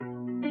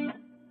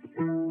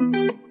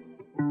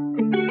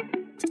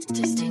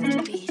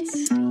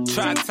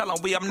I tell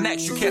them we up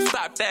next, you can't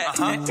stop that.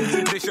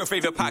 This your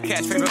favorite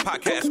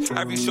podcast.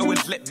 Every show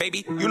is lit,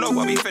 baby. You know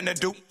what we finna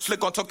do. Slick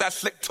gon' talk that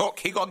slick talk,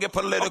 he gon' get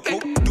political.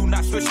 Okay. Do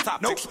not switch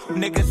topics,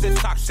 niggas is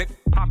toxic.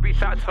 Poppy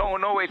shots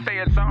don't always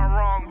saying something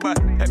wrong, but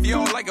if you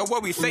don't like it,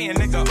 what we saying,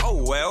 nigga,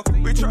 oh well.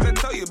 We try to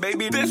tell you,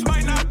 baby, this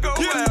might not go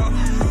well.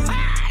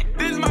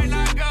 This might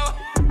not go.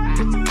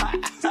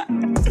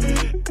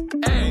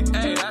 Hey,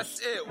 that's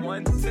it.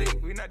 One take.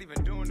 We're not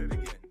even doing it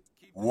again.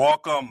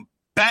 Welcome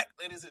back,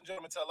 ladies and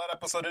gentlemen, to another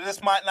episode of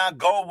This Might Not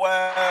Go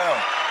Well.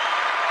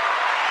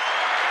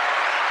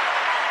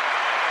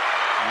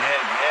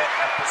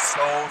 Yeah,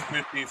 episode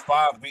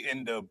 55. We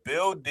in the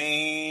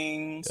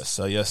building.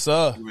 Yes,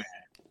 sir. You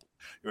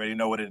already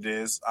know what it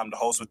is. I'm the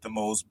host with the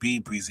most, B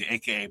Breezy,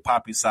 a.k.a.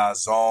 Poppy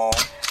Size Zone.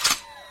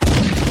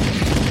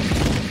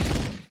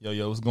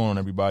 Yo, what's going on,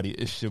 everybody?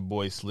 It's your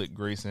boy, Slick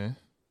Grayson.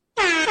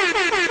 Gotta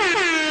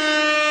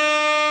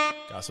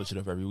switch it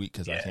up every week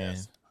because I can.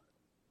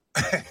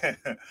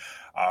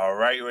 All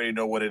right, you already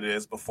know what it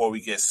is. Before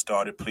we get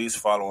started, please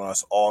follow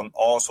us on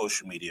all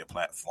social media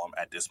platforms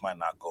at This Might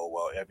Not Go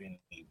Well. If you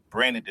need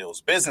branded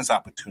deals, business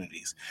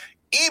opportunities,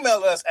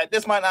 email us at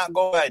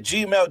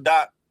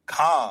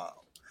thismightnotgo@gmail.com.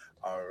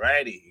 All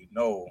righty, you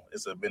know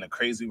it's been a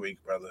crazy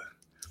week, brother.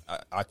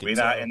 We're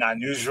not in our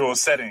usual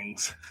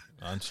settings.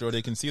 I'm sure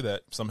they can see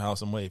that somehow,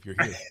 some way if you're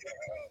here.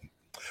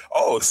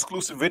 Oh,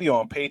 exclusive video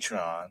on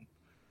Patreon.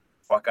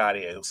 Fuck out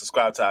of here.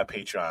 Subscribe to our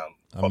Patreon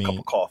for a cup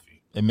of coffee.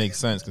 It makes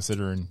sense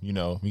considering, we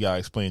got to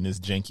explain this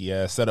janky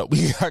ass setup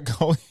we got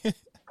going.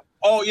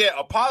 Oh, yeah.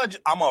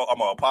 I'm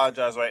gonna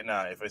apologize right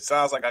now. If it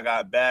sounds like I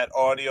got bad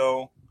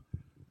audio,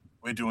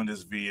 we're doing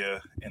this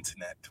via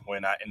internet. We're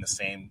not in the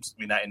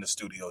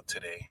studio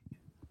today.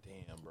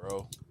 Damn,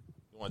 bro.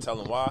 You want to tell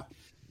them why?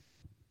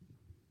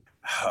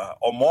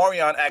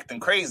 Omicron acting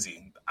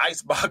crazy. The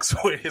icebox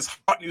where his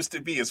heart used to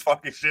be is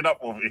fucking shit up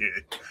over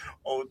here.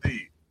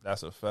 OD.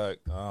 That's a fact.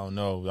 I don't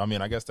know. I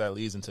mean, I guess that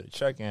leads into the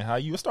check-in.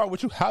 Let's start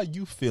with you. How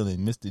you feeling,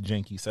 Mr.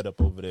 Janky set up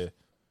over there?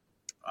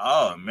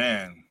 Oh,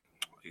 man.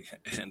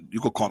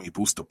 You could call me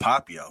Booster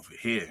Poppy over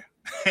here.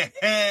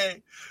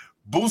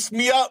 Boost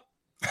me up.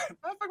 I'm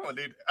going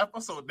to leave the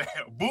episode down.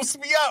 Boost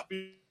me up.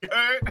 You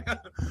heard?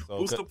 So,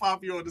 Booster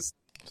Poppy on the...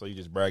 So you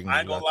just bragging?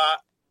 I ain't going to lie.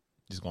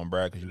 Just going to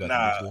brag because you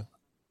got the booster?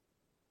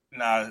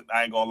 Nah,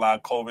 I ain't going to lie.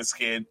 COVID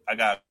scared. I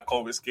got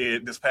COVID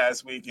scared this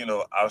past week.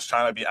 I was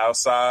trying to be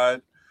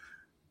outside.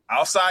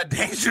 Outside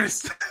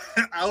dangerous.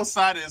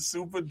 Outside is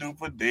super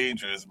duper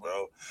dangerous,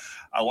 bro.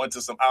 I went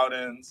to some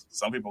outings.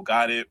 Some people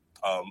got it.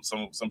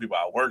 Some people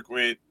I work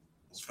with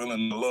was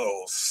feeling a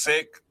little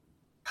sick.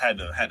 Had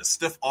to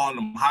stiff on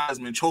them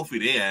Heisman Trophy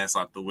their ass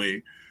out the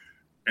way.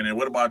 And then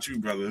what about you,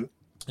 brother?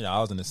 Yeah,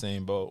 I was in the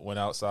same boat. Went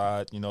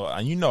outside, and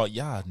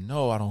y'all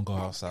know I don't go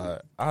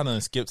outside. I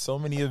done skipped so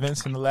many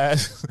events in the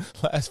last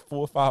 4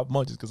 or 5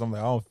 months because I'm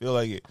like, I don't feel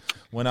like it.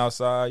 Went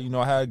outside,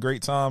 I had a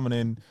great time, and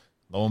then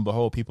lo and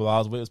behold, people I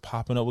was with was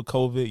popping up with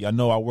COVID. Y'all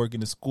know I work in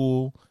the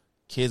school.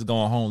 Kids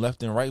going home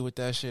left and right with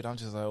that shit. I'm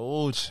just like,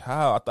 oh,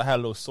 child. I thought I had a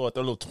little sore, a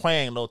little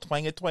twang. I was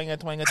like,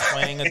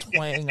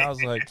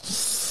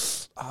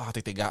 I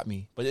think they got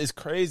me. But it's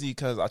crazy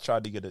because I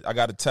tried to I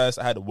got a test.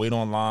 I had to wait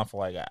online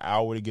for like an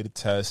hour to get a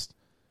test.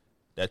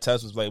 That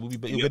test was like, we'll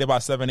get there by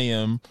 7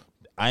 a.m.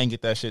 I ain't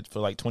get that shit for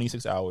like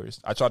 26 hours.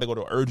 I tried to go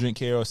to urgent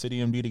care or City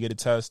MD to get a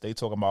test. They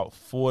talking about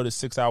 4 to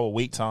 6 hour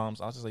wait times.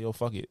 I was just like, yo,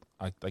 fuck it.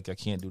 I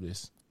can't do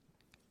this.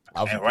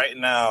 And right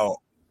now,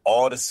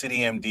 all the city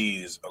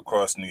MDs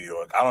across New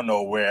York, I don't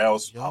know where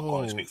else, I'm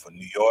going to speak for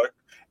New York,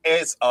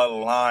 it's a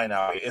line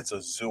out here. It's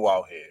a zoo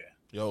out here.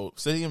 Yo,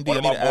 city MD, one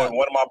of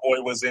my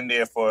boy was in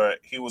there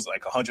he was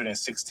like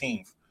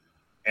 116th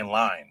in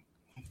line.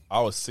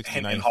 I was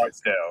 69th. In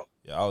Hartsdale.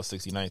 Yeah, I was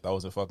 69th. I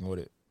wasn't fucking with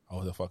it. I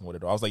was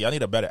like, y'all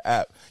need a better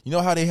app. You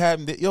know how they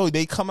have,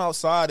 they come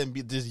outside and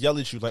just yell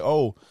at you like,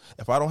 oh,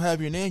 if I don't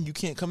have your name, you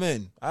can't come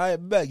in. I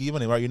beg you,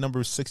 right? Your number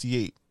is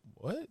 68.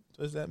 What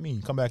does that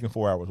mean? Come back in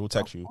 4 hours. We'll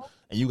text you.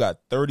 And you got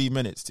 30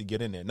 minutes to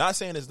get in there. Not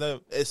saying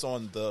it's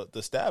on the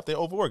staff. They're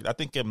overworked. I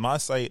think at my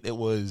site, it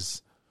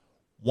was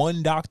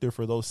one doctor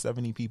for those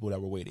 70 people that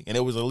were waiting. And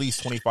it was at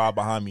least 25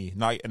 behind me.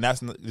 And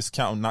that's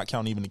not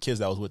counting even the kids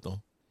that was with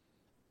them.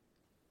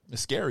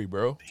 It's scary,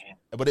 bro.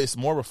 But it's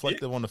more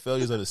reflective on the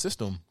failures of the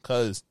system.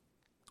 Because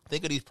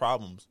think of these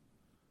problems.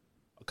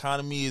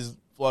 Economy is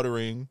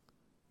fluttering.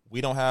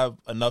 We don't have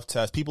enough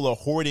tests. People are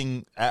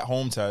hoarding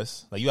at-home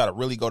tests. Like, you got to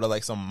really go to,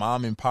 like, some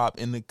mom-and-pop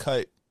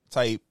in-the-cut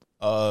type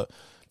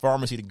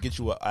pharmacy to get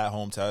you an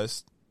at-home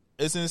test.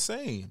 It's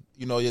insane.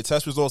 Your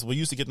test results, we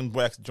used to get them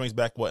joints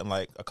back, in,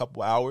 like, a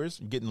couple hours?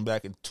 You're getting them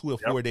back in 2 or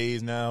 4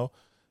 days now.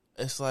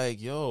 It's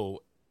like, yo,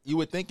 you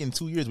would think in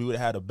 2 years we would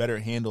have had a better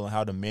handle on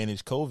how to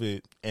manage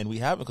COVID, and we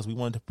haven't because we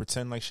wanted to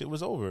pretend like shit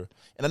was over. And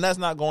then that's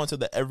not going to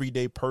the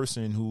everyday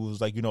person who's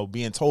like,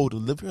 being told to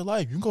live your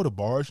life. You can go to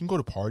bars, you can go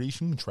to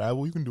parties, you can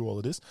travel, you can do all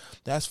of this.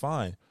 That's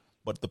fine.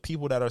 But the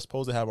people that are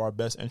supposed to have our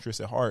best interests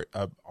at heart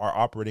are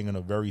operating in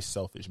a very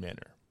selfish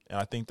manner. And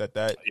I think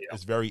that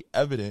is very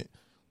evident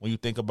when you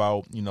think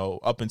about,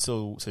 up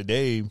until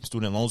today,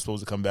 student loans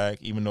supposed to come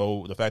back, even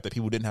though the fact that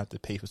people didn't have to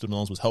pay for student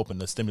loans was helping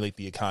to stimulate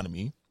the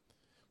economy.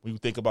 When you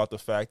think about the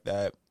fact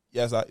that,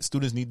 yes,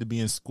 students need to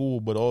be in school,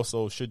 but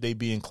also should they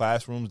be in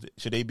classrooms?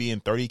 Should they be in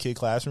 30-kid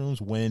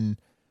classrooms when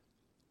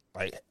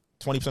like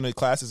 20% of the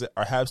classes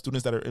have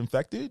students that are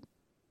infected?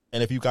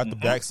 And if you got the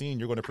vaccine,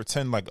 you're going to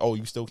pretend like, oh,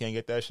 you still can't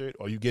get that shit,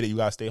 or you get it, you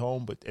got to stay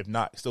home. But if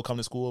not, still come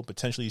to school,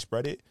 potentially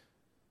spread it.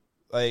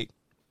 Like,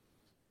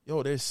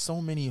 yo, there's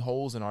so many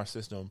holes in our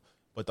system.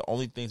 But the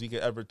only things we could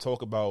ever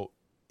talk about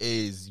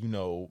is,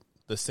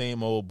 the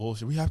same old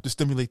bullshit. We have to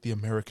stimulate the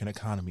American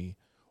economy.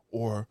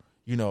 Or,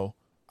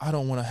 I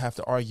don't want to have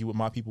to argue with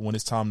my people when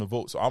it's time to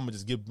vote. So I'm going to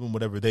just give them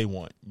whatever they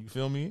want. You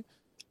feel me?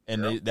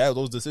 And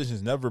those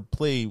decisions never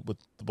play with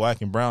the black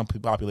and brown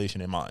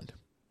population in mind.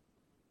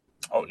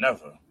 Oh,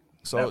 never.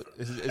 So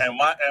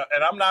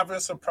and I'm not even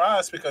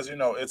surprised because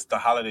it's the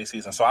holiday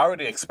season, so I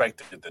already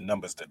expected the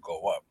numbers to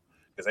go up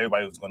because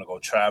everybody was going to go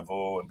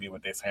travel and be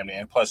with their family,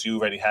 and plus you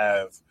already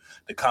have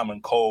the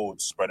common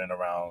cold spreading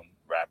around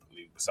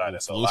rapidly. Besides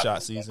that, so flu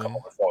shot season, come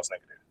up with false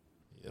negative.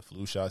 Yeah,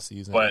 flu shot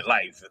season. But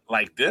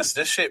like this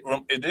shit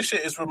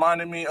is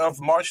reminding me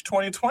of March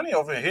 2020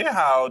 over here.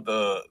 How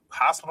the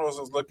hospitals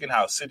is looking,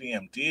 how City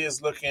MD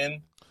is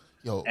looking.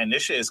 Yo, and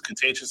this shit is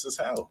contagious as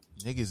hell.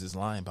 Niggas is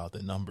lying about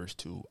the numbers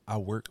too. I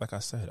work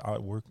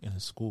in a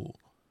school.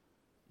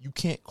 You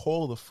can't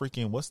call the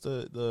freaking what's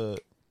the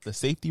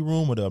safety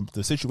room or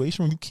the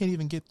situation room. You can't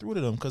even get through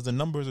to them because the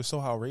numbers are so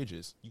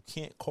outrageous. You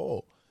can't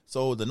call.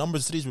 So the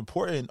numbers cities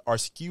reporting are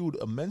skewed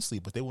immensely,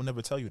 but they will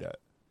never tell you that.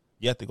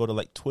 You have to go to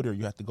like Twitter.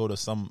 You have to go to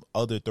some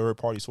other third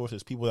party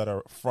sources, people that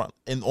are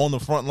on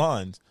the front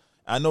lines.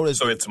 I know that.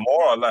 So it's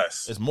more or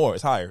less. It's more.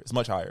 It's higher. It's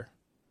much higher.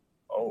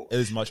 Oh, it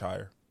is much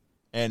higher.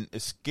 And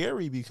it's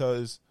scary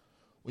because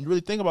when you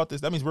really think about this,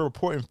 that means we're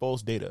reporting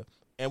false data.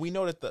 And we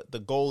know that the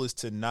goal is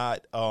to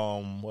not,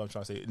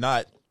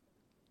 not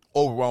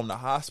overwhelm the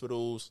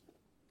hospitals.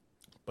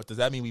 But does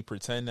that mean we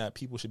pretend that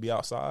people should be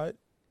outside?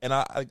 And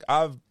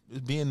I've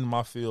been in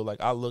my field,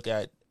 like I look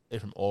at it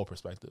from all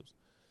perspectives.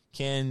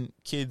 Would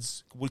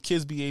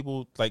kids be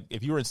able, like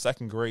if you were in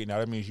second grade, now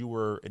that means you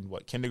were in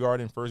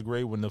kindergarten, first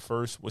grade when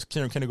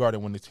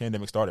kindergarten when the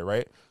pandemic started,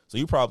 right? So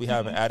you probably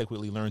haven't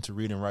adequately learned to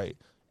read and write.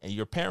 And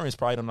your parents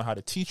probably don't know how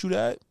to teach you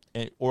that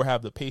or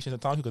have the patience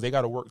and time because they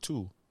got to work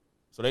too.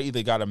 So they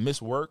either got to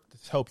miss work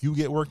to help you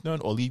get work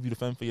done or leave you to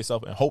fend for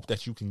yourself and hope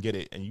that you can get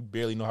it. And you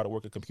barely know how to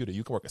work a computer.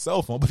 You can work a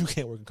cell phone, but you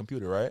can't work a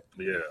computer, right?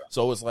 Yeah.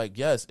 So it's like,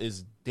 yes,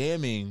 it's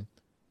damning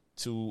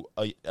to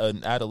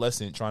an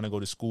adolescent trying to go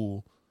to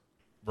school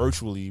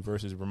virtually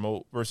versus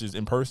remote versus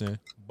in person.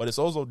 But it's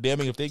also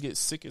damning if they get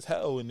sick as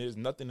hell and there's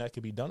nothing that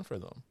can be done for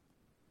them.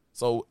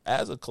 So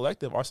as a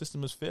collective, our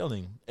system is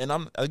failing. And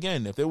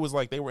if it was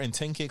like they were in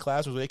 10-kid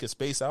classes where they could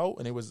space out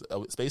and there was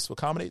a space to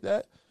accommodate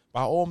that,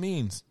 by all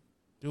means,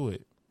 do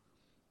it.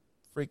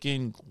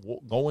 Freaking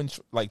going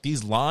like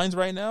these lines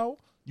right now,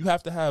 you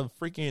have to have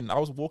freaking. I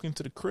was walking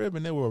to the crib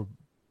and there were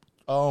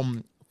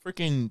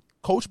freaking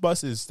coach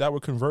buses that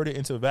were converted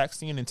into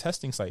vaccine and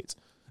testing sites,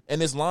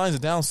 and there's lines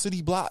down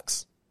city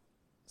blocks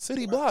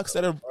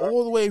that are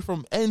all the way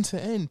from end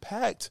to end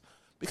packed.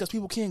 Because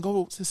people can't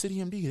go to City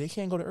MD. They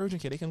can't go to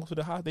urgent care. They can't go to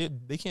the hospital.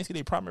 They can't see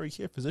their primary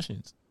care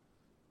physicians.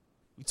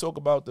 We talk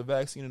about the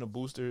vaccine and the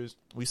boosters.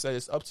 We say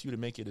it's up to you to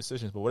make your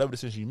decisions. But whatever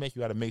decision you make,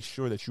 you got to make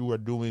sure that you are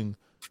doing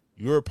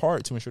your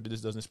part to ensure that this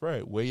doesn't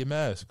spread. Wear your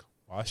mask.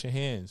 Wash your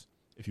hands.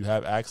 If you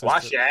have access.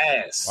 Wash your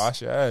ass.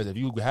 Wash your ass. If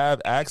you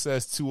have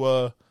access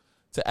to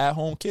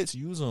at-home kits,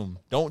 use them.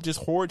 Don't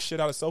just hoard shit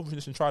out of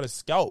selfishness and try to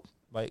scalp.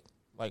 Like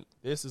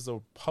this is a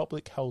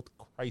public health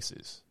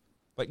crisis.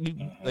 Like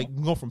we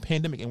go from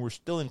pandemic and we're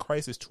still in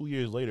crisis 2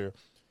 years later,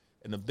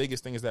 and the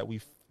biggest thing is that we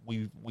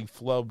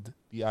flubbed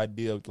the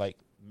idea of like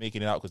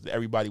making it out because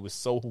everybody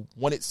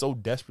wanted so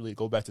desperately to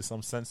go back to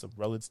some sense of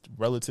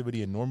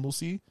relativity and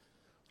normalcy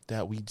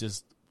that we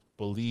just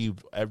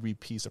believed every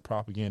piece of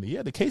propaganda.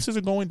 Yeah, the cases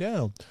are going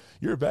down.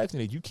 You're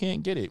vaccinated, you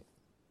can't get it.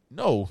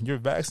 No, you're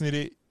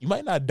vaccinated. You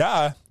might not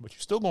die, but you're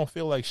still gonna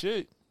feel like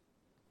shit.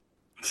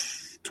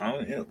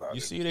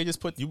 You see, they just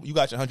put you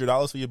got your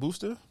 $100 for your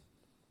booster.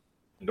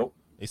 Nope.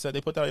 They said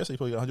they put that out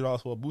yesterday. You put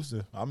 $100 for a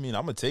booster. I mean,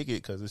 I'm gonna take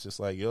it because it's just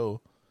like,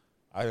 yo,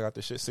 I got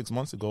the shit 6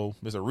 months ago.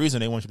 There's a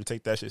reason they want you to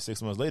take that shit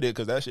 6 months later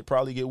because that shit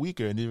probably get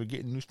weaker and they're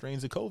getting new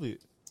strains of COVID.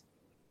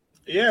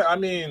 Yeah, I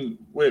mean,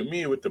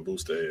 with the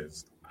booster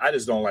is I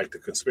just don't like the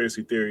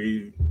conspiracy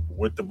theory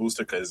with the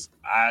booster because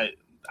I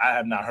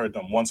have not heard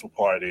them once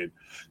reported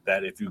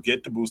that if you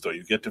get the booster or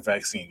you get the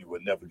vaccine, you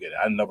would never get it.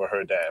 I never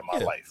heard that in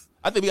my life.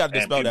 I think we got to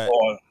dispel that.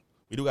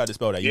 We do got to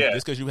dispel that. Yeah.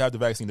 Just because you have the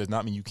vaccine does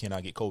not mean you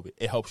cannot get COVID.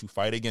 It helps you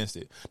fight against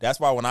it. That's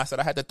why when I said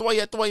I had to twang,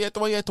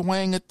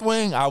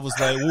 I was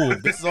like, whoa,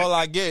 this is all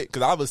I get.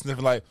 Because I was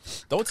sniffing like,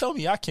 don't tell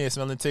me I can't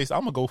smell and taste.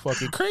 I'm going to go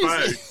fucking crazy.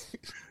 Right.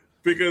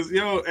 Because,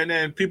 and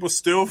then people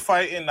still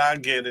fighting,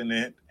 not getting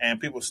it. And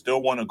people still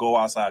want to go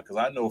outside. Because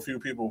I know a few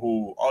people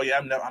who,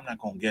 I'm not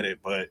going to get it.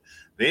 But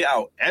they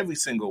out every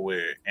single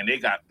where. And they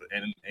got,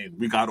 and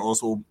we got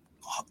also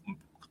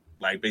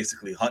like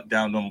basically hunt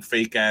down them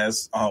fake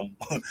ass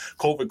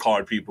COVID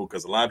card people,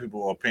 because a lot of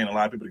people are paying a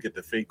lot of people to get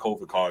the fake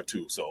COVID card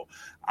too. So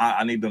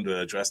I need them to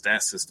address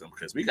that system,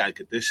 because we gotta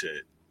get this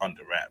shit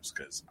under wraps,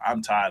 because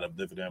I'm tired of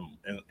living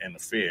in the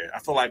fear. I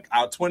feel like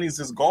our 20s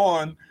is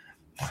gone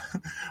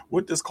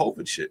with this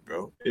COVID shit,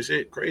 bro. This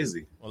shit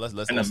crazy. Well,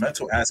 let's and the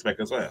mental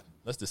aspect as well.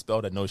 Let's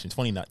dispel that notion.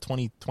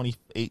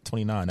 28,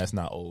 29, that's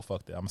not old.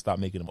 Fuck that. I'm gonna stop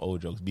making them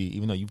old jokes.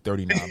 Even though you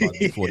 39, about to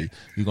be 40,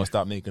 you're gonna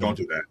stop making them. Don't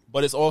do that.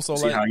 But it's also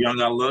see how young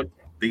I look?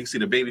 They can see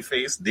the baby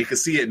face. They can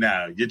see it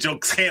now. Your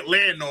jokes can't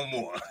land no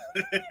more.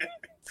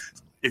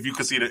 If you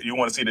can see that, you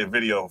want to see the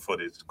video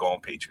footage, go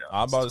on Patreon.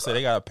 I'm about to say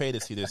they gotta pay to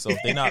see this. So if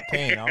they're not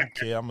paying, I don't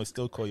care. I'm gonna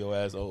still call your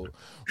ass old.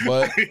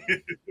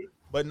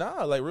 But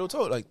nah, like real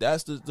talk, like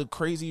that's the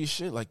craziest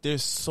shit. Like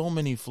there's so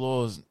many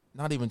flaws.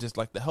 Not even just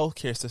like the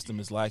healthcare system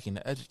is lacking,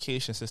 the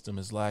education system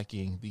is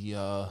lacking,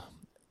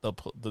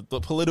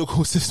 the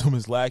political system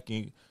is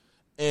lacking,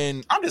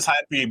 and I'm just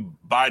happy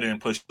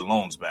Biden pushed the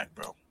loans back,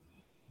 bro.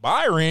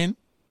 Byron,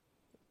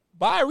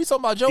 we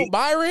talking about Joe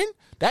Byron?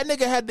 That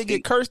nigga had to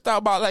get cursed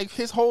out by like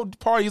his whole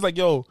party. He's like,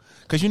 yo,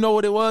 because you know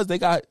what it was? They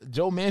got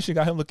Joe Manchin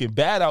got him looking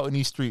bad out in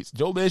these streets.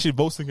 Joe Manchin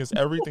boasting against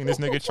everything this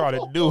nigga tried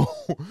to do.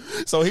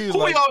 So he was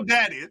like, "Who your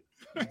daddy?"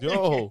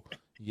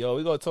 Yo,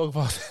 we gonna talk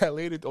about that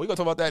later. We gonna talk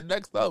about that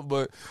next up.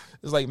 But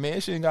it's like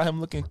Manchin got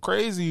him looking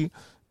crazy.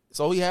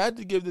 So he had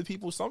to give the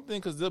people something,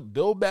 because the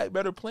Build Back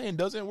Better plan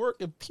doesn't work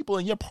if people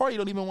in your party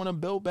don't even want to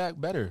build back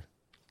better.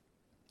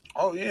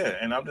 Oh, yeah.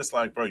 And I'm just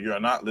like, bro, you're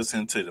not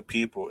listening to the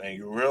people, and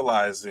you're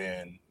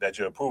realizing that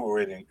your approval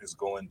rating is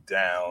going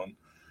down,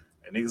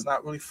 and niggas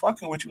not really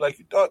fucking with you like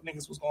you thought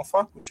niggas was going to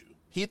fuck with you.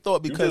 He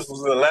thought because it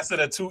was the lesser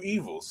of two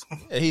evils.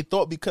 He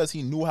thought because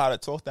he knew how to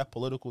talk that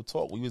political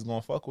talk, we was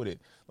going to fuck with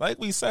it. Like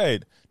we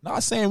said,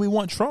 not saying we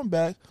want Trump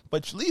back,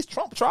 but at least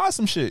Trump tried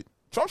some shit.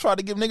 Trump tried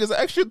to give niggas an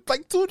extra,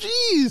 like, 2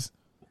 G's.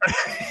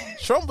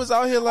 Trump was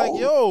out here like,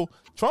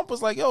 Trump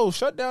was like, yo,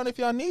 shut down if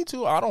y'all need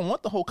to. I don't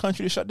want the whole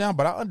country to shut down,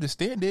 but I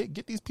understand it.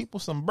 Get these people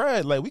some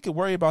bread. Like, we could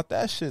worry about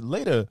that shit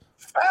later.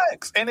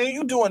 Facts. And then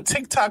you doing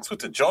TikToks with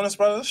the Jonas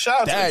Brothers?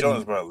 Shout out to the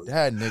Jonas Brothers.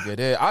 That nigga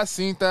there. I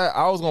seen that.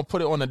 I was going to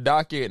put it on the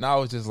docket, and I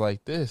was just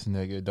like, this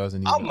nigga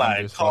doesn't even I'm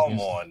like, come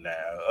on now.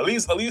 At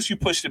least you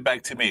pushed it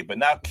back to me, but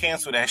now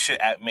cancel that shit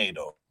at me,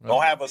 though.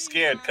 Don't have us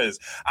scared, because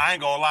I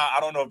ain't gonna lie, I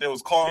don't know if they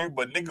was calling me,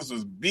 but niggas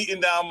was beating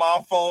down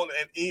my phone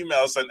and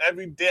emails, and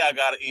every day I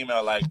got an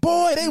email like,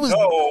 boy, they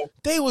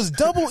was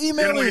double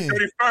emailing.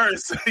 January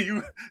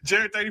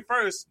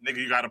 31st, nigga,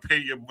 you gotta pay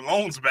your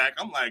loans back.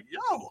 I'm like,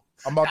 yo,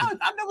 I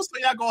never saw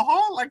y'all go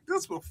hard like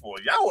this before.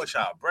 Y'all want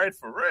y'all bread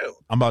for real.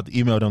 I'm about to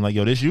email them like,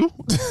 yo, this you?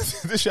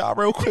 This y'all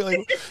real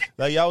quick.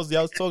 Like y'all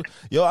was talking,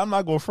 yo, I'm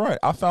not going front.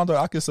 I found out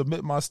I can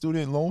submit my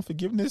student loan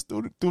forgiveness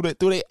through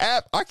the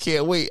app. I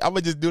can't wait. I'm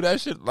gonna just do that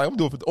shit. Like I'm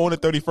doing it on the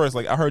 31st.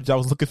 Like I heard y'all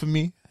was looking for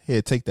me.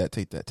 Here, take that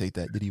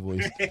Diddy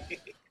voice.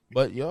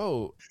 But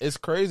yo, it's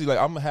crazy. Like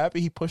I'm happy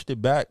he pushed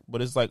it back,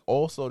 but it's like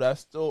also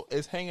that's still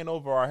it's hanging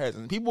over our heads.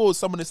 And people will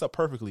sum this up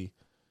perfectly.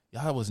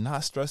 Y'all was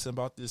not stressing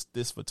about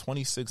this for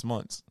 26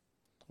 months.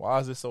 Why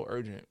is this so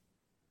urgent?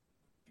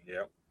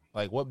 Yep.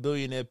 Like what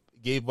billionaire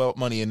gave up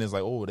money and is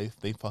like, oh,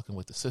 they fucking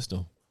with the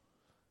system.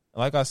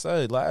 Like I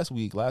said last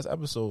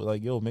episode,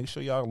 like, yo, make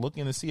sure y'all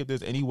looking to see if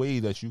there's any way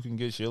that you can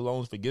get your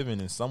loans forgiven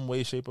in some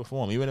way, shape, or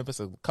form. Even if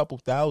it's a couple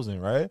thousand,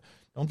 right?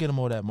 Don't get them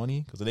all that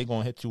money, because they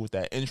going to hit you with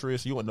that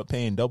interest. You end up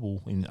paying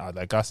double. And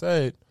like I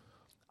said,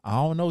 I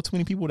don't know too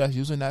many people that's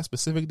using that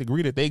specific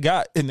degree that they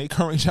got in their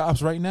current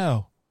jobs right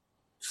now.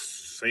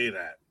 Say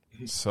that.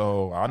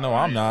 So I know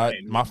I'm not.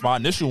 My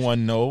initial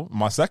one, no.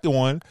 My second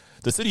one,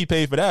 the city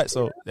paid for that.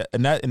 So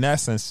in that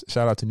sense,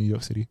 shout out to New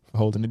York City for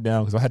holding it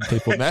down, because I had to pay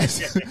for a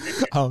mask.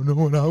 I don't know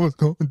what I was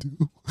going to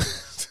do.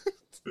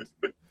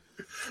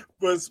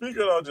 But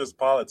speaking of just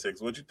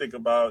politics, what you think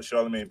about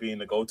Charlamagne being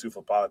the go-to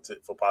for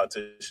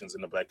politicians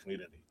in the black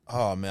community?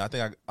 Oh man, I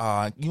think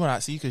you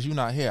not see, because you're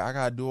not here. I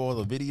gotta do all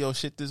the video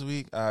shit this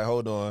week. All right,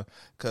 hold on,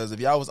 because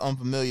if y'all was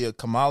unfamiliar,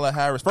 Kamala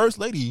Harris, First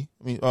Lady,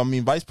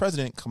 Vice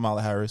President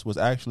Kamala Harris was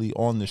actually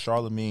on the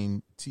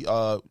Charlamagne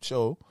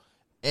show,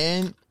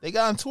 and they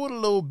got into it a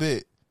little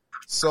bit.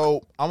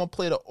 So I'm gonna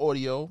play the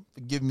audio.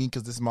 Forgive me,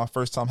 because this is my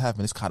first time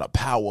having this kind of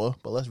power.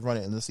 But let's run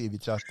it and let's see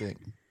what y'all think.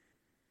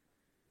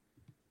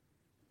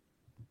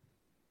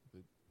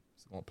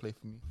 Gonna play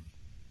for me.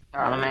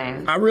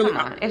 Charlamagne, come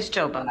on, it's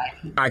Joe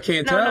Biden. I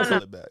can't tell.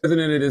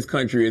 President of this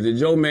country, is it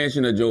Joe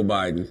Manchin or Joe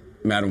Biden,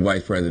 Madam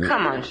Vice President?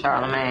 Come on,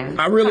 Charlamagne.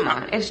 Come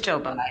on, it's Joe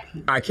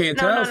Biden. I can't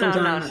tell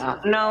sometimes.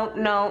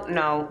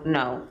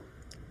 No.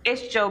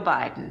 It's Joe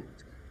Biden.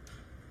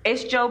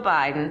 It's Joe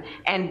Biden,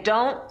 and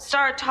don't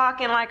start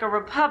talking like a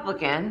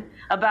Republican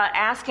about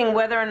asking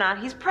whether or not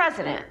he's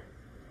president.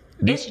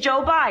 It's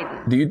Joe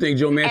Biden. Do you think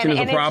Joe Manchin is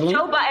a problem?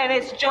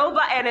 It's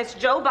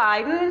Joe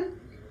Biden.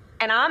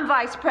 And I'm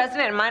vice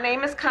president, and my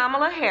name is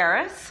Kamala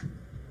Harris.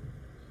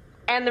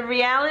 And the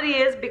reality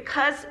is,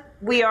 because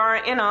we are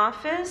in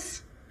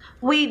office,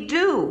 we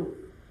do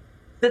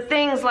the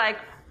things like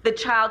the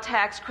child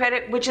tax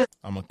credit, which is...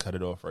 I'm going to cut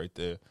it off right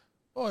there.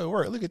 Oh, it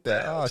worked. Look at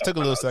that. Oh, it took a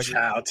little second.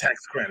 Child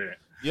tax credit.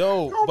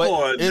 Yo, Come but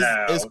on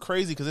now. it's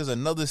crazy because there's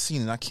another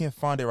scene, and I can't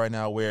find it right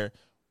now, where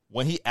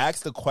when he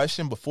asks the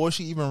question, before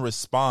she even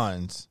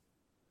responds,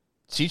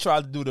 she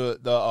tried to do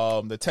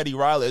the Teddy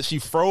Riley. She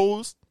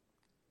froze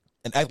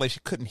and acted like she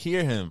couldn't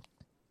hear him.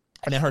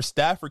 And then her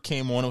staffer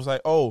came on and was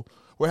like, oh,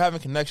 we're having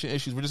connection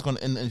issues. We're just going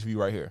to end the interview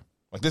right here.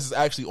 Like, this is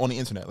actually on the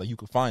internet. Like, you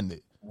can find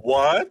it.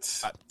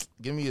 What? I'm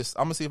going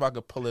to see if I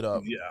could pull it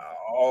up. Yeah.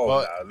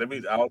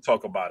 I'll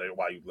talk about it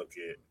while you look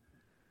at it.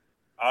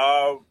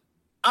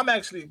 I'm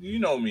actually, you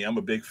know me, I'm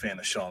a big fan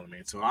of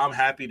Charlamagne. So I'm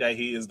happy that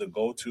he is the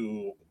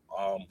go-to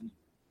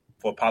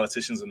for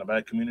politicians in the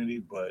Black community,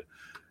 but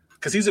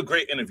because he's a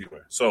great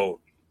interviewer. So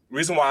the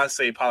reason why I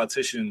say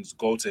politicians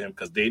go to him,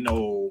 because they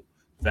know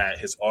that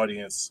his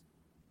audience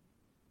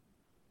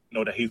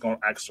know that he's going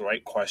to ask the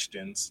right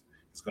questions.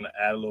 He's going to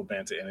add a little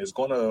banter, and it's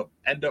going to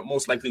end up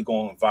most likely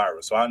going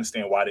viral. So I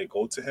understand why they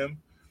go to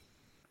him.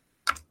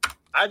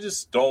 I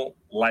just don't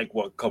like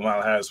what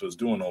Kamala Harris was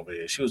doing over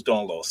here. She was doing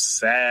a little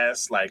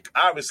sass. Like,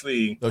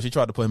 obviously, she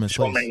tried to put him in place.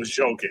 Charlamagne was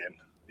joking.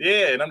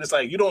 Yeah, and I'm just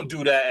like, you don't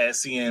do that at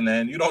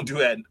CNN. You don't do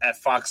that at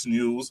Fox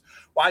News.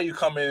 Why are you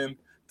coming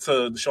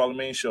to the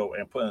Charlamagne show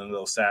and putting a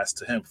little sass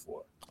to him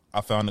for?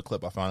 I found the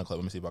clip. Let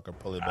me see if I can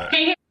pull it back.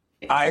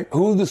 All right,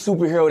 who's the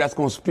superhero that's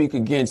going to speak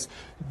against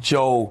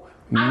Joe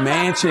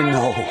Manchin?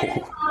 No.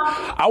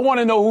 I want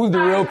to know who's the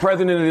real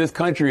president of this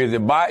country. Is it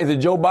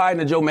Joe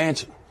Biden or Joe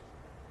Manchin?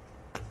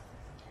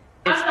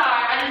 I'm sorry.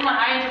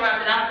 I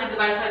interrupted. I don't think the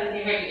vice president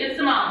can hear you. It's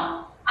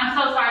Simone. I'm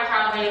so sorry,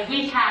 Charlamagne.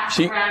 We have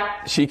to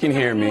wrap. She can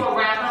hear me. Can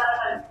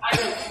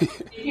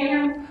you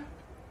hear me?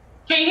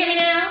 Can you hear me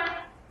now?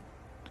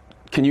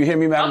 Can you hear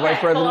me, Madam Vice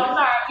President? I'm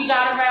sorry. We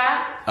got to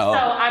wrap. Oh. So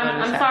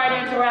I'm sorry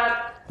to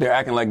interrupt. They're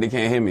acting like they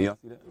can't hear me. Y'all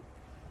see that?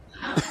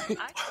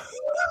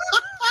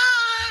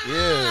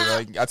 Yeah,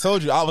 like I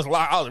told you, I was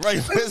ready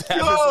for this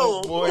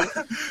episode, boy.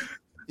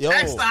 Yo,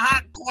 Ask the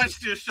hot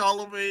question,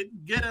 Charlamagne.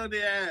 Get on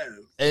the ass.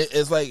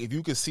 It's like, if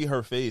you could see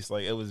her face,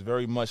 like, it was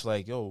very much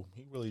like, yo,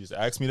 he really just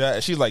asked me that.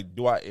 And she's like,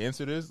 do I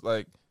answer this?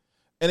 Like,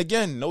 and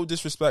again, no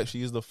disrespect,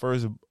 she is the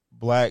first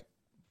Black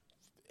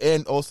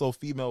and also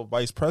female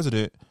vice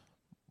president,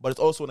 but it's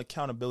also an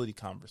accountability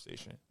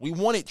conversation. We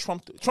wanted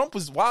Trump. Trump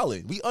was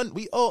wilding. We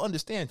all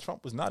understand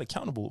Trump was not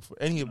accountable for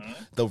any of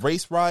the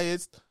race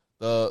riots,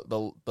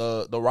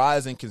 the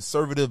rise in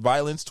conservative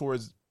violence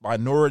towards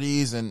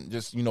minorities and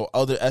just,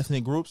 other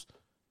ethnic groups.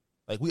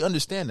 Like, we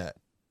understand that.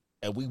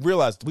 And we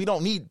realized we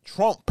don't need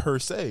Trump per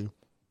se,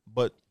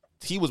 but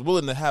he was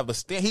willing to have a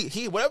stand.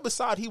 He whatever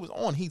side he was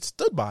on, he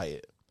stood by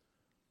it.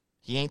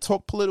 He ain't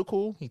talk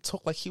political. He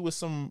talked like he was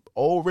some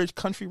old rich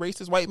country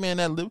racist white man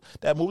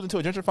that moved into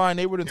a gentrifying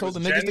neighborhood and told the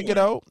niggas to get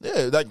out.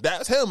 Yeah, like,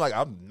 that's him. Like,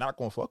 I'm not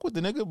gonna fuck with the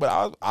nigga,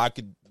 but I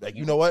could, like,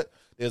 you know what?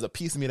 There's a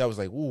piece of me that was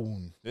like,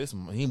 ooh,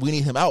 we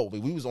need him out.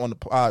 We was on the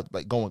pod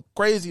like going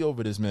crazy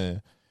over this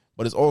man.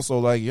 But it's also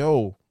like,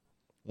 yo,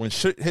 when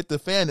shit hit the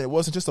fan, it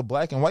wasn't just a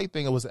black and white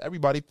thing. It was an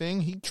everybody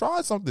thing. He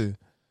tried something.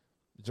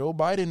 Joe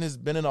Biden has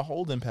been in a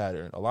holding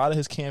pattern. A lot of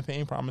his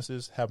campaign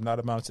promises have not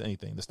amounted to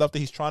anything. The stuff that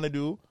he's trying to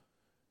do,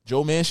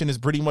 Joe Manchin is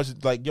pretty much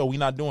like, yo, we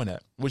not doing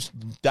that. Which,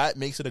 that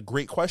makes it a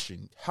great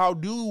question. How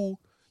do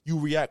you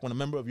react when a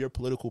member of your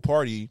political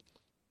party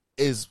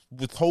is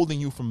withholding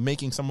you from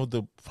making some of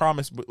the from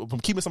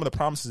keeping some of the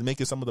promises and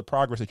making some of the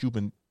progress that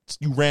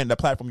that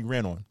platform you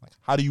ran on? Like,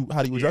 how do you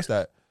address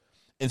that?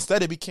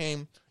 Instead, it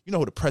became, you know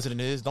who the president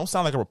is. Don't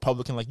sound like a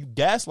Republican. Like, you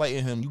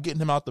gaslighting him. You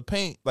getting him out the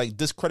paint, like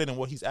discrediting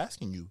what he's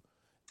asking you.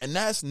 And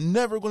that's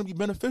never going to be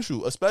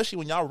beneficial, especially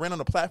when y'all ran on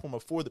a platform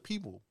of for the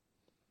people.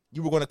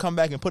 You were going to come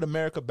back and put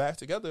America back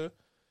together.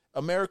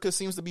 America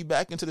seems to be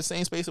back into the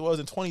same space it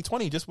was in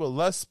 2020, just with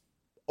less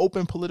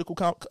open political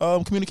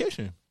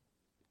communication.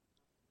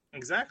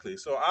 Exactly.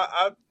 So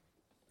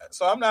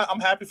I'm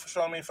happy for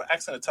Charlamagne for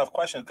asking a tough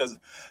question, because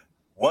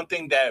one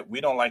thing that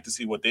we don't like to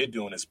see what they're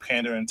doing is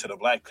pandering to the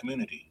Black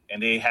community.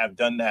 And they have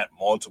done that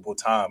multiple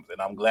times. And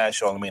I'm glad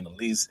Charlamagne at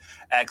least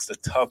asked the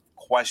tough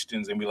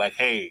questions and be like,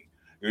 hey,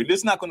 you're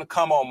just not going to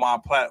come on my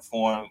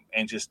platform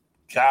and just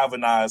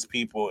galvanize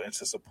people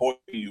into supporting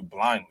you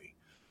blindly.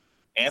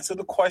 Answer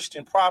the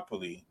question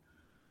properly,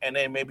 and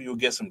then maybe you'll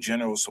get some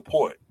general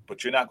support.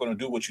 But you're not going to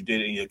do what you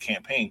did in your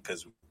campaign,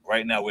 because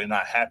right now we're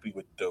not happy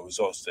with the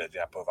results that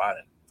they're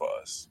providing for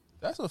us.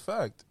 That's a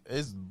fact.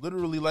 It's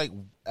literally like,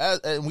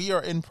 and we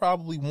are in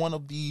probably one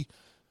of the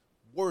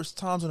worst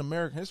times in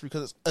American history,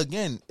 because,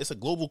 it's a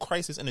global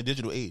crisis in a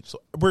digital age. So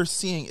we're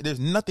seeing there's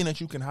nothing that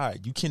you can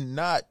hide. You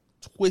cannot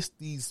twist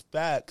these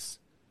facts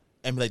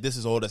and be like, this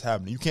is all that's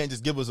happening. You can't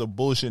just give us a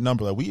bullshit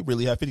number. Like, we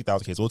really have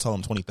 50,000 cases. We'll tell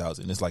them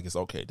 20,000. It's like, it's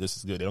okay. This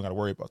is good. They don't got to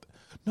worry about that.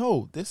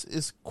 No, this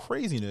is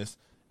craziness.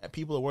 And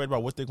people are worried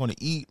about what they're going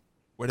to eat,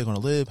 where they're going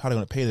to live, how they're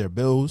going to pay their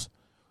bills.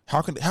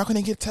 How can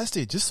they get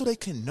tested? Just so they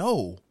can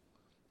know.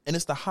 And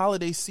it's the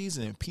holiday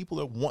season.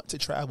 People want to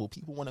travel.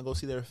 People want to go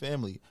see their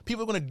family.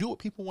 People are going to do what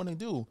people want to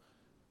do.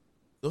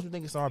 Don't you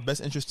think it's in our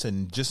best interest to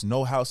just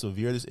know how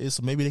severe this is?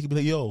 So maybe they could be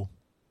like, yo,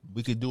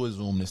 we could do a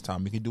Zoom this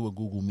time. We could do a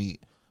Google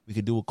Meet. We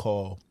could do a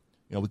call.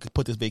 We could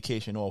put this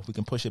vacation off. We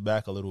can push it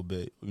back a little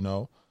bit,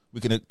 We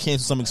can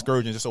cancel some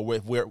excursions just so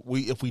if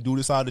we do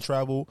decide to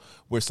travel,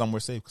 we're somewhere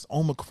safe. Because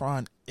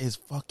Omicron is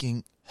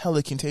fucking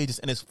hella contagious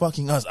and it's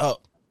fucking us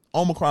up.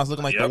 Omicron's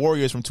looking like the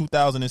Warriors from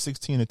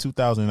 2016 to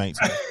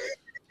 2019.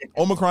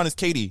 Omicron is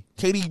Katie.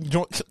 Katie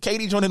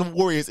joining the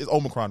Warriors is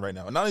Omicron right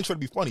now. And not even trying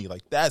to be funny.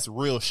 Like, that's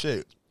real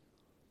shit.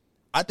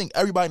 I think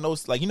everybody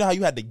knows, like, you know how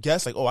you had to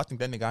guess, like, oh, I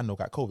think that nigga I know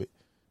got COVID.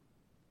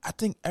 I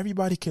think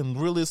everybody can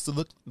really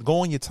go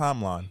on your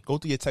timeline, go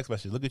through your text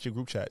messages, look at your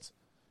group chats.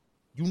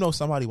 You know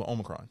somebody with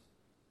Omicron.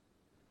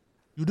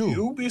 You do.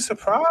 You'd be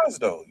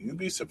surprised, though. You'd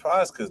be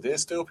surprised because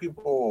there's still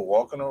people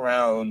walking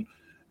around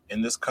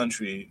in this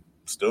country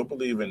still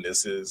believing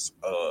this is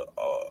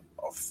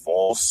a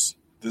false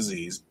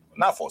disease.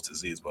 Not false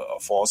disease, but a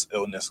false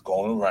illness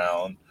going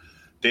around.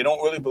 They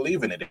don't really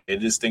believe in it. They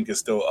just think it's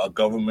still a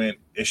government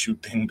issue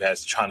thing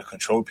that's trying to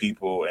control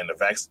people. And the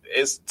vaccine,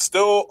 it's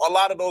still a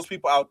lot of those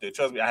people out there.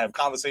 Trust me, I have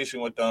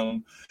conversation with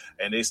them,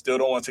 and they still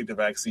don't want to take the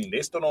vaccine.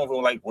 They still don't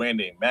even like wearing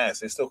their masks.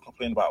 They still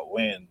complain about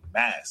wearing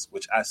masks,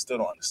 which I still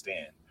don't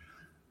understand.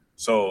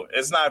 So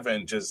it's not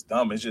even just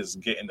dumb. It's just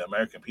getting the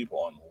American people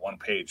on one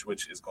page,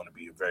 which is going to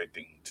be a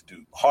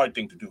hard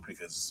thing to do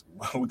because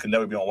we can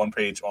never be on one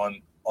page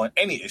on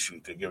any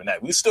issue to given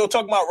that. We still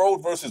talking about Roe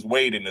versus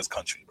Wade in this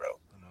country, bro.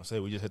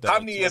 We just hit that. How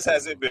many years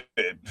has it been?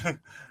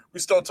 We're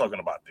still talking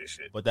about this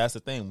shit. But that's the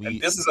thing.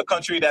 And this is a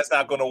country that's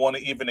not going to want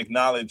to even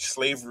acknowledge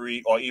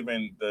slavery or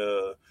even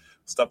the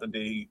stuff that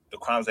the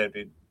crimes that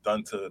they've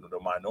done to the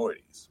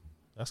minorities.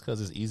 That's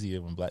because it's easier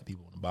when black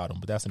people on the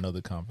bottom. But that's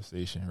another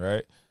conversation,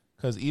 right?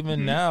 Because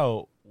even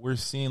now we're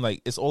seeing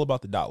like it's all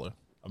about the dollar.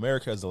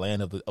 America is the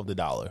land of the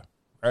dollar,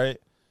 right?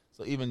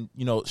 So even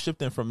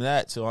shifting from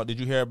that to did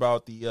you hear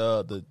about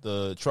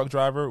the truck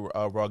driver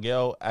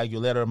Raquel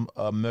Aguilera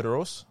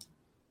Medeiros?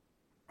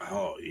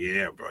 Oh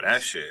yeah, bro,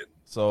 that shit.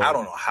 So I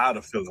don't know how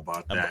to feel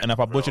about that. And if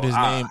I butchered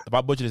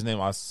his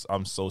name,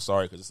 I'm so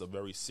sorry because it's a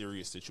very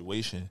serious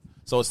situation.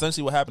 So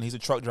essentially, what happened? He's a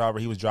truck driver.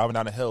 He was driving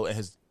down a hill, and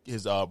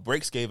his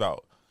brakes gave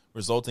out,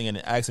 resulting in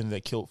an accident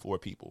that killed 4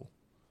 people.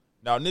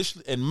 Now,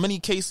 initially, in many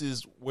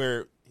cases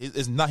where he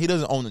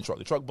doesn't own the truck.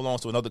 The truck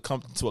belongs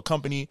to a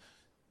company.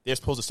 They're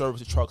supposed to service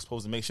the truck,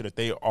 supposed to make sure that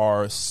they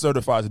are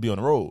certified to be on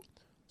the road.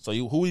 So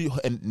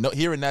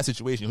here in that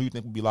situation, who do you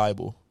think would be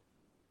liable?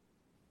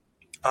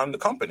 The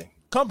company.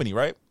 Company,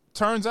 right?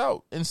 Turns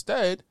out,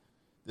 instead,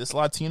 this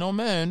Latino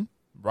man,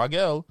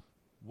 Raquel,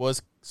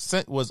 was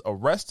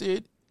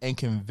arrested and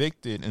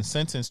convicted and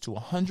sentenced to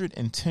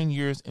 110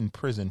 years in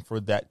prison for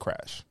that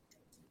crash.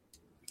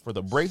 For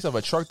the brakes of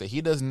a truck that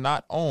he does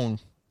not own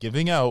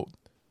giving out.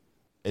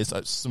 It's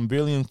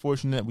severely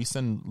unfortunate. We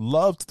send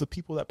love to the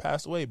people that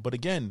passed away. But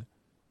again,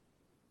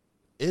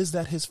 is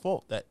that his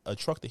fault that a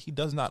truck that he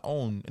does not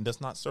own and does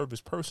not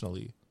service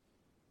personally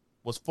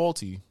was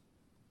faulty,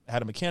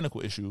 had a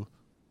mechanical issue,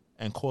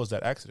 and caused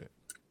that accident?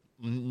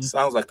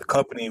 Sounds like the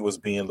company was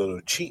being a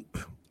little cheap.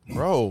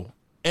 Bro.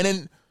 And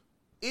then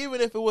even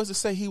if it was to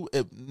say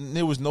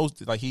there was no,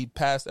 like he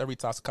passed every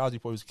toxicology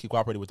before he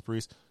cooperated with the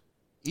police,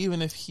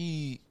 even if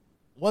he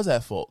was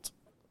at fault,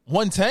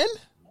 110?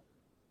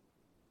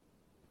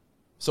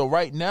 So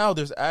right now,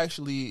 there's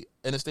actually,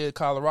 in the state of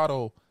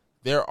Colorado,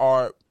 there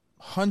are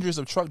hundreds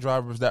of truck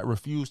drivers that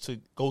refuse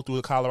to go through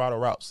the Colorado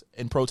routes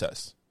in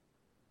protest.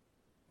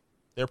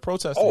 They're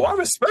protesting. Oh, I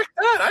respect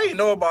that. I didn't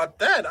know about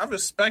that. I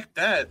respect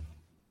that.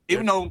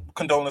 Even though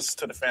condolences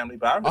to the family,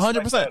 but I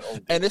respect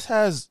 100%. And this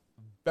has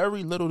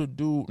very little to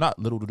do, not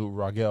little to do with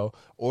Raquel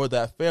or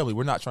that family.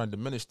 We're not trying to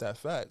diminish that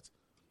fact.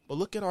 But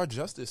look at our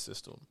justice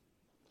system.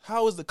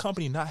 How is the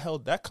company not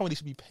held? That company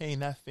should be paying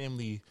that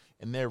family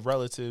and their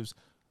relatives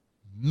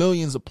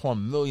millions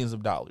upon millions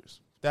of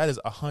dollars. That is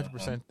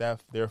 100%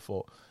 their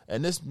fault.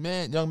 And this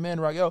young man,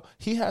 Raquel,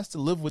 he has to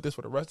live with this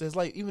for the rest of his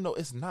life, even though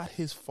it's not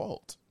his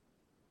fault.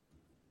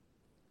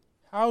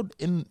 How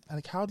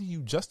do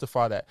you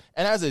justify that?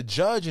 And as a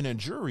judge and a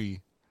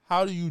jury,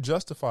 how do you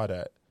justify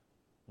that?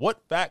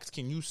 What facts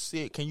can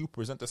you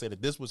present to say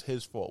that this was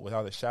his fault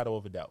without a shadow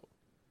of a doubt?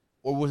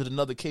 Or was it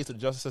another case of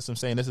the justice system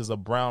saying this is a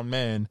brown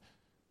man,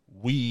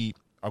 we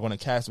are going to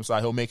cast him aside,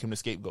 he'll make him the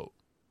scapegoat?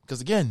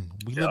 Because again,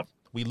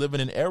 we live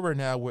in an era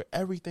now where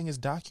everything is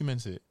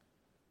documented.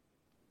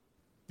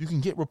 You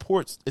can get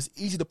reports. It's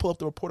easy to pull up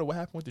the report of what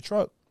happened with the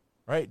truck,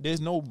 right?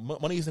 There's no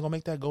money isn't going to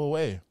make that go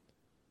away.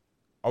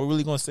 Are we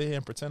really going to sit here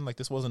and pretend like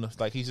this wasn't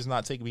like he's just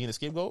not being a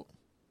scapegoat?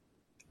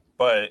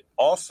 But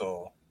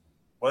also,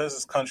 what is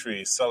this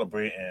country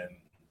celebrating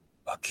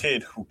a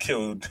kid who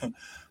killed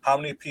how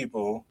many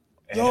people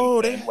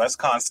in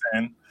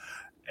Wisconsin?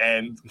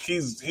 And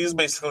he's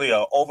basically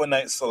an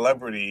overnight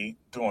celebrity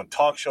doing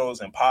talk shows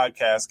and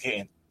podcasts,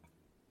 getting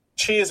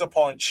cheers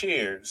upon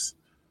cheers,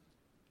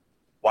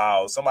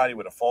 while somebody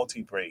with a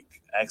faulty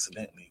brake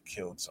accidentally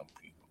killed some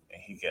people,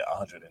 and he get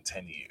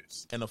 110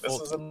 years.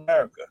 This is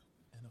America.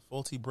 And a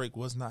faulty brake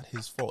was not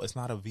his fault. It's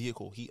not a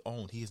vehicle he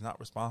owned. He is not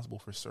responsible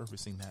for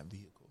servicing that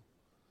vehicle.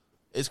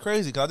 It's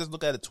crazy because I just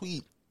look at a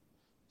tweet.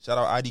 Shout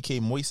out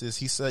IDK Moises.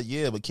 He said,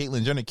 yeah, but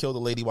Caitlyn Jenner killed a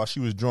lady while she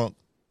was drunk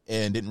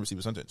and didn't receive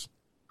a sentence.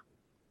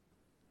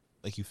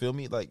 Like, you feel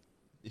me? Like,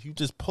 if you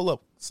just pull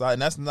up side,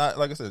 and that's not,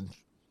 like I said,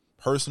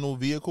 personal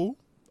vehicle,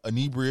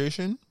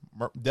 inebriation,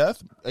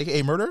 death,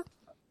 aka murder,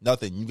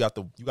 nothing.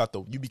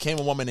 You became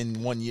a woman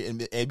in 1 year, and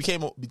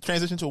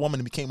transitioned to a woman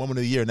and became woman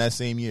of the year in that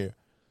same year.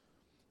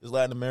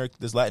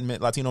 This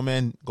Latino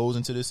man goes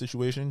into this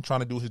situation trying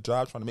to do his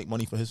job, trying to make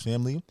money for his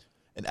family.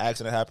 An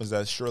accident happens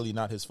that's surely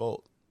not his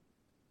fault,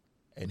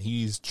 and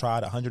he's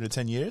tried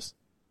 110 years,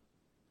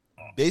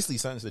 basically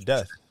sentenced to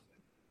death.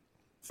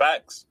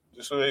 Facts.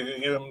 Just so they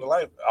give him the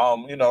life.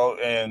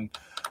 And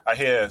I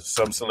hear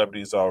some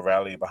celebrities are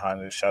rallying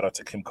behind it. Shout out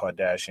to Kim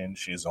Kardashian.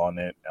 She's on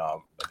it.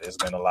 There's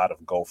been a lot of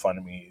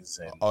GoFundMes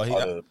and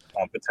other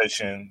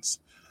petitions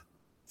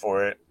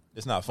for it.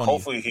 It's not funny.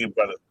 Hopefully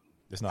brother.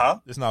 It's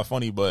not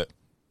funny, but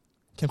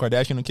Kim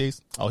Kardashian in the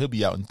case, he'll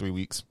be out in 3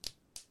 weeks.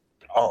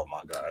 Oh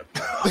my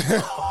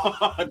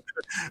God.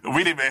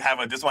 We didn't even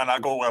have this might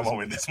not go well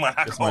moment. This might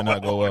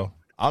not go well.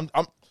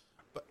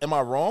 Am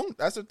I wrong?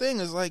 That's the thing.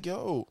 It's like,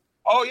 yo.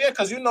 Oh yeah,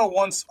 because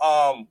once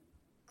I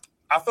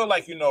feel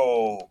like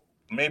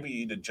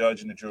maybe the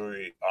judge and the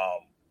jury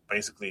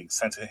basically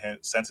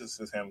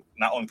sentences him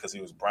not only because he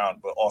was brown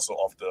but also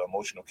off the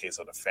emotional case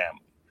of the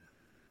family.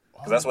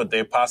 Because that's what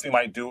they possibly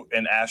might do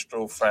in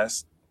Astro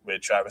Fest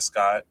with Travis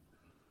Scott.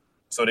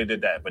 So they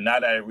did that. But now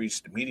that it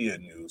reached the media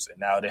news and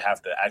now they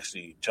have to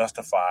actually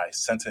justify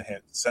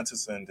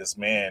sentencing this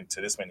man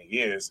to this many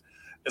years,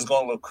 it's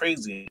going to look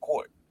crazy in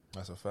court.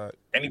 That's a fact.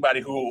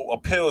 Anybody who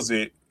appeals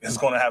it is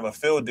going to have a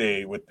field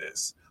day with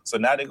this. So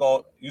now they're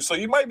going to... So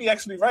you might be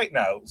actually right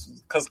now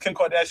because Kim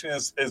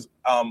Kardashian is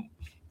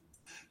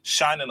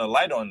shining a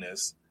light on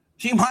this.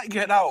 He might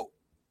get out.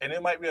 And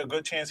it might be a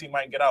good chance he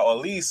might get out or at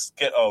least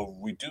get a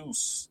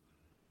reduced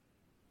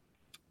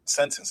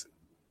sentence.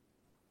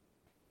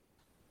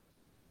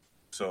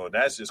 So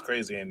that's just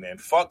crazy. And then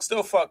fuck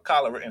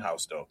Kyle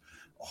Rittenhouse, though.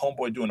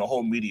 Homeboy doing a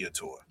whole media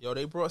tour. Yo,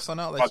 they brought son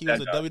out like he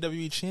was a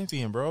WWE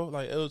champion, bro.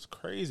 Like, it was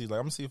crazy. Like,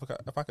 I'm gonna see if I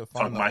can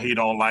find out. He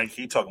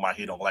talking about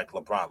he don't like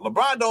LeBron.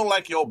 LeBron don't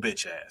like your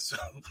bitch ass.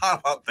 How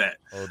about that?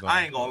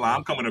 I ain't gonna lie.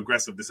 I'm coming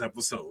aggressive this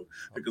episode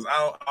because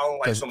I don't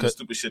like some of the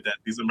stupid shit that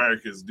these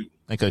Americans do.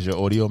 And because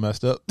your audio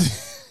messed up?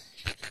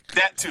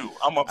 That too.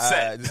 I'm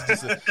upset.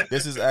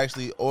 This is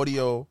actually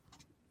audio.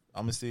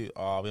 I'm gonna see.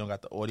 Oh, we don't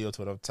got the audio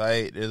to it up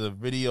tight. There's a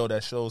video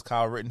that shows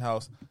Kyle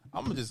Rittenhouse.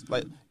 I'm gonna just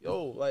look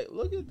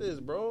at this,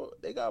 bro.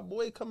 They got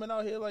boy coming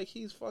out here like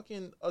he's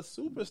fucking a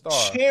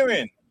superstar.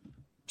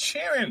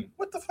 Cheering.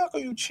 What the fuck are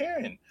you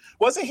cheering?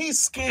 Wasn't he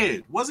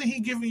scared? Wasn't he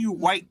giving you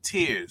white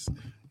tears?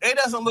 It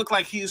doesn't look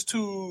like he's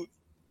too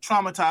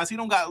traumatized. He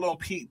don't got a little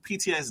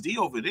PTSD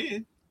over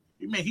there.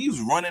 He's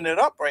running it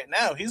up right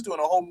now. He's doing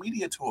a whole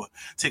media tour,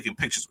 taking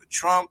pictures with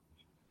Trump,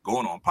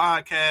 going on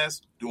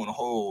podcasts, doing a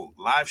whole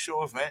live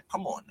show event.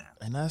 Come on now.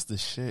 And that's the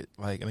shit.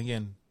 Like, and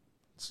again,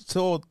 to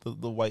all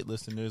the white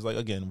listeners, like,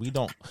 again, we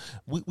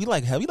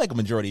like a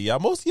majority of y'all.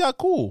 Most of y'all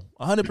cool,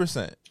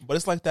 100%. But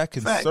it's like that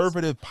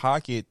conservative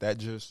pocket that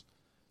just,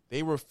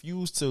 they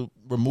refuse to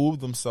remove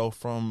themselves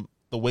from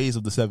the ways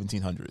of the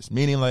 1700s.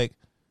 Meaning, like,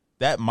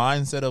 that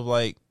mindset of,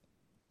 like,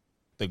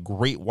 the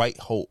great white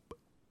hope,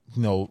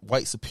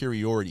 white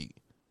superiority.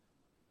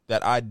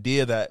 That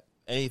idea that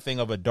anything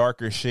of a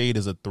darker shade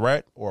is a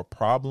threat or a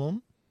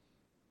problem,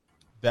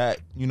 that,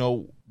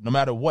 no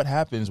matter what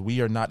happens,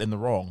 we are not in the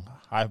wrong.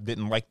 I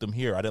didn't like them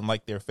here. I didn't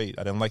like their face.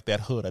 I didn't like that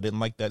hood. I didn't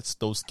like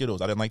those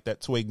Skittles. I didn't like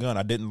that toy gun.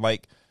 I didn't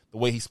like the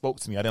way he spoke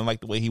to me. I didn't like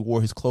the way he wore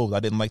his clothes.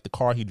 I didn't like the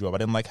car he drove. I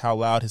didn't like how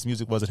loud his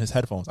music was in his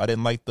headphones. I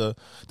didn't like the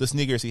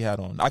sneakers he had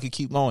on. I could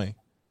keep going.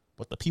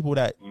 But the people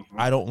that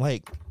I don't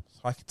like,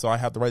 so I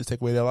have the right to take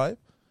away their life,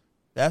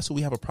 that's what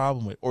we have a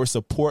problem with. Or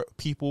support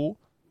people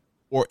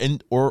or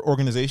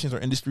organizations or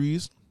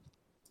industries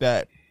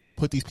that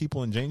put these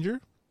people in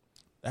danger.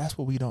 That's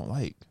what we don't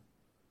like.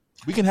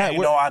 We can have.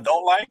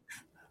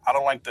 I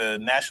don't like the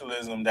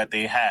nationalism that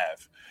they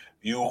have.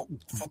 You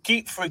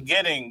keep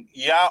forgetting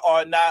y'all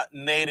are not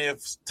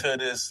natives to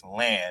this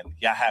land.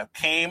 Y'all have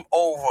came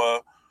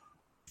over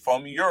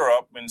from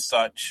Europe and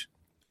such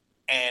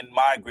and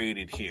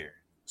migrated here.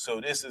 So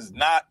this is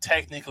not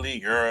technically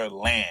your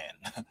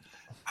land.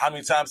 How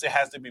many times it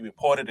has to be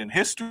reported in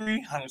history?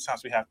 How many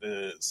times we have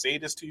to say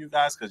this to you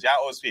guys? Because y'all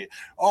always say,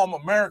 oh, I'm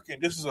American.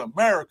 This is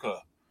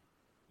America.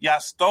 Y'all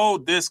stole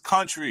this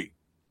country.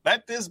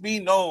 Let this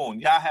be known.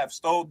 Y'all have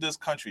stole this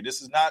country.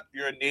 This is not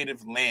your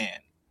native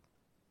land.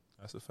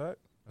 That's a fact.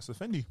 That's a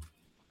Fendi.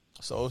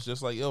 So it's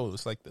just like,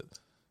 it's like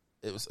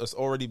it's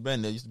already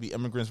been. There used to be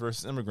immigrants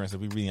versus immigrants, if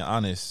we're being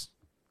honest.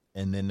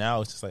 And then now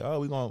it's just like,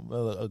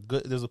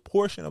 there's a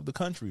portion of the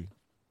country.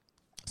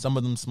 Some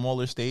of them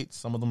smaller states,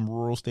 some of them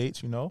rural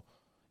states,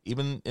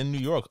 Even in New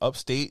York,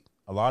 upstate,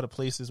 a lot of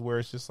places where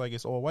it's just like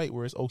it's all white,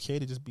 where it's okay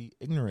to just be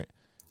ignorant.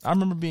 I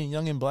remember being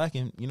young and black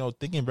and,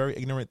 thinking very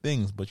ignorant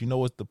things. But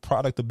what's the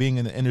product of being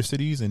in the inner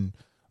cities and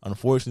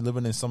unfortunately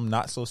living in some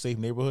not so safe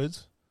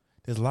neighborhoods?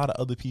 There's a lot of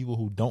other people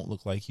who don't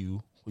look like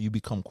you, who you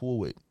become cool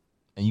with.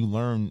 And you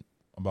learn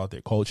about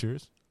their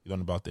cultures. You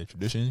learn about their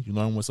traditions. You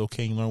learn what's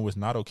okay. You learn what's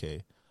not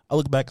okay. I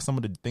look back at some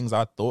of the things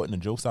I thought and the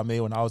jokes I made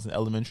when I was in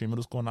elementary and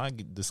middle school, and I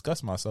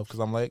disgust myself because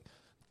I'm like,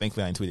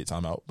 Thankfully, I ain't tweeted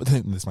time out, but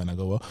this might not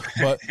go well.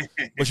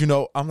 But you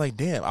know, I'm like,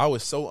 damn, I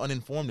was so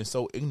uninformed and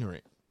so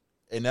ignorant.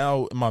 And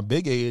now in my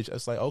big age,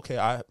 it's like, okay,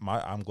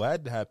 I'm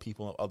glad to have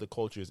people of other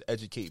cultures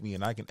educate me,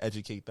 and I can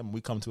educate them. We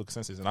come to a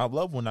consensus, and I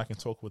love when I can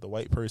talk with a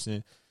white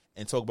person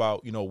and talk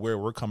about, you know, where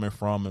we're coming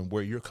from and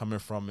where you're coming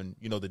from, and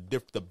you know the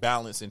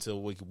balance into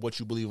what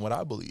you believe and what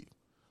I believe.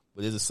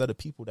 But there's a set of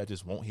people that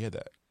just won't hear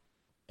that,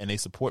 and they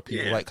support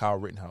people like Kyle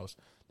Rittenhouse.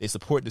 They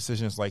support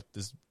decisions like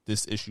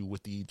this issue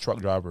with the truck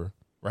driver,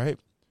 right?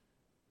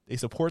 They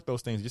support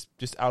those things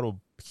just out of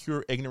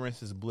pure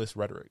ignorance is bliss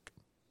rhetoric.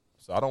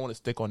 So I don't want to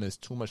stick on this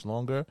too much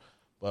longer.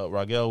 But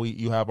Raquel,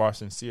 you have our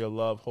sincere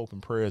love, hope,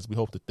 and prayers. We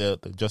hope that the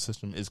justice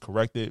system is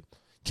corrected.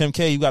 Kim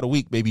K, you got a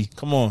week, baby.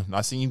 Come on.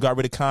 I seen you got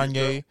rid of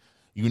Kanye.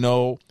 You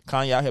know,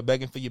 Kanye out here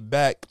begging for your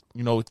back.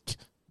 You know,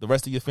 the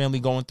rest of your family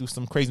going through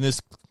some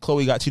craziness.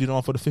 Chloe got cheated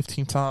on for the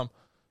 15th time.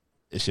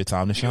 It's your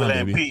time to shine,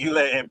 baby. You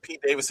letting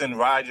Pete Davidson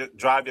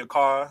drive your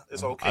car.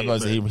 It's okay. I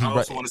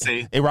also want to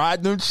say, they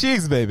ride them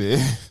cheeks, baby.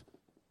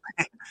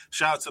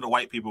 Shout out to the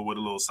white people with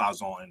a little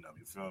sazon in them.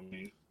 You feel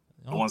me?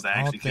 The ones that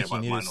actually care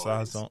about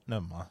minorities.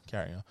 Never mind.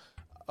 Carry on.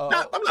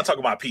 I'm not talking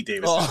about Pete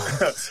Davidson,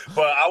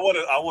 but I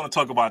want to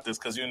talk about this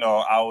because, you know,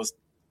 I always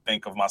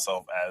think of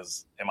myself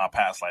as, in my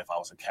past life, I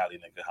was a Cali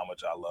nigga, how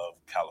much I love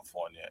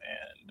California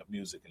and the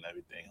music and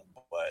everything.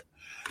 But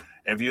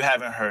if you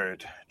haven't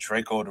heard,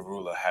 Draco the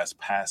Ruler has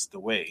passed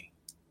away.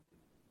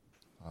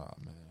 Oh,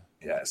 man.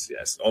 Yes.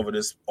 Over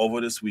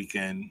this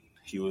weekend,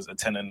 he was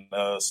attending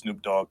a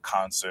Snoop Dogg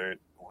concert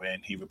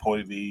when he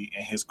reportedly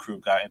and his crew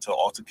got into an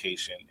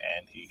altercation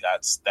and he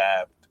got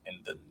stabbed in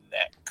the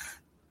neck.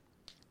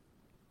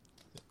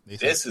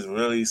 This is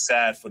really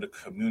sad for the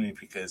community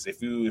because if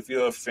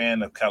you're a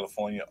fan of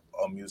California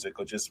music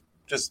or just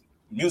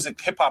music,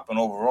 hip hop, and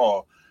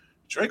overall,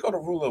 Draco the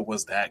Ruler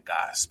was that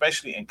guy,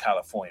 especially in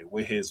California,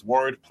 with his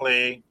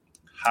wordplay,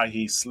 how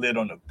he slid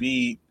on the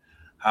beat,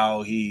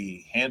 how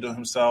he handled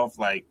himself.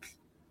 Like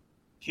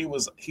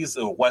he's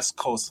a West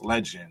Coast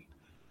legend,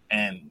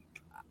 and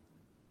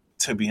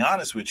to be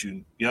honest with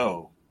you,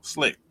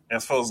 Slick,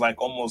 it feels like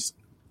almost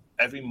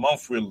every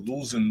month we're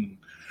losing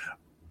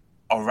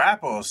a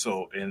rapper or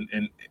so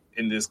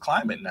in this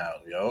climate now,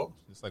 yo.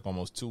 It's like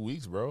almost 2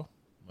 weeks, bro.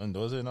 When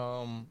was it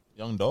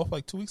Young Dolph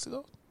like 2 weeks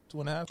ago?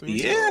 2.5, 3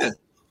 weeks ago? Yeah.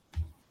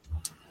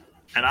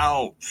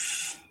 And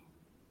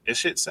it's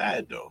shit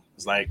sad though.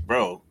 It's like,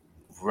 bro,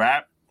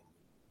 rap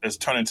is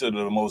turning into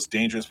the most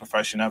dangerous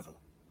profession ever.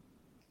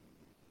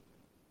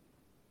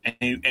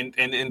 And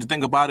the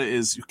thing about it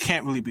is you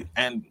can't really be,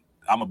 and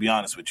I'm gonna be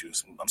honest with you.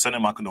 I'm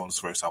sending my condolences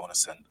first. I want to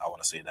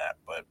say that.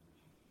 But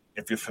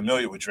if you're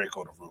familiar with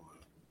Draco the Ruler,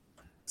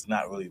 it's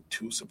not really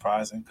too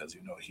surprising because,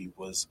 you know, he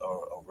was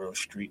a real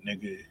street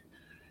nigga.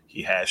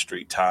 He had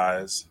street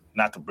ties.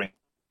 Not to bring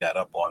that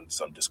up on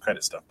some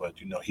discredit stuff,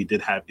 but, you know, he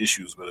did have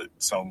issues with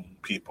some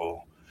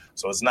people.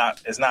 So it's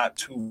not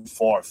too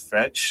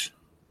far-fetched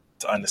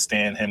to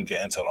understand him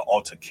getting into an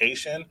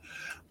altercation.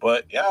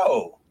 But,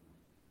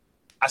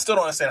 I still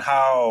don't understand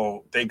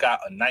how they got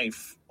a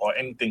knife or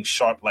anything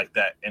sharp like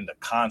that in the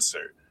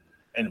concert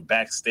and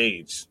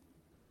backstage.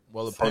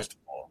 Well, first of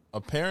all,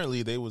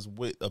 apparently they was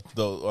with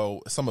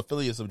some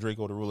affiliates of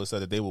Draco the Ruler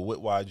said that they were with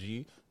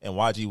YG, and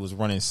YG was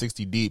running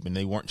 60 deep, and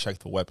they weren't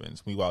checked for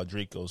weapons. Meanwhile,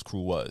 Draco's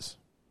crew was.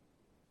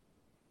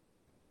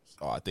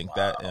 So I think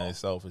that in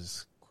itself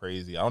is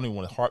crazy. I don't even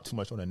want to harp too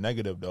much on the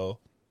negative though.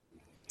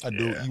 I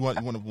do. Yeah. You want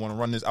to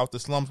run this Out the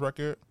Slums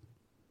record?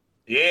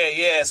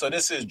 Yeah. So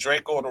this is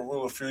Draco the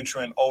Ruler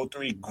featuring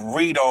 03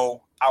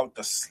 Greedo, Out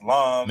the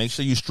Slums. Make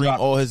sure you stream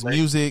all his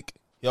music.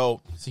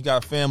 Yo, he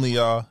got a family,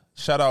 y'all.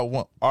 Shout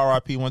out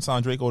R.I.P. one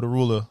time Draco the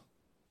Ruler.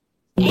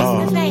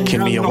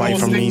 Keep me away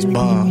from these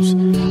bums.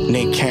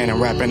 Nick Cannon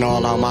rapping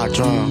all on my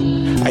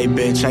drum. Hey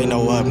bitch, ain't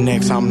no up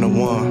next, I'm the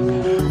one.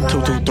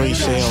 223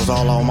 shells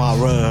all on my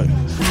rug.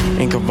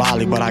 In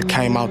Cavalli, but I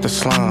came out the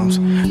slums.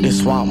 This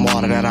swamp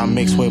water that I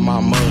mix with my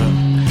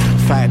mud.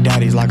 Fat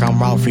daddies like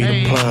I'm Ralphie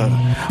the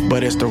plug.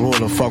 But it's the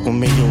ruler, fuck with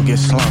me, you'll get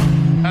slumped.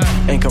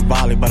 In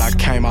Cavalli, but I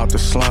came out the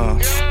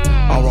slums.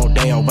 On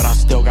Rodeo, but I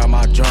still got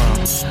my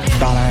drums.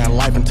 Thought I had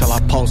life until I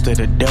posted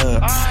a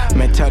dub.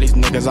 Man, tell these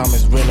niggas I'm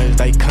as real as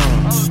they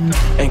come.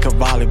 In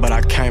Cavalli, but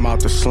I came out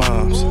the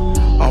slums.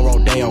 On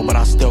Rodeo, but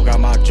I still got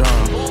my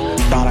drums.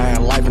 Thought I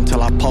had life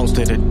until I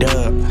posted a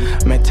dub.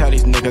 Man, tell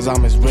these niggas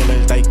I'm as real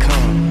as they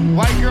come.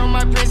 White girl,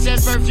 my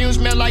princess perfume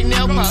smell like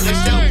nail polish.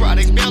 Sell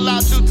products, bail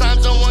out 2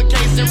 times on 1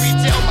 case in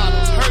retail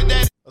models. Heard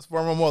that. Let's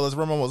run one more. Let's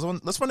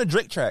run the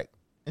Drake track.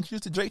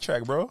 Introduce the Drake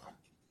track, bro.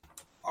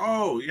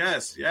 Oh,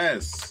 yes.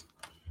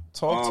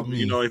 Talk to me.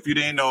 You know, if you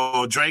didn't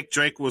know,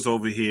 Drake was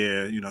over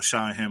here, you know,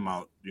 shouting him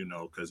out, you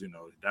know, because, you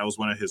know, that was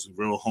one of his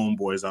real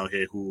homeboys out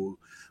here who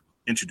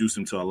introduced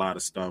him to a lot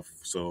of stuff.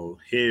 So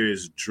here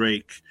is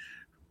Drake.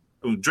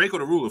 Draco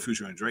the Ruler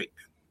featuring Drake.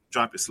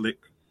 Drop it, Slick.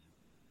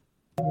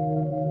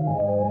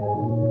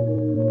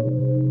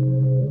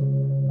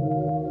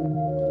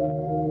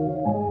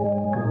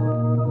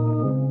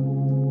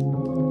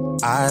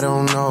 I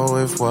don't know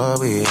if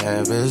what we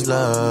have is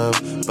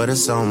love, but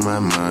it's on my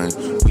mind.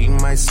 We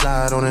might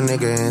slide on a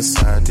nigga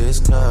inside this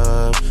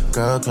club.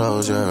 Girl,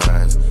 close your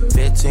eyes.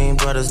 15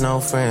 brothers, no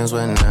friends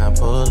when I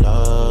pull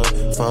up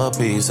for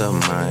peace of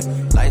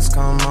mind. Lights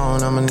come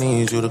on, I'ma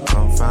need you to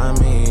come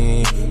find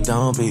me.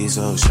 Don't be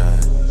so shy.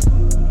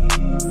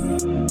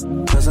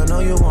 Cause I know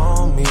you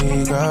want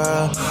me,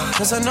 girl.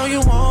 Cause I know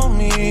you want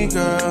me,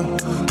 girl.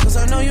 Cause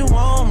I know you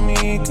want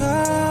me,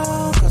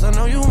 girl. Cause I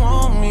know you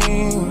want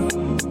me.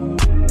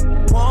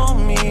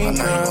 Want me,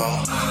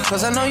 girl.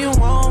 Cause I know you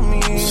want me.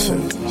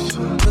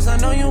 Cause I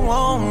know you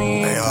want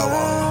me. Hey,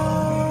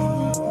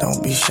 I want.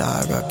 Don't be shy,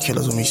 I got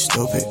killers with me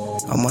stupid.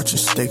 I'm watching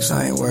sticks,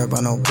 I ain't worried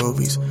about no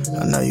groupies.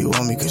 I know you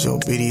want me cause your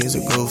BD is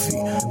a goofy.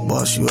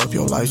 Boss you up,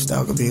 your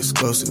lifestyle could be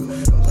exclusive.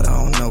 But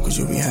I don't know cause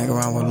you be hanging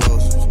around with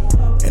losers.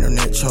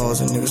 Internet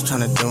trolls and niggas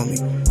tryna do me.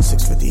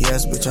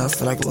 650S, bitch, I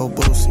feel like Lil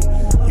Boosie.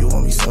 You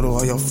want me so do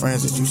all your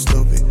friends that you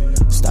stupid.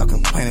 Stop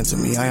complaining to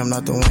me, I am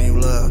not the one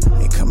you love.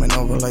 Ain't coming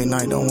over late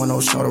night, don't want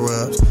no shoulder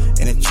rubs.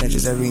 In the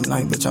trenches every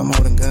night, bitch, I'm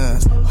holding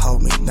guns.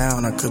 Hold me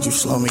down, or could you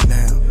slow me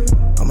down?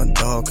 I'm a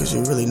dog, cause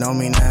you really know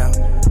me now.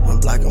 When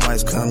black and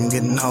whites come, you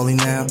getting holy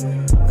now.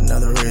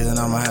 Another reason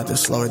I'ma have to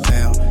slow it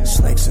down.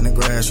 Snakes in the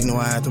grass, you know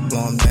I had to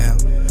blow them down.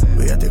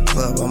 We at the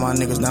club, all my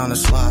niggas down the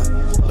slide.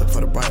 Look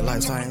for the bright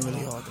lights, I ain't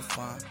really hard to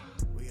find.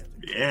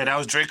 Yeah, that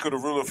was Draco the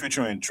Ruler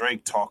featuring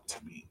Drake Talk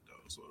to Me.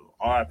 So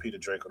RIP to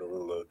Draco the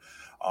Ruler.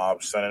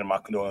 Sending my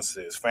condolences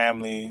to his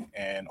family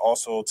and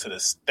also to the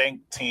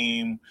Stink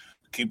team.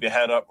 Keep your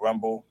head up,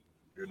 Rumble.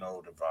 You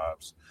know the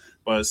vibes.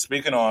 But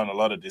speaking on a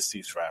lot of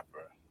deceased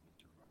rapper,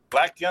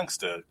 Black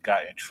Youngster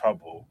got in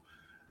trouble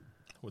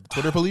with the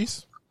Twitter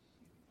police,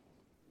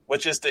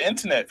 which is the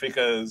internet,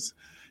 because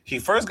he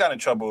first got in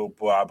trouble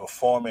by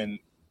performing.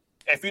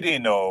 If you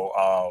didn't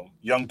know,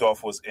 Young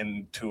Dolph was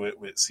into it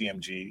with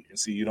CMG. And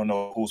see, you don't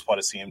know who's part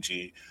of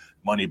CMG.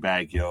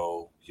 Moneybagg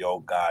Yo,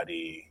 Yo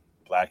Gotti,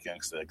 Black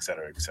Youngster, et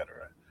cetera, et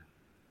cetera.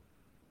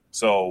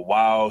 So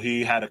while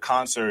he had a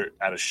concert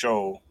at a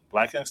show,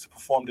 Black Youngster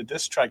performed a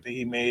diss track that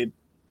he made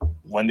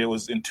when they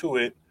was into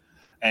it.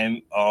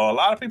 And a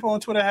lot of people on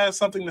Twitter had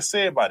something to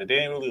say about it. They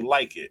didn't really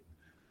like it.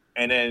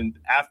 And then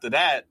after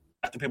that,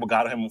 after people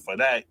got him for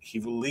that, he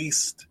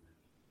released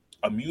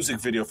a music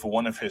video for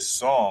one of his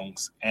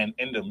songs. And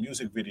in the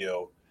music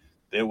video,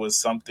 there was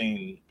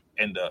something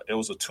it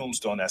was a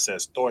tombstone that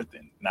says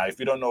Thornton. Now, if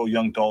you don't know,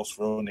 Young Dolph's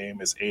real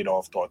name is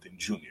Adolph Thornton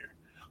Jr.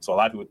 So a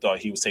lot of people thought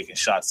he was taking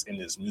shots in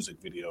this music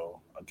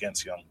video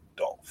against Young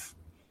Dolph.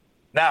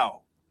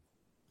 Now,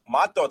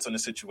 my thoughts on the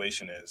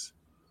situation is,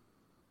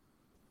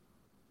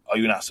 are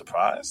you not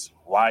surprised?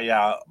 Why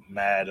y'all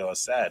mad or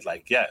sad?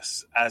 Like,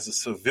 yes, as a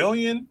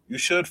civilian, you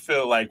should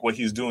feel like what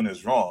he's doing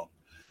is wrong.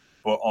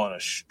 But on a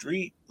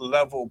street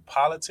level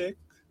politic,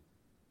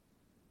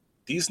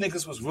 these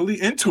niggas was really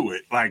into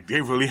it. Like,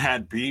 they really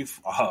had beef.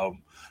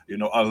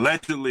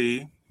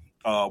 Allegedly,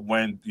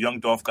 when Young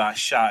Dolph got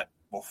shot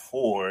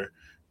before,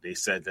 they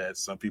said that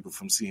some people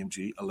from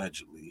CMG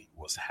allegedly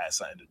had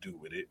something to do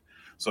with it.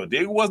 So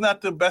they was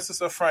not the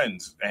bestest of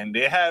friends. And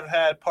they have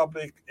had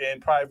public and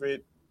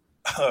private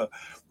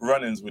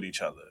run-ins with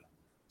each other.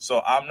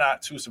 So I'm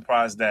not too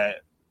surprised that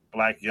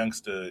Black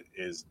Youngster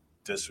is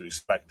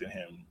disrespecting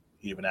him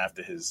even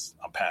after his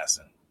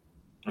passing.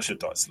 What's your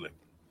thoughts, Slick?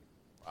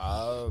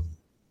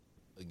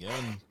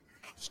 Again,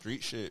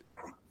 street shit.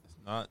 It's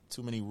not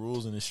too many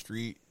rules in the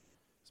street,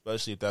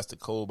 especially if that's the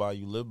code by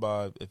you live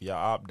by. If your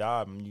op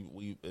died,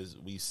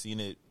 we've seen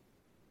it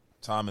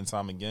time and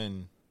time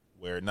again,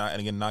 where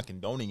not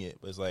condoning it,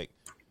 but it's like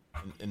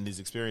in these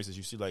experiences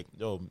you see like,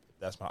 yo,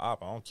 that's my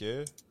op, I don't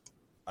care.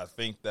 I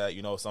think that,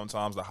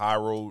 sometimes the high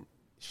road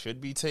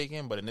should be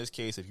taken, but in this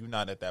case, if you're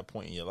not at that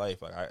point in your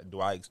life, like, do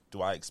I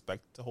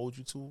expect to hold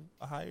you to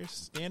a higher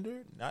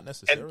standard? Not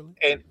necessarily.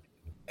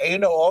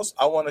 And also,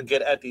 I want to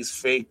get at these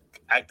fake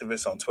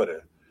activists on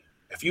Twitter.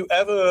 If you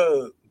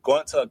ever go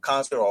into a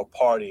concert or a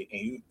party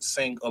and you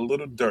sing a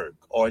Little Durk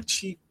or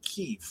Chief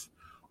Keef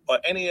or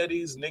any of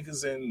these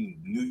niggas in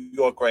New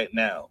York right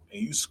now,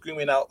 and you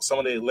screaming out some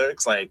of their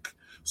lyrics like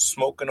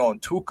 "Smoking on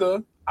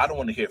Tuka," I don't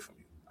want to hear from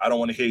you. I don't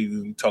want to hear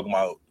you talking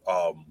about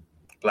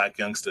Black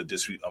Youngster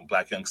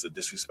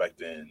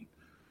disrespecting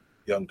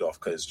Young Dolph,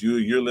 because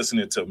you're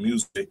listening to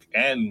music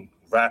and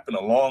rapping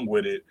along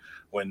with it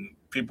when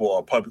people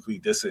are publicly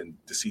dissing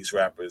deceased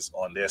rappers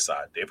on their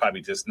side. They're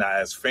probably just not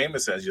as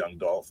famous as Young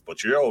Dolph,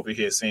 but you're over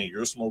here saying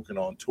you're smoking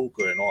on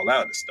Tuka and all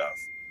that other stuff.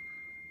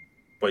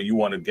 But you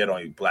want to get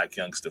on your Black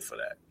Youngster for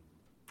that.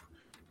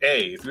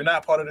 Hey, if you're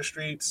not part of the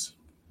streets,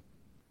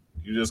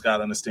 you just got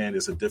to understand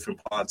there's a different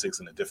politics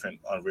and a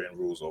different unwritten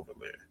rules over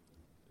there.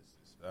 This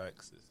is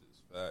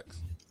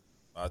facts.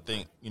 I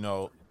think,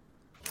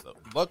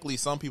 luckily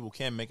some people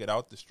can make it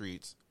out the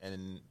streets, and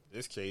in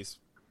this case,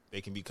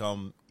 they can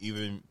become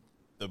even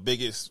the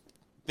biggest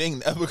thing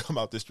to ever come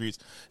out the streets.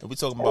 And we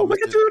talking about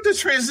look at you with the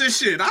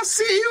transition. I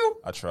see you.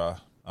 I try.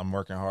 I'm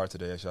working hard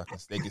today.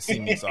 They can see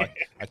me, so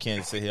I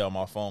can't sit here on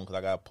my phone because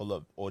I got to pull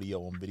up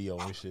audio and video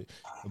and shit.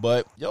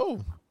 But,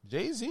 yo,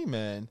 Jay-Z,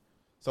 man,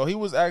 So he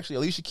was actually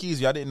Alicia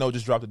Keys. Y'all didn't know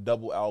just dropped a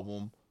double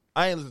album.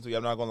 I ain't listened to it.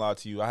 I'm not gonna lie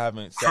to you. I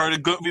haven't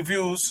heard good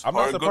reviews. I'm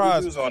not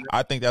surprised.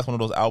 I think that's one of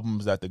those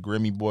albums that the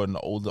Grammy board and the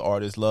older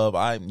artists love.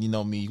 You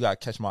know me. You gotta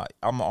catch my.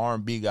 I'm an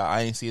R&B guy.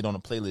 I ain't see it on the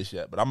playlist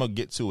yet, but I'm gonna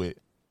get to it.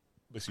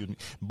 Excuse me.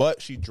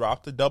 But she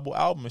dropped a double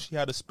album and she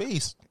had a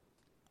space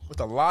with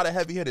a lot of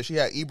heavy hitters. She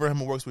had Ibrahim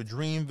who works with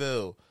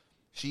Dreamville.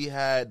 She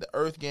had the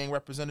Earth Gang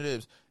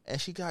representatives,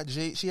 and she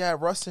had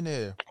Russ in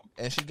there,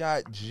 and she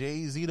got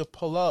Jay-Z to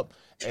pull up,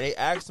 and they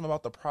asked him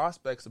about the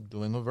prospects of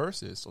doing a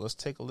Verzuz. So let's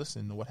take a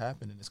listen to what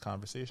happened in this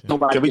conversation.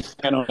 Nobody can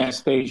stand on that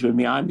stage with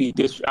me. I ain't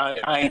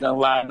gonna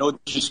lie, no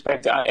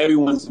disrespect.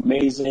 Everyone's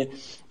amazing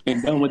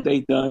and done what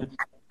they done.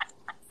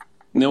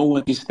 No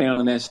one can stand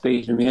on that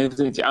stage with me.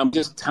 I'm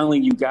just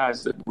telling you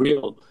guys the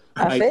real.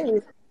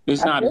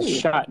 There's not a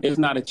shot. There's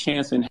not a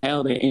chance in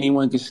hell that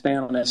anyone can stand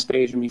on that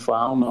stage with me for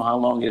I don't know how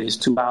long it is.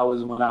 2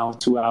 hours, 1 hour,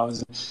 2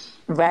 hours.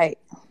 Right.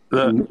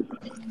 Look, you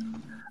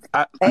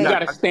got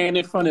to stand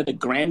in front of the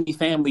Grammy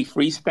Family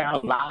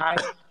Freestyle Live.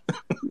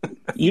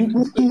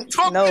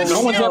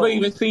 No one's ever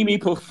even seen me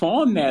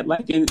perform that.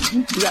 Like, you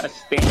got to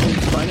stand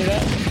in front of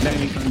that. That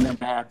ain't gonna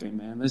never happen,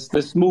 man.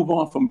 Let's move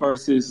on from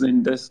Verzuz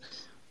and let's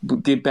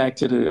get back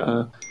to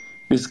the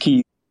this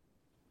key.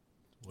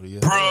 What are you?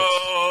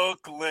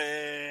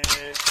 Brooklyn.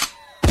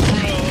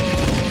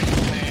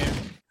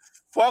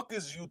 Fuck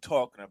is you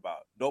talking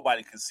about?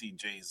 Nobody can see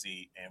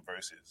Jay-Z in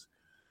Verzuz.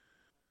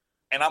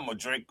 And I'm a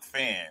Drake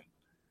fan.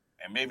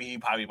 And maybe he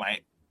probably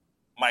might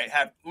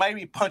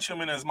punch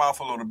him in his mouth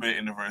a little bit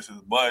in the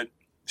Verzuz. But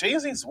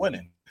Jay-Z's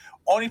winning.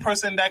 Only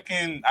person that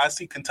can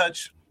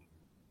touch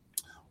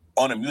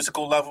on a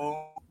musical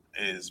level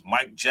is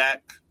Mike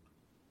Jack.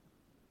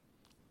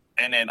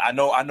 And then I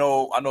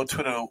know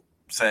Twitter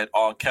said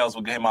all Kels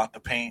will get him out the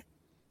paint.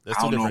 There's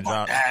two different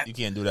genres. You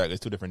can't do that. There's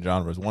two different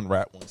genres. One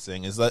rap, one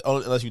sing. It's like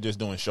unless you're just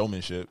doing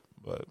showmanship.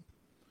 But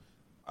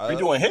we're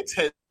doing hits.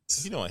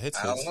 You doing hits?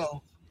 I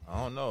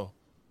don't know.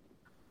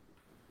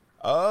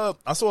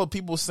 I saw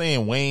people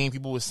saying Wayne.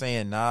 People were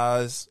saying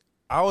Nas.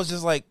 I was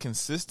just like,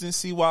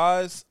 consistency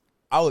wise,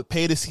 I would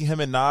pay to see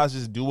him and Nas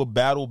just do a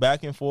battle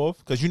back and forth.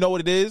 Because you know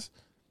what it is.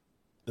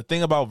 The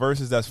thing about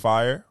Verzuz that's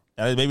fire,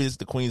 and maybe it's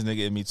the Queens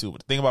nigga in me too.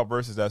 But the thing about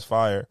Verzuz that's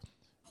fire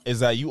is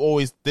that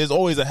there's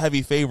always a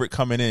heavy favorite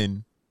coming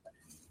in.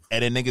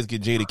 And then niggas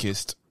get Jada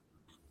kissed.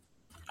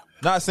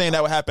 Not saying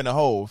that would happen to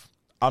Hove.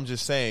 I'm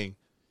just saying,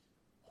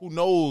 who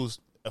knows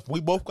if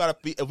we both gotta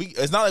be?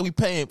 It's not like we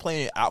playing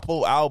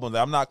full albums.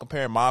 I'm not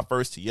comparing my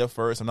first to your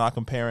first. I'm not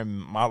comparing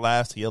my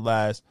last to your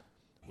last.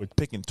 We're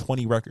picking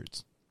 20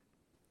 records.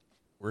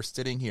 We're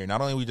sitting here.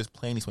 Not only are we just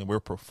playing these 20, we're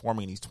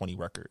performing these 20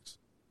 records.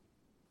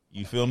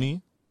 You feel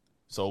me?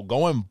 So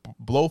going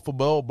blow for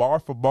blow, bar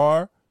for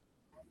bar.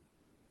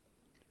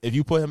 If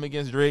you put him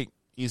against Drake,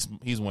 he's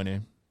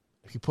winning.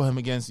 If you put him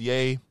against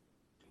Ye,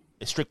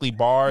 it's strictly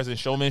bars and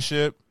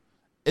showmanship.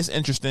 It's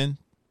interesting.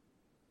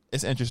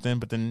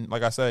 But then,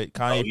 like I said,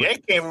 Kanye. Ye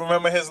can't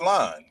remember his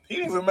line. He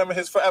didn't remember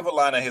his forever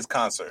line at his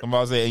concert. I'm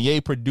about to say,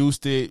 Ye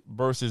produced it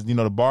versus,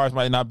 the bars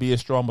might not be as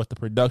strong, but the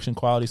production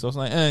quality. So it's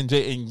like, and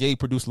Ye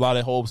produced a lot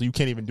of Hope, so you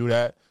can't even do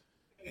that.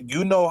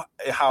 You know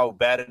how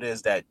bad it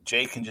is that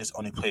Jay can just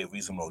only play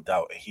Reasonable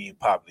Doubt, and he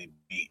probably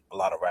beat a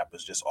lot of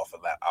rappers just off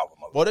of that album.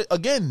 But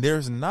again,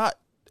 there's not.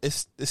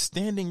 It's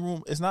standing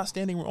room. It's not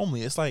standing room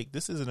only. It's like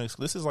this is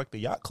like the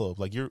yacht club.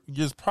 Like you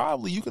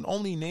can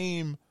only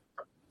name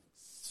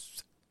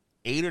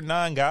 8 or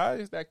 9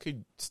 guys that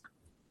could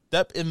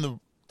step in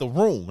the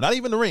room, not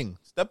even the ring.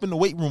 Step in the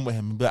weight room with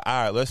him. But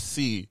all right, let's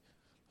see.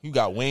 You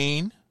got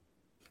Wayne,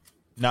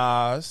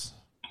 Nas.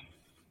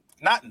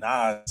 Not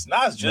Nas.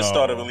 Nas just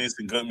started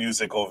releasing good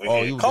music over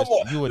here. Come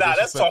on.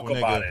 Let's talk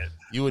about it.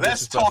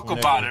 Let's talk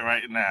about it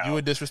right now. You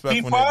a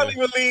disrespectful nigga. He finally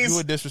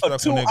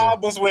released 2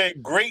 albums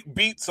with great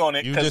beats on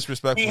it. You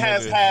disrespectful nigga. He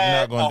has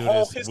had a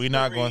whole history,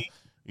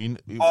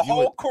 a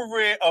whole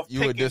career of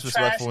picking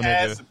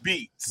trash-ass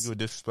beats. You a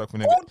disrespectful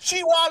nigga.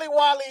 Uchi Wally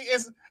Wally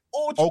is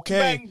Uchi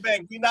Bang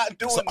Bang. We not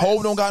doing this.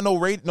 Hov don't got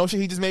no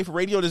shit he just made for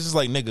radio. This is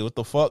like, nigga, what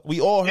the fuck?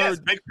 We all heard.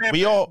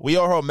 We all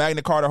heard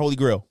Magna Carta, Holy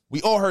Grail.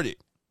 We all heard it.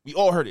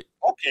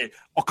 Okay,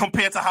 well,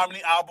 compared to how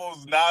many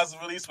albums Nas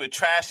released with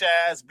trash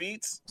ass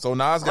beats, so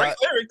Nas got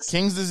lyrics,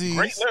 King's Disease.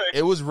 Great lyrics.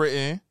 It was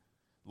written.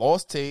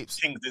 Lost Tapes.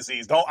 King's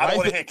Disease. I don't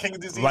want to hear King's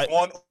Disease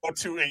 1 or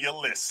 2 in your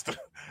list.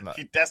 Nah.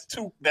 That's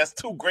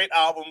two great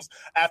albums.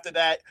 After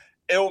that,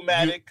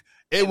 Illmatic.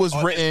 It was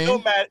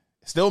written.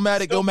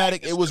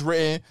 Stillmatic. It was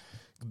written.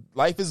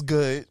 Life is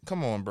Good.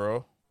 Come on,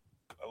 bro.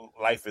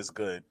 Life is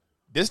Good.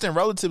 Distant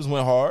Relatives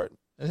went hard.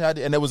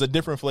 And there was a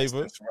different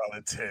flavor.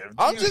 Relative.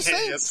 I'm just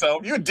saying.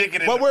 Yourself. You're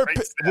digging in. But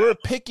we're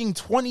picking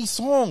 20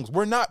 songs.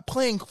 We're not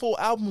playing full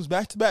albums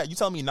back to back. You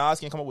tell me Nas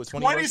can't come up with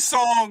 20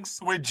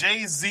 songs with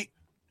Jay-Z.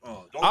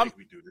 Oh, don't make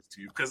me do this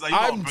to you because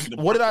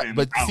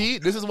see,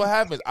 this is what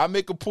happens. I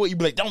make a point. You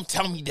be like, don't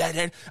tell me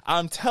that.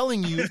 I'm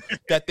telling you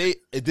that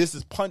this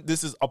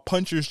is a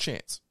puncher's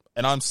chance,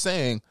 and I'm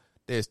saying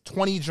there's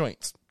 20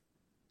 joints.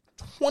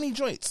 20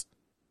 joints.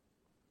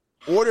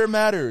 Order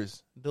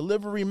matters.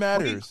 Delivery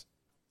matters.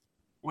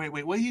 Wait,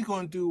 what are you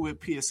going to do with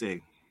PSA?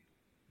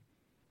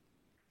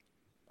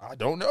 I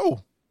don't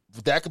know.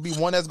 That could be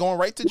one that's going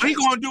right to What jail. he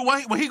gonna do?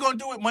 What he gonna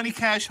do with Money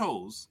Cash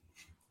Hoes?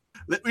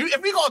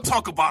 If we gonna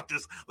talk about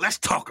this, let's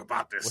talk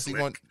about this.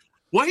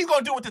 What he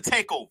gonna do with the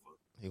takeover?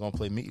 He gonna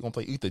play me. He gonna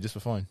play Ether just for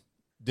fun.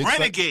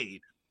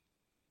 Renegade.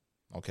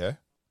 Okay.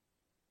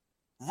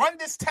 Run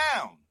This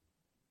Town.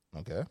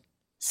 Okay.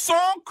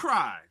 Song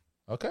Cry.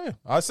 Okay.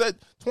 I said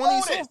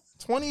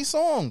 20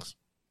 songs.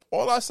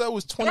 All I said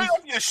was 20. Right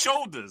off your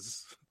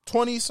shoulders.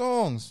 20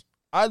 songs.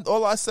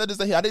 All I said is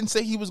that I didn't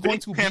say he was going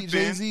to beat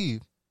Jay-Z.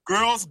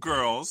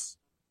 Girls.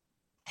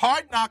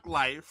 Hard Knock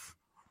Life.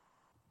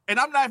 And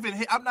I'm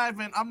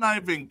not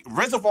even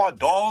Reservoir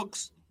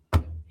Dogs.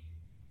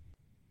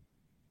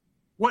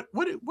 What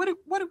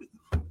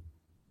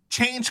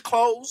Change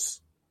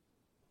Clothes?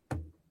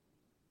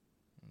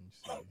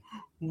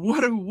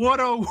 What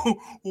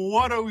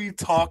are we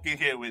talking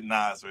here with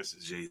Nas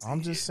versus Jay-Z?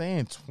 I'm just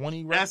saying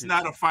 20 records. That's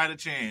not a fighter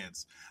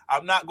chance.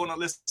 I'm not going to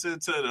listen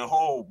to the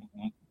whole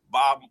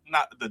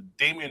the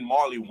Damian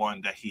Marley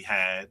one that he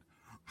had.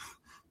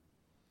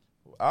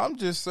 I'm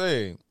just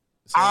saying.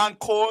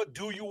 Encore,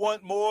 Do You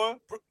Want More?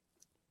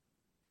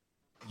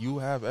 You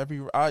have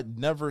I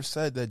never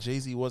said that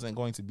Jay-Z wasn't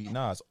going to beat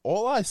Nas.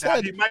 All I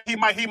said, he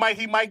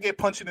might get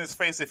punched in his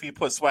face if he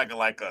put Swagger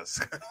Like Us.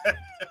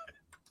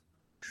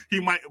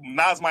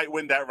 Nas might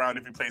win that round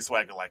if he plays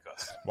Swagger Like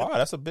Us. Wow,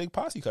 that's a big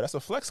posse cut. That's a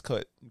flex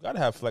cut. You got to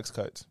have flex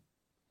cuts.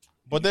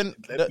 But then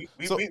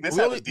let's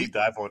have a deep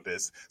dive on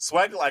this.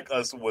 Swagger Like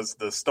Us was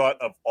the start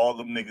of all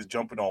them niggas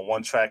jumping on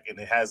one track, and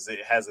it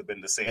hasn't been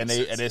the same. And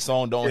their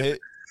song don't hit,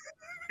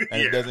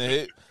 and it doesn't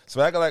hit.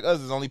 Swagger Like Us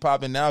is only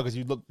popping now because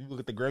you look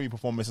at the Grammy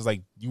performance. It's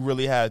like you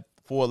really had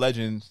 4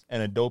 legends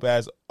and a dope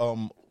ass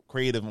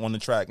creative on the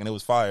track, and it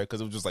was fire because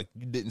it was just like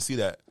you didn't see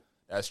that.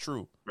 That's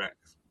true, right?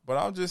 But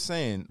I'm just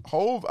saying,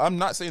 Hov. I'm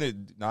not saying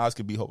that Nas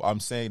could be Hov. I'm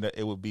saying that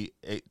it would be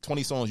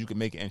 20 songs you could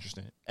make it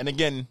interesting. And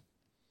again,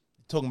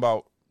 talking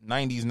about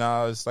 90s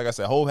Nas, like I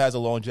said, Hov has a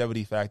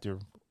longevity factor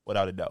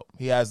without a doubt.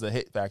 He has the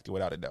hit factor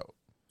without a doubt.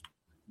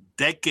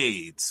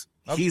 Decades.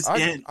 He's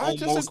in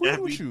almost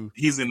every.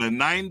 He's in the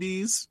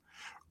 90s,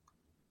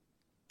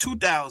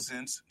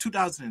 2000s,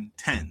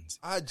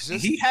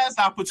 2010s. He has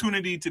the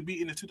opportunity to be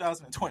in the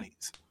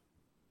 2020s.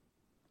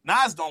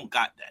 Nas don't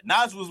got that.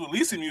 Nas was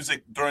releasing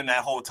music during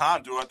that whole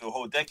time, throughout the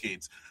whole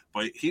decades,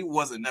 but he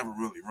wasn't never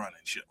really running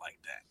shit like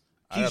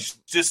that. He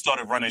just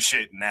started running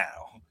shit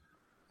now.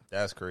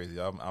 That's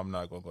crazy. I'm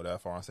not gonna go that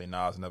far and say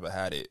Nas never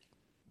had it.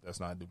 Let's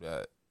not do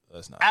that.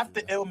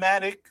 After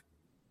Illmatic,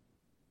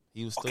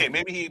 he was still okay.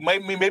 Maybe he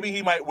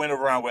might win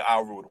around with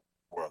 "I'll Rule the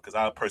World" because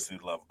I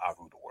personally love "I'll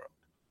Rule the World,"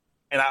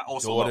 and I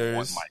also love One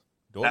Mic.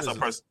 That's a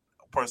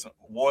person.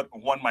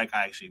 One Mic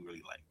I actually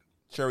really like.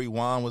 Cherry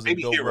Wine was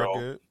maybe a dope Hero.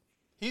 record.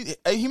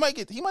 He might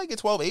get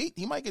 12-8.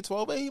 He might get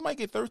 12-8. He might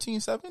get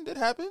 13-7. That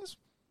happens.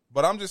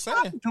 But I'm just saying.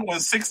 I'm doing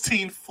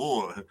 16-4.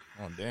 Oh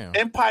damn.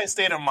 Empire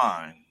State of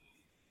Mind.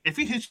 If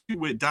he hits you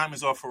with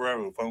Diamonds Are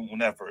Forever from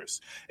that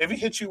verse, if he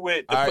hits you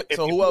with, if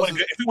you want to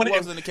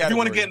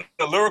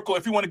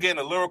get in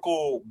a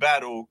lyrical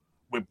battle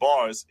with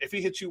bars, if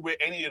he hits you with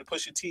any of the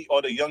Pusha T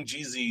or the Young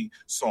Jeezy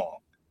song,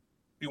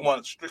 if you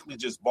want strictly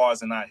just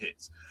bars and not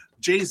hits,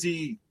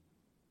 Jay-Z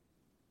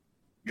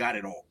got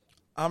it all.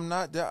 I'm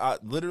not there.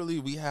 Literally,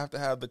 we have to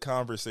have the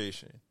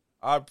conversation.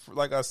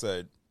 Like I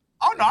said.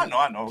 Oh no,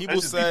 I know.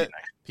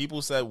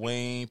 People said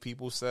Wayne.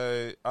 People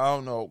said I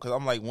don't know because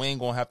I'm like Wayne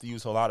gonna have to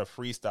use a lot of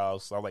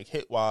freestyles. So I'm like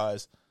hit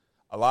wise,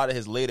 a lot of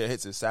his later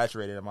hits is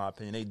saturated in my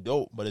opinion. They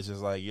dope, but it's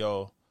just like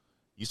yo,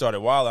 you started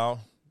Wild Out.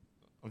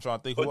 I'm trying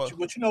to think.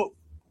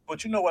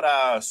 But you know what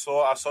I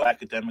saw? I saw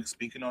Academic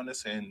speaking on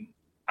this, and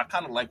I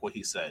kind of like what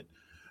he said.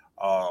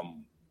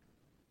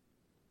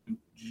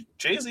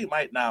 Jay-Z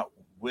might not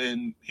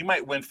win. He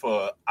might win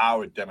for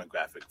our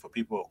demographic, for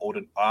people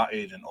older, our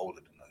age and older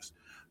than us.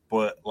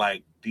 But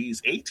like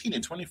these 18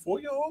 and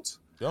 24-year-olds,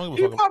 he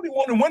probably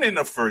wouldn't win in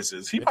the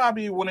verses. He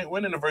probably wouldn't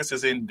win in the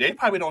verses, and they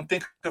probably don't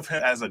think of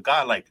him as a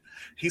guy. Like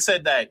he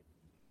said that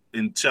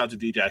in shout out to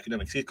DJ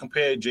Academics, he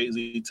compared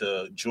Jay-Z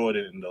to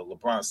Jordan and the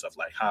LeBron stuff,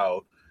 like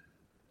how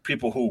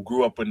people who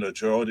grew up in the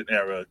Jordan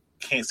era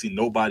can't see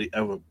nobody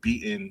ever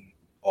beating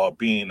or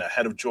being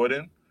ahead of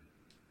Jordan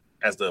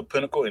as the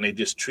pinnacle, and they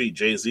just treat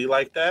Jay-Z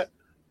like that.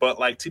 But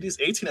like to these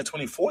 18 and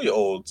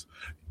 24-year-olds,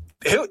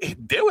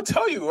 they would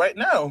tell you right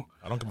now.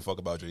 I don't give a fuck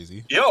about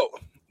Jay-Z. Yo,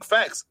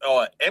 facts.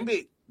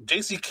 NBA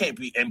Jay-Z can't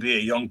be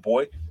NBA young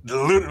boy.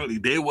 Literally,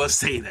 they will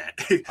say that.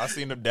 I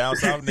seen them down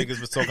south niggas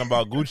was talking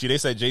about Gucci. They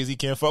said Jay-Z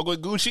can't fuck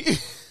with Gucci.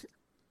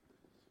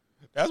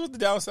 That's what the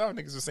down south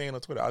niggas were saying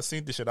on Twitter. I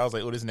seen this shit. I was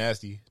like, oh, this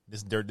nasty.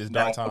 This dark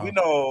time. We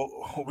know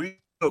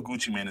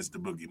Gucci Man is the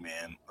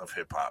boogeyman of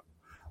hip hop,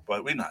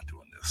 but we're not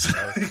doing this.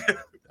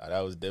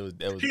 That was.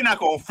 He's not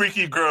gonna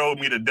freaky girl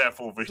me to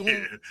death over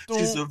here.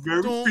 She's a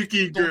very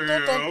freaky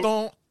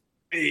girl.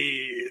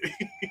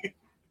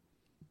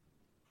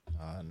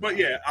 But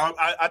yeah,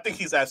 I think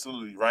he's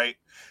absolutely right.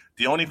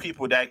 The only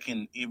people that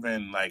can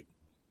even like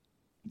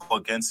go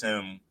against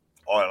him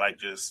are like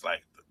just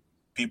like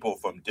people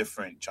from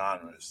different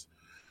genres,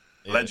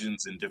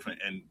 legends in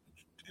different in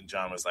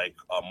genres like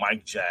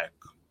Mike Jack,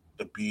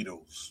 the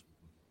Beatles.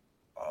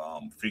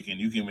 You can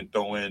even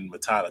throw in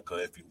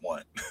Metallica if you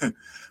want.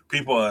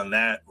 People in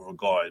that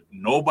regard.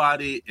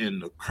 Nobody in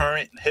the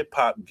current hip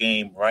hop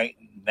game right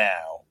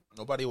now.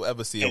 Nobody will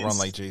ever see a run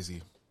like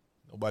Jay-Z.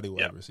 Nobody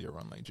will ever see a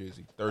run like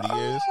Jay-Z. 30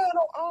 years.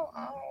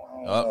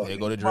 Oh, there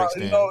go the Drake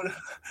stand.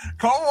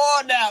 Come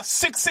on now,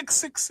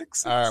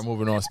 66666. All right,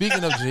 moving on.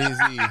 Speaking of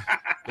Jay-Z,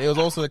 there was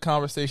also a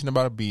conversation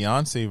about a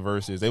Beyonce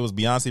versus. It was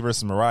Beyonce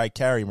versus Mariah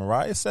Carey.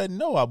 Mariah said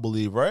no, I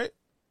believe, right?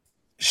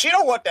 She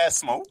don't want that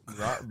smoke.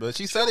 But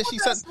she said it.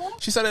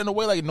 She said it in a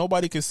way like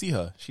nobody could see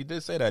her. She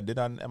did say that.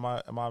 Am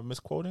I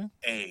misquoting?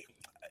 Hey,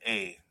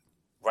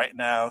 right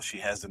now she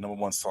has the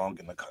 #1 song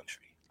in the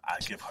country. I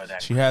give her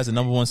that. She has the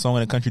 #1 song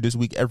in the country this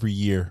week every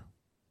year.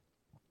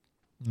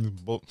 Hey,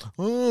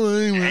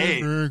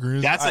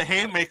 that's a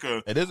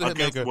haymaker. It is a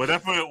haymaker.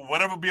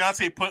 Whatever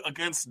Beyonce put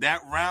against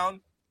that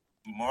round,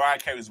 Mariah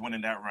Carey's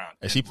winning that round.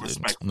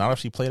 And not if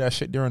she play that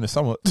shit during the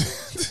summer.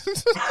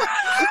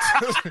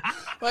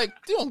 Like,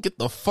 you don't get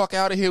the fuck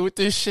out of here with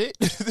this shit.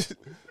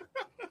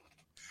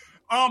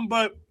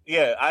 But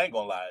yeah, I ain't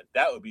gonna lie,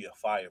 that would be a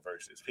fire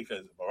versus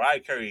because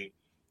Mariah Carey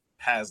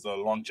has the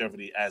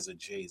longevity as a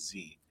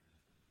Jay-Z.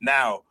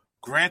 Now,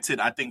 granted,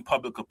 I think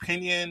public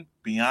opinion,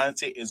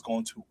 Beyonce is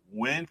going to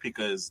win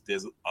because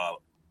there's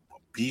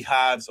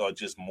beehives are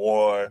just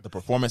more the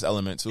performance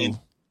element too.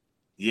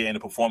 And the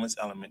performance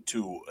element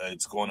too.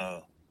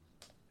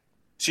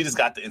 She just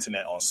got the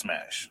internet on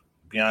smash.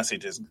 Beyonce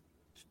just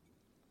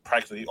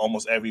practically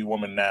almost every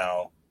woman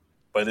now.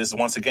 But this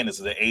is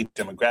the age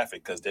demographic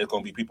because there's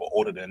going to be people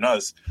older than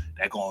us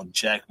that going to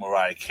jack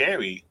Mariah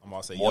Carey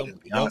more than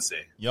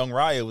Beyonce. Young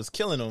Raya was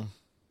killing them.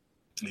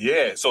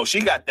 Yeah, so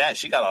she got that.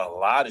 She got a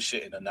lot of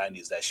shit in the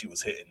 90s that she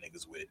was hitting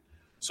niggas with.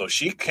 So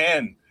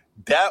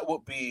that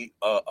would be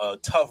a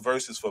tough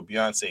versus for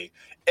Beyonce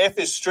if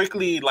it's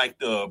strictly like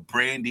the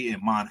Brandy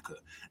and Monica.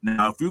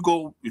 Now,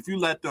 if you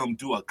let them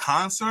do a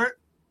concert,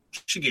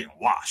 she getting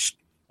washed.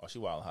 Oh, she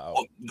wild out.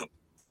 Oh,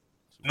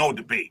 no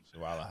debate.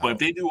 But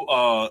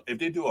if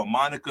they do a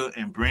Monica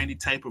and Brandy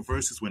type of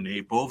versus when they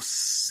both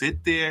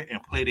sit there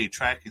and play their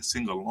track and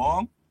sing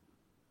along,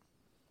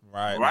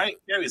 right?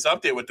 Carey's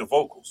up there with the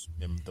vocals.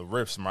 And the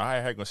riffs,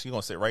 Mariah, she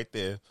gonna sit right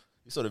there.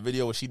 You saw the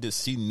video where she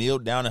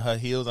kneeled down in her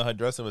heels and her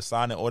dress and was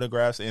signing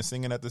autographs and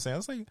singing at the same. I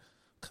was like, what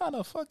kind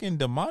of fucking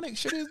demonic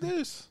shit is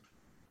this?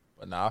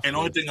 But nah. And the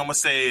only thing I'm gonna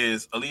say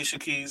is, Alicia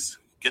Keys,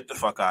 get the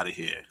fuck out of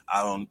here.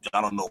 I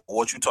don't know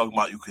what you're talking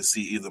about. You could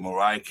see either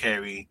Mariah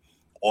Carey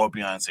or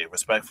Beyonce.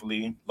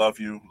 Respectfully, love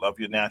you, love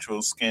your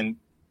natural skin.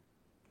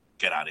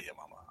 Get out of here,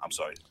 mama. I'm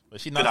sorry. But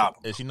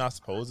is she not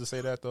supposed to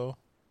say that though?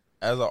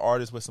 As an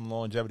artist with some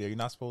longevity, are you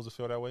not supposed to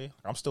feel that way?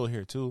 I'm still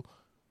here too.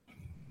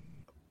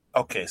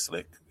 Okay,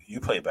 Slick. You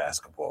play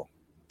basketball.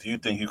 Do you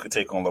think you could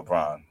take on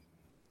LeBron?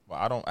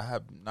 Well, I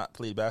have not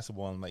played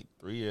basketball in like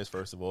 3 years.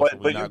 First of all,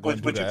 but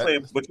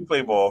you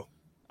play ball.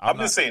 I'm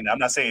just saying. I'm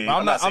not saying.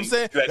 I'm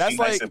saying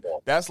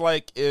that's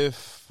like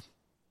if.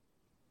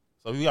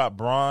 So you got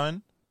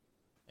Bron,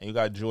 and you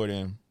got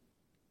Jordan,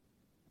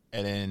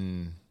 and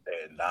then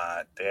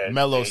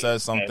Melo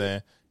says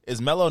something.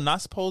 Is Melo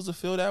not supposed to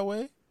feel that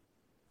way?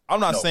 I'm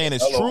not saying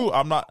it's true.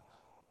 I'm not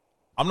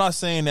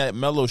saying that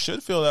Melo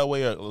should feel that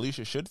way or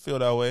Alicia should feel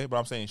that way, but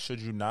I'm saying should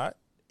you not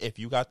if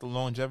you got the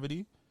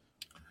longevity?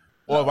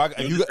 Or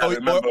you gotta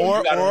remember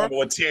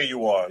what tier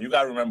you are. You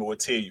gotta remember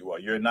what tier you are.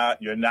 You're not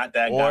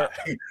that guy.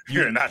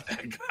 You're not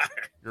that guy.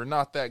 You're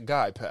not that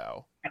guy,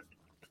 pal.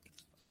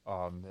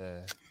 Oh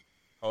man.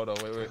 Hold on,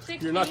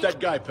 wait. You're not that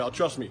guy, pal.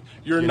 Trust me.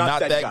 You're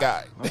not that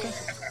guy.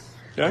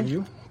 Okay?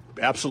 You?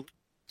 Absolutely.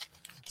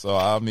 So,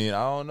 I mean,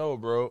 I don't know,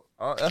 bro.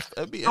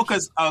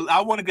 Because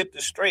I want to get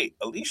this straight.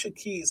 Alicia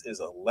Keys is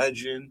a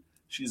legend.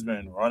 She's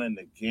been running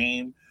the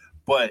game.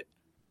 But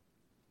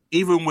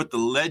even with the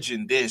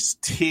legend, there's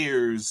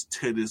tiers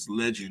to this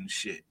legend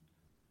shit.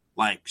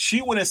 Like,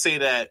 she wouldn't say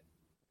that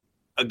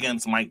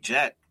against Mike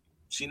Jack.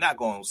 She's not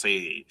going to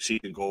say she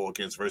can go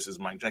against versus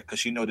Mike Jack because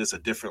she knows there's a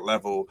different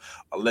level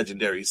of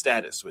legendary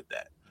status with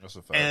that. That's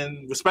a fact.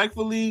 And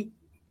respectfully,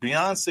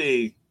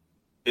 Beyonce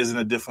is in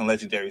a different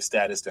legendary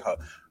status to her.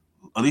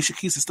 Alicia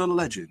Keys is still a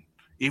legend.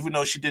 Even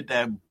though she did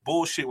that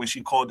bullshit when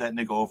she called that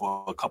nigga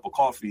over a cup of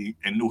coffee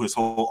and knew his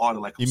whole order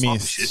like a mean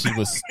shit. She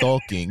was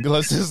stalking.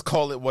 Let's just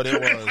call it what it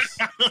was.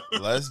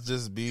 Let's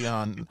just be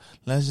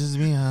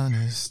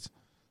honest.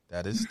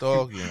 That is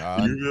stalking. You know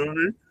what I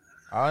mean?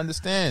 I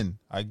understand.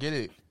 I get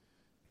it.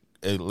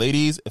 Hey,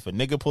 ladies, if a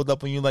nigga pulled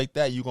up on you like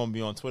that, you gonna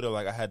be on Twitter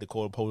like I had to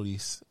call the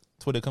police.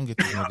 Twitter, come get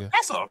this nigga.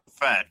 That's a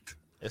fact.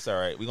 It's all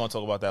right. We're gonna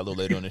talk about that a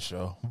little later on the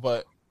show.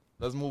 But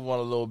let's move on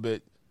a little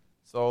bit.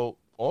 So,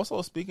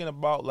 also speaking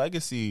about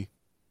legacy,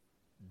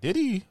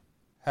 Diddy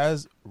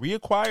has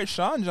reacquired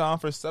Sean John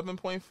for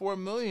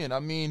 $7.4 million. I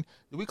mean,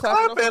 did we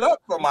clap it up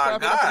for my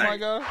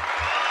guy?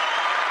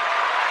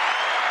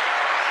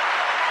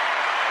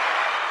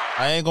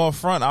 I ain't gonna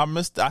front. I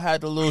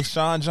had the little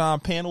Sean John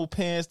panel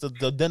pants,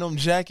 the denim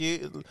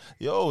jacket.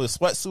 Yo, the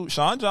sweatsuit.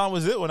 Sean John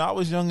was it when I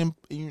was young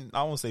and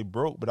I won't say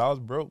broke, but I was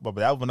broke. But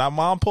when my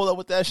mom pulled up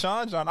with that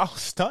Sean John, I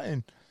was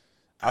stunting.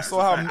 I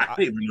saw how I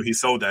didn't even know he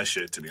sold that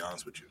shit. To be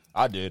honest with you,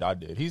 I did.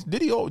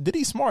 Did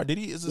he smart?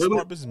 Is a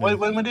smart businessman?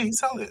 When did he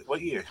sell it?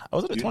 What year?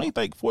 Was it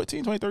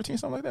 2014, 2013,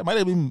 something like that? Might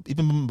have been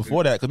even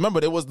before that. Because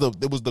remember, it was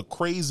the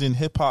craze in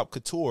hip hop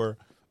couture,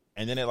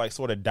 and then it like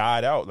sort of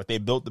died out. Like they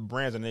built the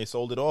brands and they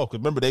sold it off. Because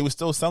remember, they were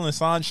still selling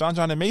Sean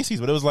John and Macy's,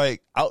 but it was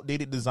like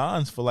outdated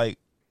designs for like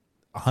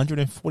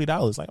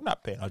 $140. Like I'm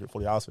not paying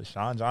 $140 for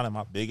Sean John at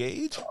my big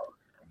age.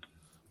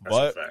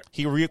 But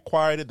he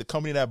reacquired it. The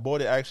company that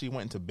bought it actually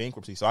went into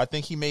bankruptcy. So I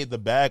think he made the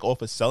bag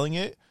off of selling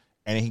it,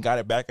 and he got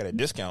it back at a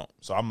discount.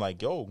 So I'm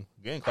like, yo,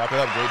 again, clap it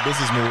up. Great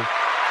business move.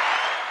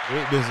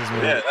 Great business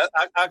move. Yeah,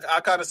 I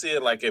kind of see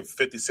it like if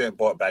 50 Cent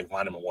bought back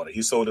Vitamin Water.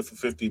 He sold it for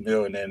 $50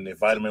 million, and then the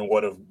Vitamin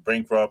Water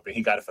bankrupt, and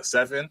he got it for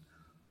 $7.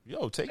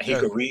 Yo, take that. He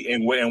could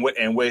and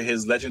with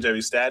his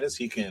legendary status,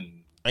 he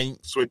can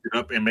switch it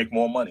up and make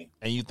more money.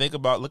 And you think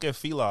about, look at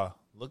Fila.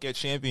 Look at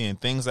Champion.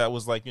 Things that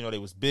was like, they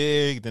was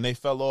big, then they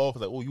fell off.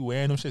 Like, oh, you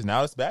wearing them shits.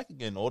 Now it's back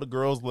again. All the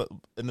girls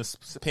in this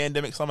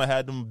pandemic summer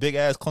had them big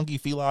ass clunky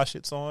Fila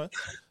shits on.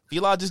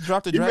 Fila just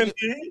dropped the Dragon.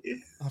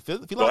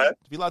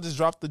 Fila just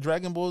dropped the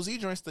Dragon Ball Z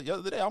joints the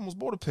other day. I almost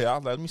bought a pair. I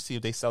was like, let me see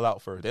if they sell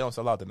out first. If they don't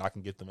sell out, then I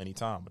can get them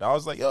anytime. But I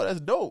was like, yo,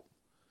 that's dope.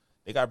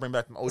 They got to bring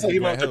back them OG. So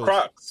you went to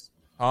Crocs.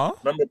 Huh?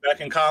 Remember back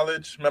in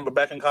college,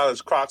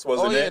 Crocs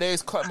wasn't it? Oh, yeah, they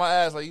just cut my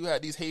ass. Like, you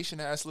had these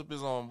Haitian-ass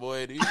slippers on,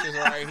 boy. These shits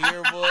right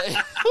here, boy.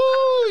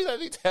 Ooh,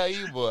 let me tell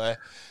you, boy.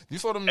 You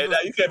saw them. And now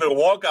you can't even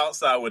walk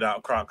outside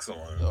without Crocs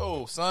on.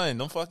 Oh, son.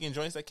 Them fucking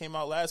joints that came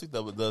out last week,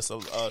 the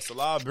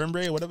Salah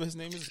Brimbre, whatever his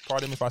name is.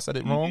 Pardon me if I said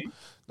it wrong.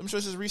 Them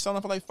shits is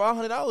reselling for like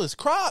 $500.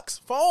 Crocs.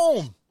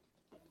 Foam.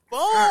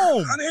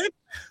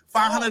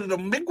 500 of the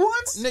big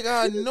ones?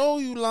 Nigga, I know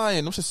you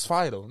lying. Them shits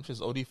fire, though. Them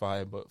shits OD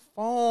fire, but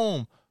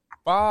foam.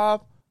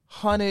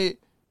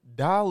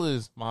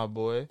 $500, my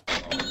boy.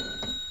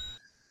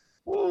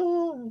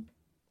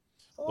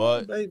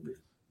 But baby.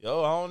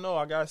 Yo, I don't know.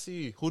 I gotta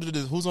see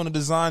who's on the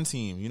design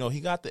team.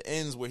 He got the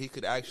ends where he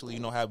could actually,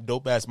 have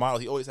dope ass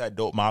models. He always had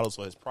dope models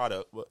for his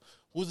product. But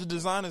who's the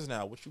designers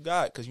now? What you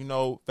got? Because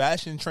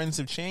fashion trends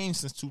have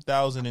changed since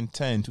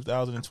 2010,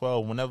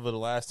 2012. Whenever the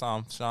last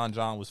time Sean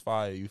John was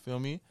fired, you feel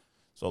me?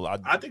 So I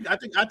think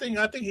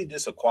he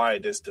just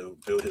acquired this to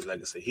build his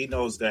legacy. He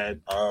knows that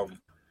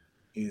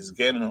he's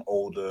getting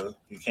older.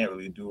 He can't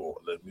really do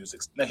all the music.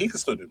 Now, he can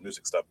still do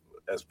music stuff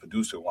as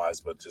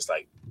producer-wise, but just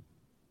like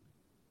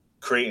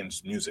creating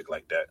music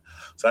like that.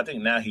 So I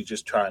think now he's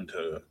just trying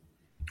to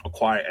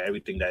acquire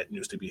everything that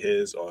used to be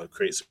his or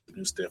create some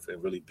new stuff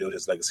and really build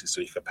his legacy so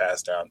he can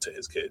pass down to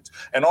his kids.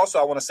 And also,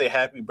 I want to say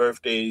happy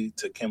birthday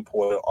to Kim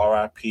Porter,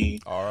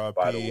 R.I.P. By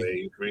the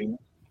way.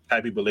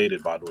 Happy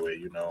belated, by the way.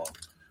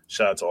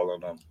 Shout out to all of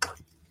them.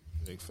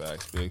 Big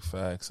facts. Did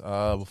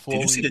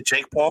you see the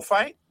Jake Paul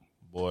fight?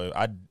 Boy,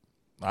 I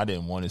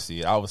didn't want to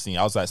see it. I was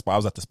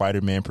at the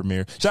Spider-Man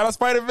premiere. Shout out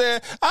Spider-Man!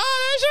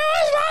 Oh, that shit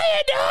was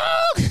fire, dog.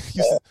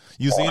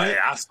 You seen it?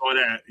 I saw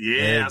that.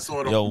 Yeah, I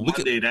saw it on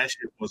Monday. That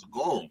shit was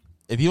gold.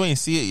 If you ain't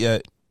see it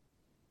yet,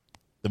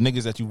 the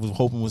niggas that you was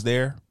hoping was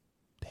there,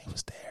 they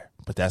was there.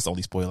 But that's the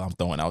only spoiler I'm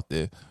throwing out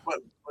there. But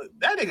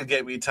that nigga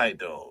get me tight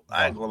though.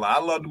 I ain't gonna lie.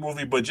 I love the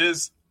movie, but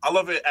I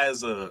love it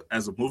as a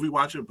movie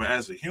watcher. But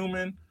as a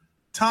human,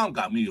 Tom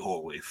got me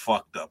whole way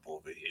fucked up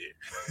over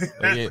here.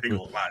 I ain't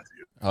gonna lie to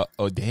you.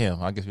 Oh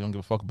damn! I guess we don't give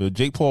a fuck about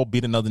Jake Paul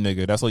beat another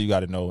nigga. That's all you got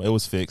to know. It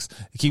was fixed.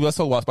 Let's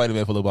talk about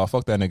Spider-Man for a little while.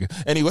 Fuck that nigga.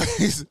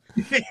 Anyways,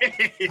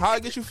 how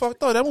I get you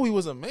fucked up? That movie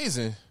was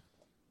amazing.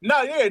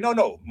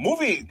 No.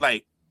 Movie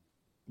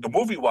the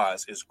movie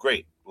wise is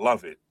great.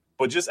 Love it.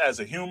 But just as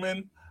a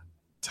human,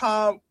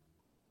 Tom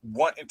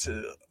wanting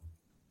to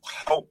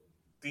help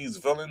these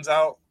villains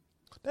out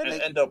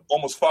and end up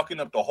almost fucking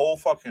up the whole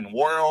fucking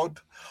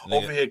world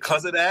over here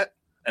because of that,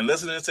 and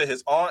listening to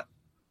his aunt.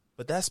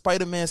 But that's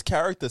Spider-Man's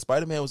character.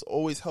 Spider-Man was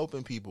always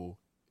helping people.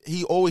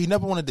 He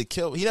never wanted to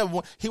kill. He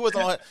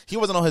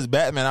wasn't on his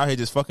Batman out here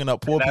just fucking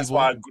up poor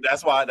people.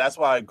 That's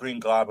why Green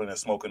Goblin is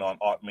smoking on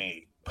Aunt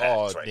May.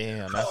 Oh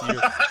damn!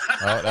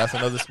 That's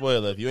another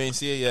spoiler. If you ain't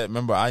see it yet,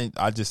 remember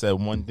I just said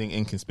one thing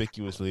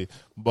inconspicuously.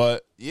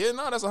 But yeah,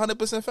 no, that's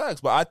 100%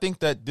 facts. But I think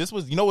that this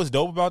was, what's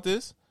dope about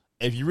this?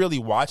 If you really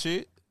watch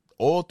it,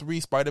 all three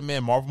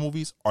Spider-Man Marvel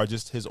movies are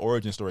just his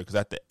origin story. Because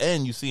at the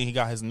end, you see he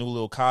got his new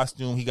little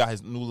costume, he got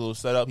his new little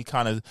setup. He's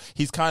kind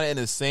of in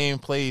the same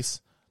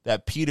place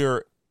that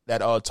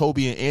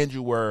Toby and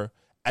Andrew were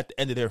at the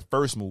end of their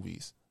first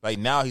movies. Like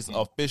now, he's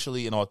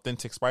officially an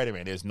authentic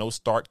Spider-Man. There's no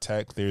Stark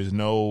tech. There's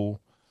no.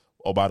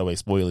 Oh, by the way,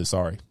 spoilers.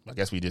 Sorry, I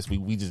guess we just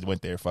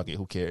went there. Fuck it.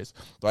 Who cares?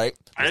 Right?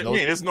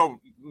 Niggas know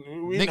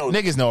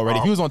already.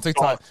 If you was on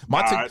TikTok,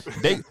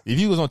 if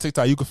you was on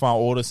TikTok, you could find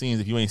all the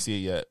scenes if you ain't see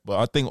it yet. But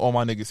I think all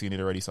my niggas seen it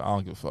already, so I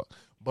don't give a fuck.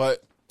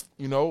 But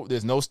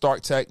there's no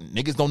Stark tech.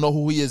 Niggas don't know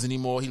who he is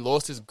anymore. He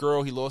lost his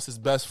girl. He lost his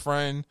best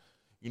friend.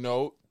 He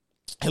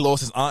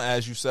lost his aunt,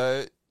 as you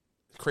said.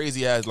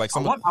 crazy ass like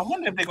some. I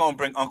wonder if they're gonna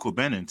bring Uncle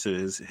Ben into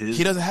his.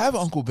 He doesn't have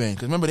Uncle Ben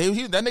because remember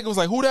that nigga was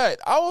like, who that?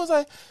 I was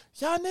like,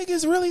 y'all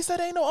niggas really said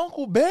ain't no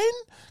Uncle Ben?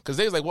 Because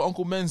they was like, what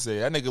Uncle Ben say?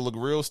 That nigga look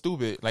real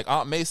stupid. Like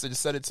Aunt Mesa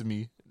just said it to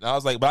me. And I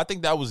was like, but I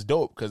think that was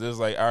dope because it was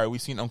like, all right,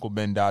 we've seen Uncle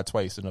Ben die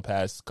twice in the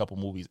past couple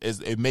movies.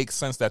 It makes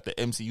sense that the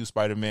MCU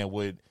Spider-Man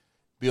would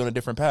be on a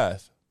different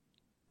path.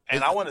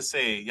 And I want to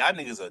say, y'all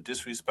niggas are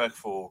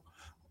disrespectful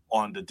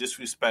on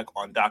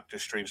Doctor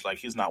Strange. Like,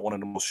 he's not one of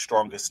the most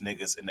strongest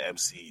niggas in the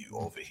MCU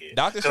over here.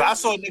 Because I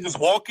saw niggas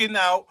walking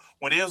out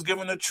when they was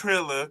giving a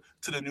trailer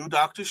to the new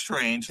Doctor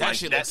Strange. That like,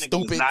 shit that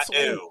look stupid. Not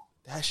ill.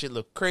 That shit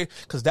look crazy.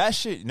 Because that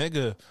shit,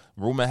 nigga,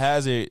 rumor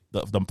has it,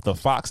 the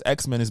Fox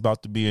X-Men is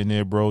about to be in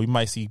there, bro. You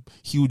might see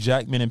Hugh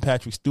Jackman and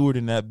Patrick Stewart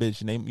in that bitch.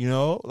 And they, you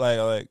know,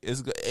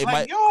 it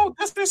might. Yo,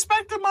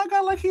 disrespecting my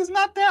guy like he's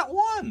not that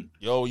one.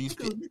 Yo,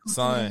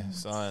 son,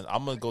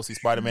 I'm going to go see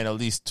Spider-Man at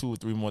least 2 or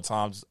 3 more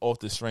times off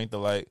the strength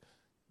of like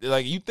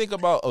you think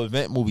about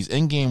event movies.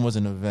 Endgame was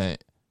an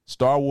event.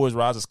 Star Wars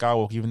Rise of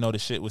Skywalker, even though the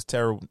shit was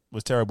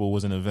terrible,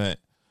 was an event.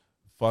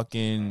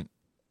 Fucking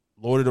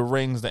Lord of the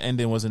Rings, the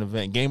ending was an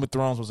event. Game of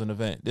Thrones was an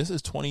event. This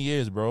is 20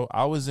 years, bro.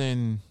 I was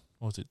in,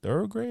 what was it,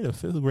 3rd grade or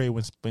 5th grade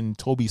when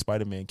Tobey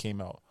Spider-Man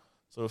came out.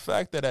 So the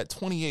fact that at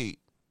 28,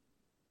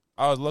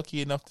 I was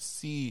lucky enough to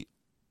see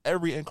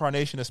every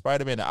incarnation of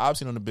Spider-Man that I've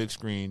seen on the big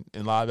screen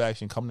in live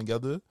action come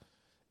together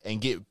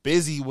and get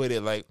busy with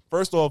it. Like,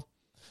 first off,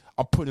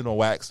 I'm putting it on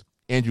wax.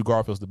 Andrew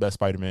Garfield's the best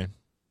Spider-Man.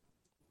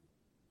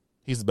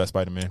 He's the best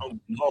Spider-Man.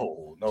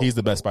 Oh, no. He's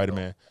the best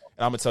Spider-Man.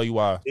 And I'm gonna tell you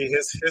why.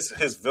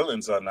 His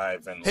villains are not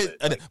even.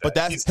 But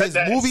that's his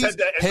movies.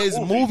 His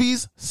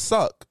movies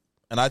suck,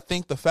 and I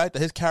think the fact that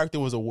his character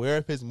was aware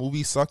of his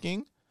movie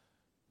sucking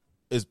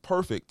is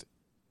perfect.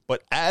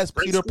 But as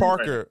Peter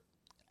Parker,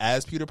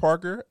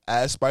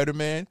 as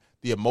Spider-Man,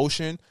 the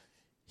emotion,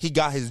 he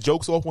got his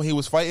jokes off when he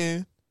was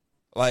fighting.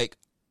 Like,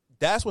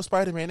 that's what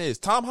Spider-Man is.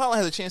 Tom Holland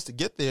has a chance to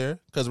get there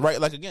because,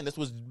 right, like again, this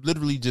was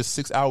literally just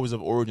 6 hours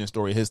of origin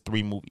story. His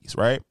 3 movies,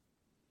 right?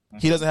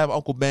 He doesn't have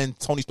Uncle Ben.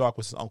 Tony Stark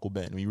was his Uncle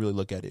Ben when you really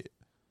look at it.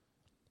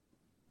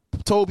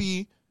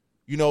 Toby,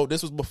 you know,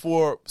 this was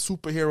before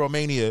superhero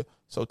mania.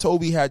 So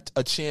Toby had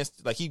a chance,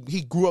 like he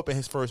grew up in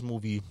his first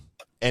movie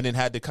and then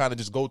had to kind of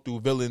just go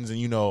through villains and,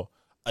 you know,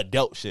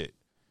 adult shit.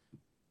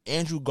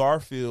 Andrew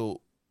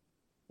Garfield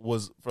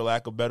was, for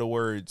lack of better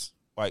words,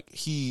 like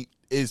he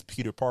is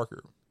Peter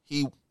Parker.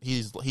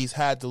 He's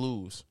had to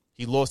lose.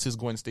 He lost his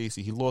Gwen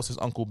Stacy. He lost his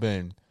Uncle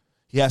Ben.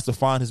 He has to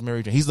find his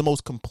Mary Jane. He's the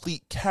most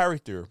complete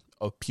character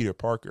of Peter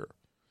Parker.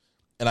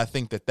 And I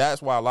think that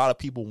that's why a lot of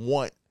people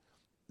want.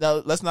 Now,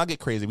 let's not get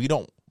crazy. We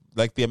don't,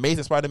 like, the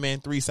Amazing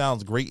Spider-Man 3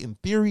 sounds great in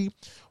theory.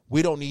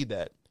 We don't need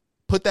that.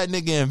 Put that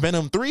nigga in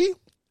Venom 3.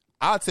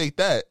 I'll take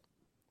that.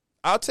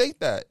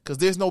 Because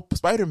there's no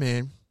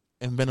Spider-Man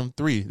in Venom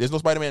 3. There's no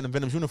Spider-Man in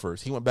Venom's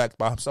universe. He went back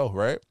by himself,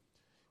 right?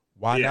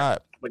 Why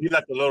not? But he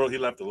left a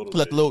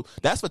little.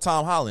 That's for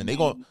Tom Holland.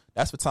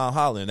 That's for Tom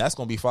Holland. That's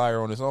gonna be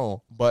fire on its own.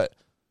 But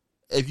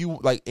if you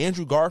like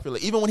Andrew Garfield,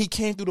 like, even when he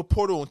came through the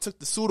portal and took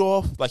the suit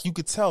off, like, you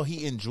could tell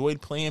he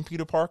enjoyed playing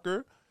Peter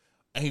Parker,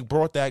 and he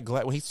brought that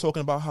when he's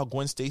talking about how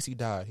Gwen Stacy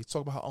died, he's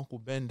talking about how Uncle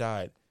Ben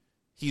died.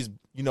 He's,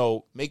 you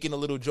know, making a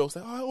little jokes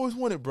like, oh, I always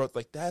wanted, bro.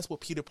 Like, that's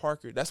what Peter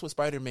Parker, that's what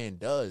Spider-Man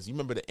does. You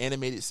remember the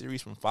animated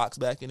series from Fox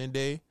back in the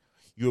day?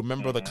 You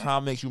remember the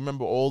comics? You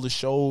remember all the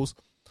shows?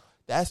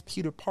 That's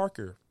Peter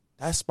Parker.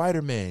 That's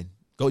Spider-Man.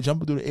 Go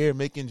jumping through the air,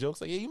 making jokes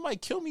like, yeah, you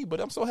might kill me,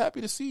 but I'm so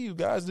happy to see you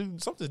guys do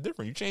something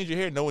different. You change your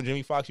hair knowing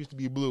Jamie Foxx used to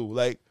be blue.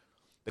 Like,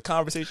 the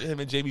conversation him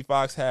and Jamie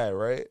Foxx had,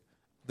 right?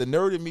 The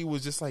nerd in me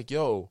was just like,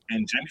 yo.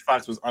 And Jamie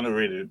Foxx was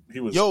underrated. He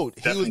was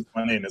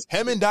funny in this him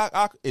movie. and Doc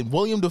Ock and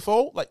William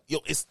Dafoe, like, yo,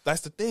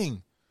 that's the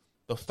thing.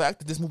 The fact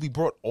that this movie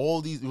brought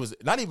all these, it was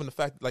not even the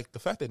fact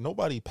that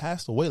nobody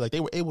passed away. Like,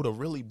 they were able to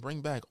really bring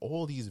back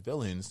all these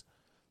villains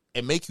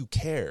and make you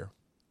care.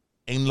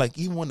 And like,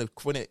 even when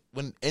it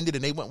ended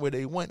and they went where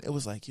they went, it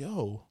was like,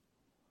 yo,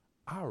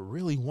 I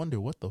really wonder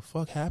what the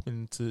fuck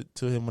happened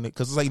to him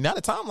because it's like, now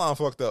the timeline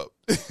fucked up.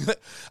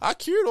 I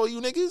cured all you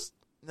niggas.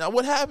 Now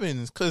what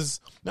happens? Because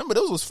remember,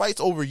 those was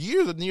fights over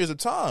years and years of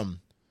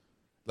time.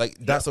 Like,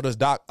 that's so does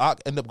Doc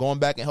Ock end up going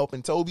back and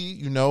helping Toby?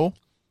 You know,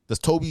 does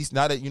Toby's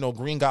now that, you know,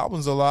 Green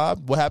Goblin's alive?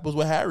 What happens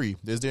with Harry?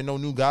 Is there no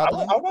new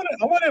Goblin? I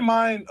wouldn't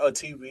mind a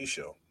TV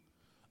show.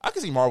 I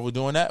can see Marvel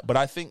doing that, but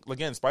I think,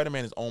 again,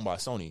 Spider-Man is owned by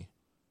Sony.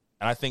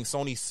 And I think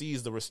Sony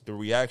sees the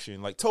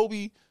reaction. Like,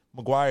 Tobey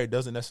Maguire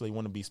doesn't necessarily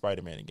want to be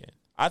Spider-Man again.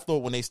 I thought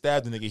when they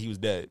stabbed the nigga, he was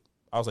dead.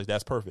 I was like,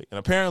 that's perfect. And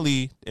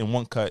apparently, in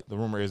one cut, the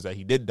rumor is that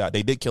he did die.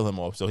 They did kill him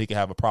off so he could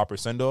have a proper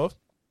send-off.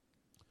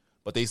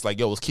 But they's like,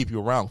 yo, let's keep you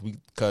around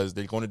because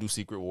they're going to do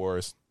Secret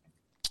Wars.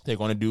 They're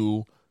going to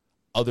do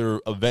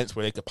other events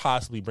where they could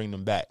possibly bring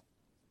them back.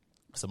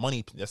 That's a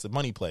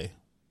money play.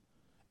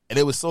 And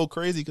it was so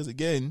crazy because,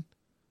 again,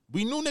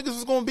 we knew niggas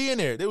was going to be in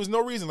there. There was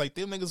no reason. Like,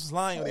 them niggas was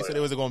lying when they said they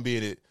wasn't going to be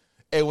in it.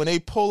 And when they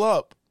pull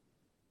up,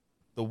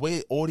 the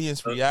way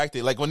audience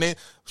reacted, like when they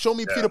show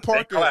me Peter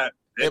Parker,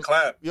 they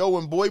clap. Yo,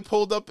 when boy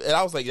pulled up, and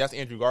I was like, that's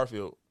Andrew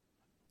Garfield.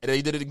 And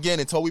they did it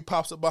again, and Toby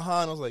pops up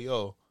behind. I was like,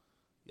 yo,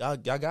 Y'all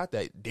got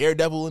that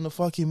Daredevil in the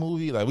fucking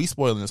movie. Like we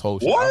spoiling this whole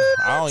shit. What?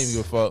 I don't even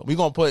give a fuck. We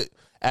gonna put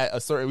at a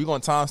certain. We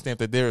gonna timestamp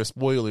that there are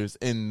spoilers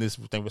in this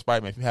thing for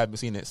Spider-Man. If you haven't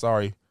seen it,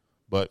 sorry,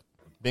 but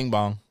bing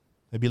bong,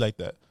 it'd be like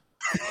that.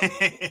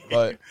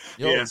 But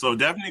yeah, so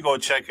definitely go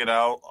check it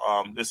out.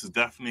 This is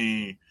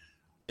definitely.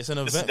 It's an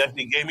event. This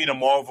definitely gave me the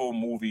Marvel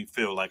movie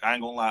feel. Like I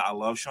ain't gonna lie, I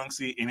love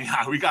Shang-Chi. And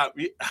I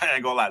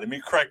ain't gonna lie. Let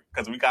me correct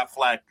because we got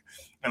flack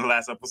in the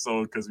last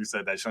episode because we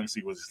said that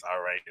Shang-Chi was just all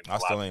right. I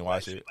still ain't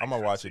watch it. Like I'm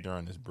gonna watch it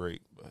during this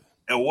break. But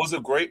it was a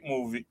great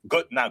movie.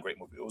 Good, not great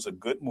movie. It was a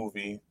good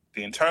movie.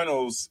 The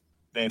Internals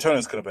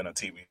could have been a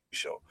TV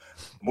show.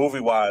 Movie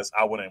wise,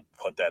 I wouldn't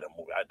put that in a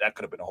movie. That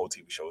could have been a whole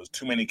TV show. There's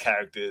too many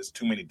characters,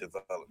 too many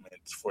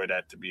developments for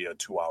that to be a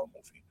 2-hour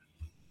movie.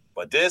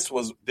 But this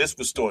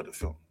restored the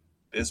film.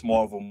 This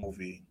Marvel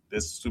movie,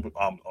 this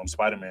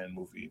Spider-Man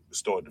movie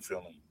restored the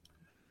feeling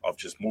of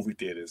just movie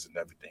theaters and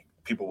everything.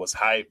 People was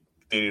hyped.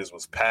 Theaters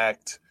was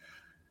packed.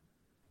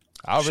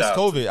 I'll risk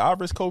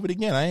COVID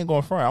again. I ain't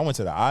going front. I went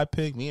to the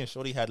iPic. Me and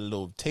Shorty had a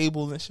little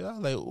table and shit. I was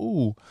like,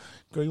 ooh,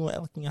 girl, you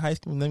want to in high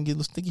school and then get a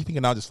little sticky pink?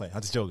 And I'm just playing.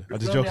 I'm just joking.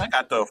 I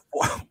got the...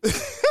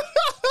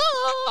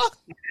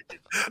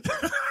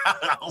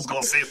 I was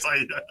going to say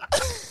something.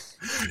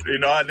 You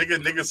know,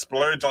 niggas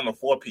splurge on the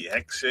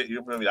 4PX shit.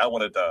 You feel me? I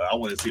wanted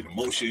to see the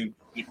motion.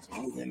 Niggas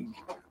moving.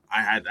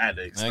 I had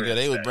the experience. Nigga,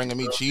 they was bringing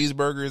me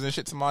cheeseburgers and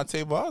shit to my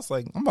table. I was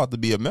like, I'm about to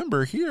be a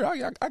member here.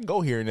 I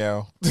go here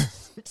now.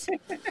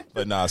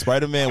 But nah,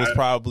 Spider-Man was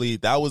probably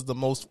that was the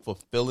most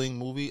fulfilling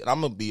movie. And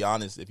I'm gonna be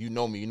honest. If you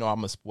know me, you know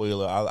I'm a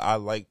spoiler. I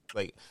like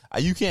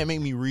you can't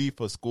make me read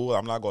for school.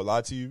 I'm not gonna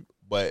lie to you.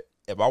 But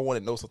if I want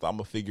to know something, I'm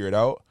gonna figure it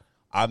out.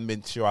 I've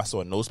been sure I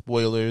saw no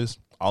spoilers.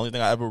 The only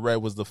thing I ever read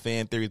was the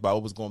fan theories about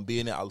what was going to be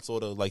in it. I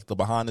sort of like the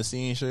behind the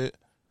scenes shit.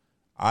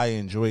 I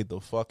enjoyed the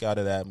fuck out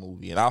of that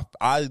movie. And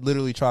I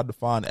literally tried to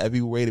find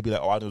every way to be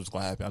like, oh, I know what's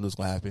going to happen. I know what's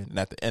going to happen. And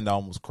at the end, I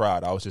almost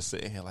cried. I was just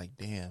sitting here like,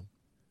 damn,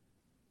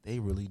 they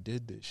really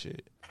did this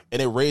shit.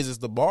 And it raises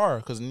the bar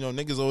because, you know,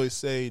 niggas always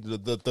say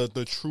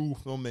the true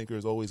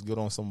filmmakers always get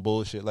on some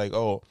bullshit like,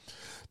 oh,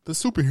 the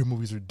superhero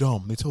movies are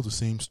dumb. They tell the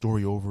same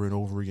story over and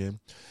over again.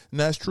 And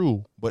that's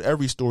true. But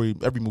every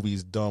movie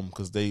is dumb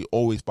because they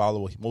always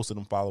most of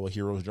them follow a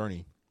hero's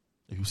journey.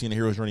 If you've seen a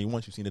hero's journey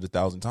once, you've seen it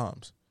 1,000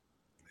 times.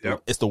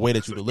 Yep. It's the way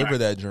that you deliver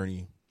that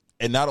journey.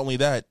 And not only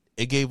that,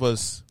 it gave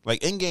us,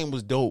 like, Endgame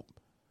was dope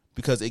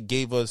because it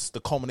gave us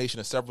the culmination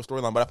of several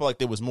storylines. But I felt like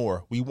there was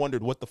more. We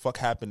wondered what the fuck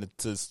happened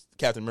to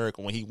Captain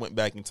America when he went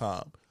back in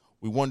time.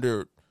 We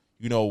wondered,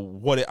 you know,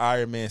 what did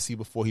Iron Man see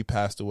before he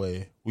passed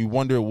away? We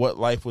wonder what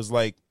life was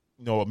like,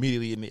 you know,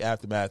 immediately in the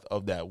aftermath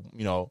of that,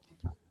 you know,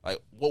 like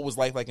what was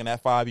life like in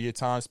that 5-year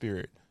time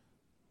period?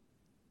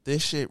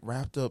 This shit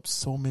wrapped up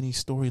so many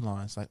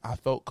storylines. Like I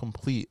felt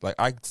complete. Like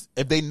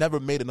if they never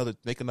make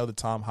another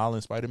Tom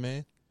Holland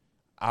Spider-Man,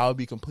 I'll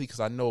be complete because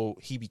I know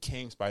he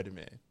became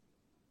Spider-Man.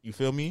 You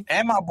feel me?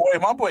 And my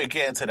boy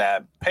getting to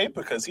that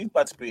paper because he's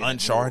about to be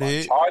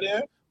Uncharted.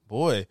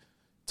 Boy,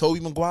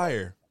 Tobey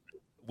Maguire.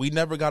 We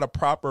never got a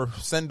proper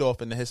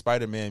send-off into his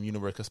Spider-Man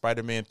universe because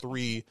Spider-Man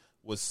 3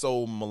 was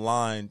so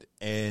maligned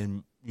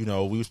and, you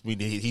know,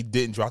 he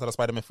didn't drop out of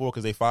Spider-Man 4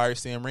 because they fired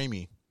Sam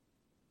Raimi.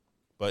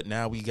 But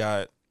now we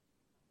kind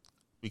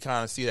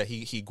of see that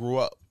he grew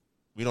up.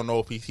 We don't know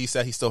if he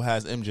said he still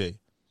has MJ.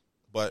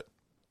 But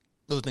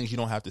those are things you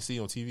don't have to see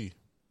on TV.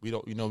 We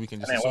don't, you know, we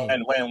can just assume.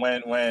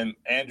 When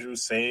Andrew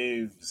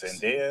saved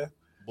Zendaya.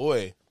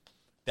 Boy,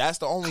 that's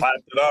the only...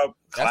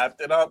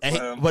 Clapped it up.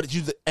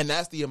 And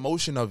that's the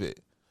emotion of it.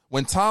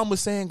 When Tom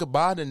was saying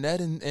goodbye to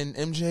Ned and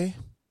MJ,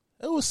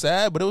 it was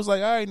sad, but it was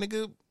like, all right,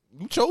 nigga,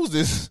 you chose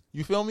this.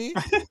 You feel me?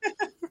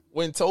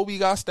 When Toby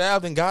got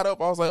stabbed and got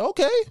up, I was like,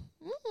 okay,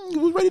 he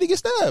was ready to get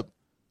stabbed.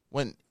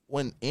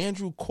 When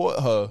Andrew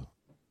caught her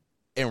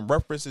and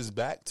references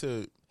back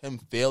to him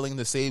failing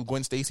to save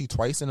Gwen Stacy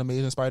twice in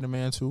Amazing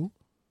Spider-Man 2,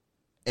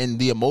 and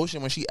the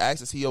emotion when she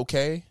asks, is he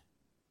okay?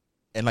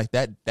 And like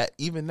that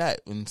even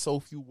that in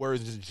so few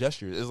words, just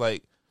gestures, is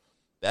like,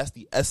 that's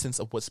the essence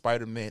of what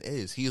Spider-Man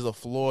is. He is a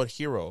flawed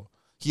hero.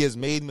 He has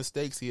made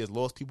mistakes. He has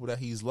lost people that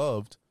he's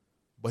loved,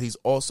 but he's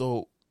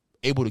also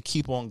able to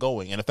keep on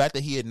going. And the fact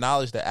that he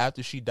acknowledged that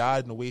after she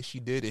died in the way she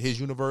did in his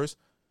universe,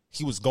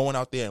 he was going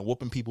out there and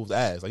whooping people's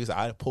ass. Like he said,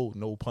 I pulled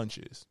no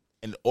punches.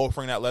 And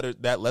offering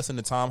that lesson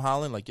to Tom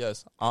Holland, like,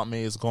 yes, Aunt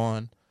May is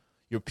gone.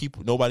 Your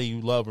people, nobody you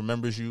love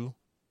remembers you,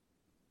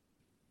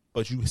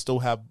 but you still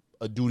have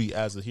a duty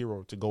as a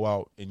hero to go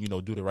out and, you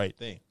know, do the right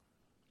thing.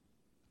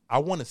 I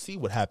want to see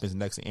what happens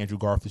next in Andrew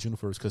Garfield's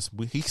universe because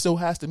he still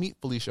has to meet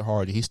Felicia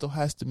Hardy. He still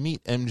has to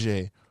meet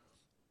MJ.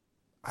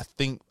 I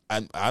think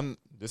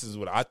this is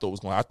what I thought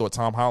was going. I thought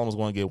Tom Holland was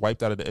going to get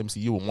wiped out of the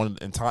MCU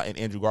and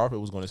Andrew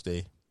Garfield was going to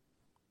stay.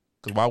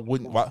 Because why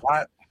wouldn't?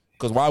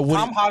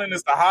 Tom Holland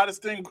is the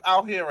hottest thing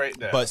out here right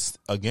now. But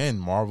again,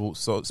 Marvel.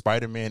 So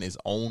Spider-Man is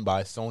owned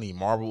by Sony.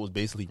 Marvel was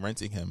basically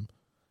renting him.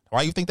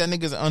 Why you think that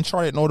nigga's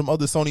Uncharted and all them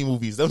other Sony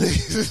movies? Them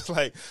niggas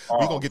like,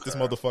 we gonna get this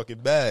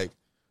motherfucking bag.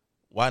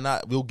 Why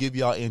not? We'll give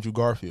y'all Andrew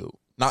Garfield.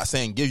 Not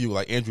saying give you,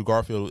 like Andrew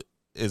Garfield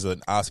is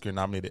an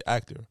Oscar-nominated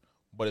actor,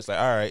 But it's like,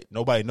 all right,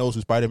 nobody knows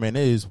who Spider-Man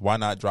is. Why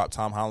not drop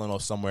Tom Holland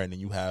off somewhere and then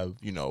you have,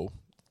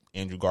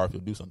 Andrew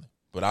Garfield do something?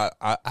 But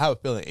I have a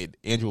feeling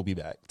Andrew will be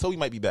back. Toby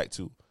might be back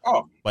too.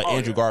 But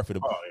Andrew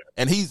Garfield.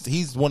 And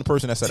he's one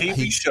person that said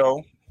TV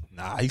show.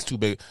 Nah, he's too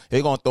big.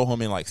 They're going to throw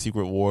him in like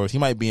Secret Wars. He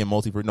might be in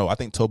Multiverse. No, I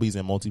think Toby's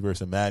in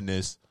Multiverse of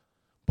Madness.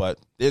 But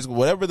there's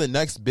whatever the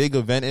next big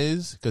event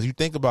is, because you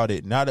think about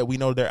it, now that we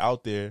know they're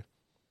out there,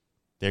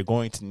 they're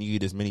going to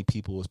need as many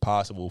people as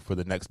possible for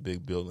the next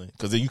big building.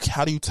 Because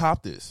how do you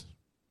top this?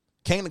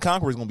 King the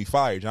Conqueror is going to be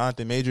fired.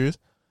 Jonathan Majors,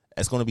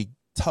 it's going to be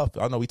tough.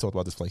 I know we talked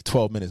about this for like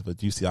 12 minutes,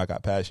 but you see I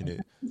got passionate.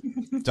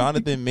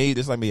 Jonathan Majors,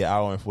 this might be an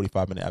hour and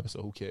 45-minute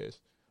episode. Who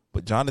cares?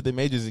 But Jonathan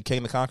Majors and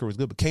King the Conqueror is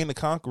good. But King the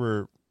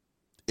Conqueror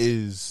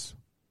is,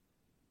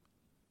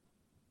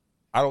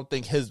 I don't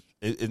think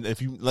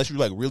unless you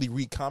like really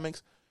read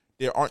comics,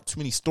 there aren't too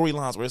many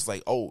storylines where it's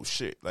like, oh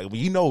shit, like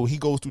he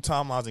goes through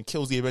timelines and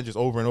kills the Avengers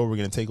over and over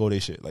again and take all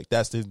their shit. Like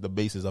that's the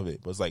basis of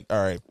it. But it's like,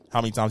 all right,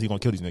 how many times he gonna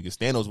kill these niggas?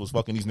 Thanos was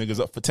fucking these niggas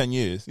up for 10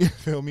 years. You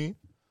feel me?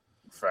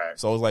 Fact.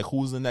 So it's like,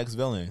 who's the next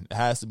villain? It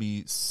has to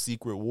be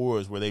Secret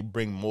Wars, where they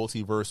bring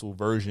multiversal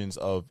versions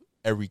of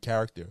every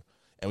character.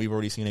 And we've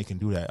already seen they can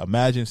do that.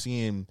 Imagine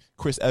seeing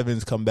Chris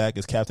Evans come back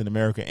as Captain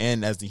America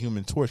and as the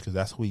Human Torch, because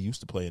that's who he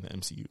used to play in the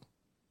MCU.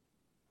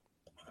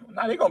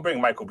 Nah, they're going to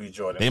bring Michael B.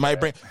 Jordan. They might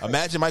bring...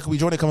 Imagine Michael B.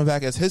 Jordan coming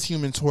back as his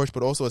Human Torch,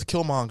 but also as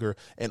Killmonger.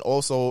 And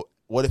also,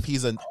 what if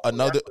he's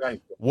another...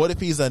 What if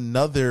he's in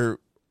another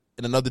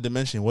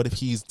dimension? What if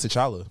he's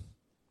T'Challa?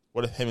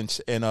 What if him and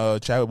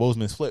Chadwick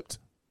Boseman flipped?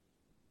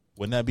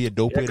 Wouldn't that be a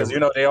dope way? Because,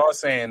 they are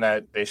saying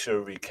that they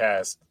should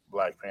recast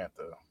Black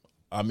Panther.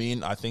 I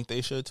mean, I think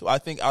they should, too. I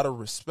think out of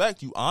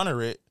respect, you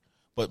honor it.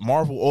 But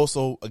Marvel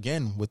also,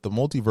 again, with the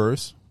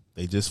multiverse,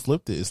 they just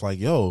flipped it. It's like,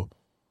 yo...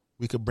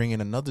 we could bring in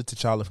another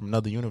T'Challa from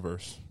another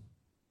universe.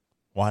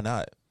 Why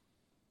not?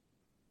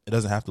 It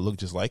doesn't have to look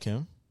just like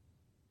him.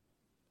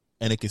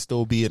 And it could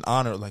still be an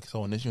honor. Like,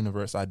 so in this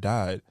universe, I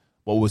died.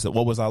 What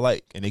was I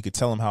like? And they could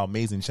tell him how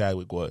amazing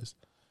Chadwick was.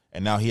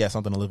 And now he has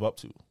something to live up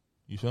to.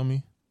 You feel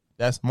me?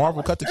 That's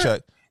Marvel. Cut the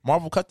check.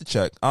 Marvel, cut the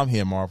check. I'm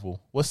here,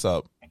 Marvel. What's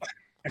up?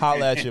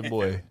 Holla at your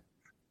boy.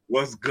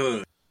 What's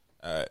good?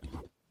 All right.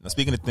 Now,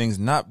 speaking of things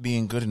not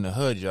being good in the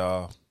hood,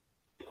 y'all.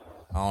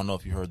 I don't know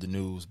if you heard the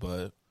news,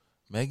 but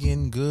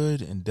Megan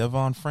Good and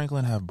Devon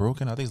Franklin have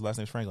broken. I think his last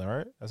name's Franklin,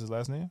 right? That's his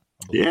last name?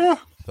 Yeah.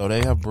 So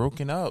they have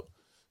broken up.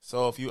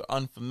 So if you're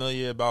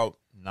unfamiliar, about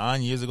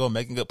 9 years ago,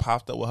 Megan Good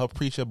popped up with her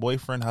preacher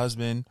boyfriend,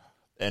 husband,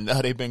 and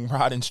they've been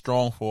riding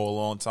strong for a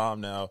long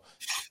time now.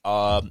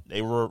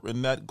 They were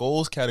in that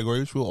goals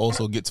category, which we'll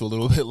also get to a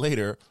little bit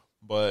later.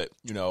 But,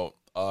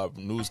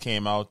 news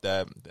came out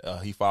that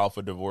he filed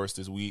for divorce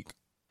this week.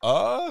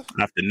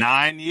 After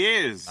 9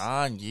 years.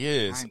 9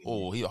 years.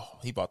 Oh,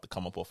 he about to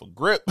come up off a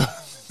grip.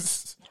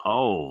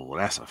 Oh,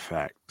 that's a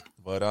fact.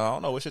 But I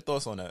don't know. What's your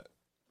thoughts on that?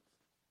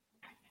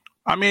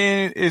 I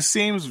mean, it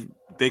seems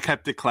they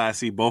kept it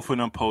classy. Both of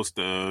them post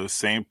the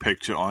same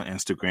picture on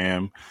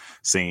Instagram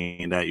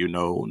saying that,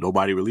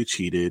 nobody really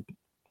cheated.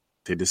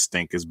 They just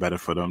think it's better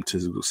for them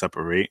to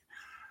separate.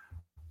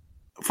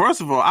 First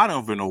of all, I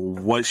don't even know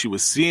what she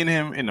was seeing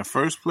him in the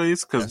first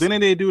place, because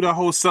didn't they do the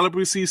whole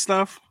celibacy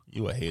stuff?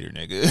 You a hater,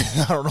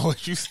 nigga. I don't know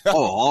what you said.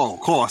 Oh, of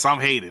course.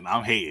 I'm hating.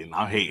 OD. You're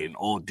a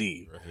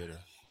hater.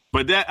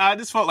 But that I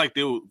just felt like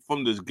they were,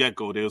 from the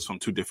get-go, they was from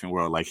two different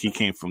worlds. Like, he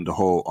came from the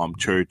whole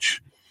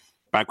church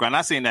background.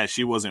 Not saying that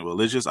she wasn't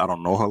religious. I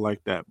don't know her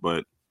like that,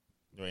 but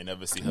you ain't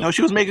never see her. No,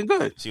 she was making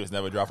good. She was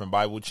never dropping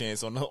Bible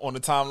chants on the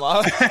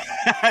timeline.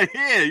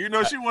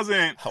 Yeah, she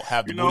wasn't.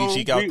 Have the booty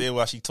cheek out there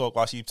while she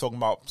talking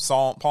about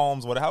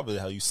palms, whatever the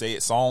hell you say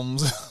it,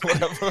 psalms,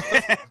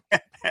 whatever.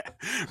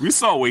 We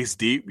saw waist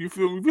deep. You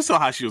feel me? We saw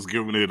how she was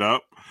giving it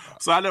up.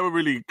 So I never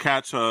really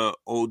catch her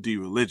OD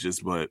religious,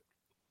 but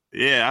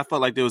yeah, I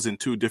felt like they was in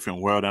two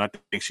different worlds, and I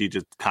think she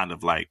just kind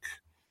of like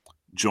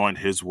joined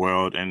his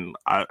world, and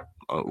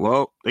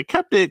they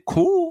kept it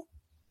cool.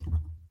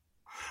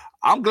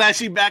 I'm glad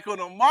she back on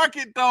the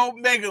market though.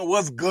 Megan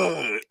was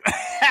good.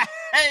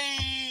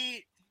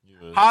 Hey,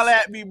 holla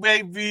at me,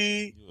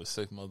 baby. You a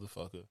sick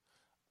motherfucker.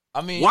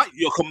 I mean, what?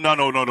 Yo, come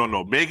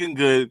no. Megan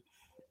Good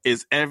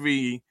is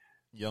every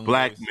young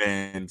black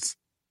man's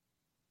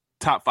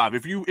top 5.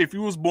 If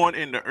you was born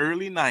in the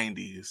early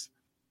 90s,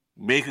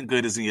 Megan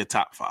Good is in your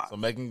top 5. So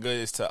Megan Good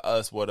is to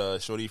us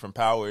what Shorty from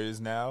Power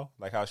is now,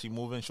 like how she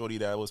moving. Shorty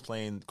that was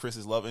playing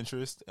Chris's love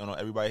interest.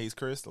 Everybody Hates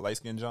Chris, the light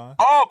skinned John.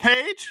 Oh,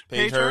 Paige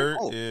Heard.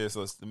 Oh. Yeah,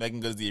 so Megan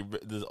Good is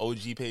the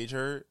OG Paige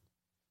Heard.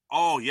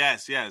 Oh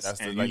yes.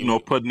 That's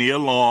and put Nia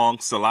Long,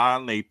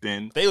 Salah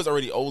Nathan. They was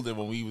already older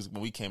when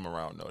we came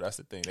around though. That's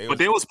the thing.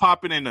 They was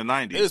popping in the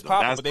 90s. They was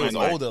popping, but they was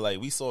older.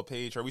 Like we saw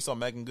Paige Heard, we saw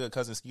Megan Good,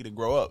 cousin Skeeter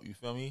grow up. You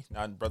feel me?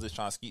 Now brothers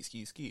trying to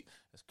skeet.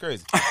 That's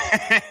crazy.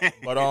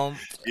 But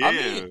yeah. I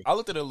mean, I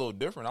looked at it a little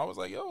different. I was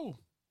like, yo,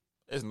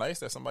 it's nice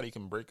that somebody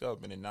can break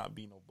up and it not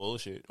be no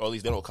bullshit. Or at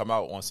least they don't come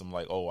out on some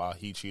like, oh wow,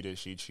 he cheated,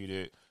 she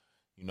cheated.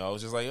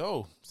 It's just like,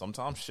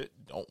 sometimes shit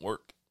don't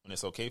work. And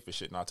it's okay for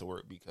shit not to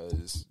work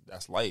because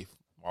that's life.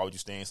 Why would you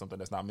stay in something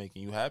that's not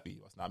making you happy?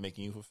 It's not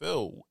making you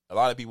fulfilled. A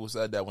lot of people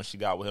said that when she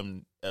got with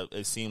him,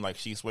 it seemed like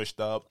she switched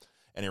up.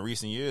 And in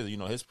recent years, you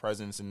know, his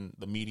presence in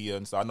the media,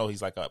 and so I know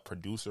he's like a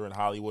producer in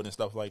Hollywood and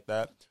stuff like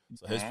that.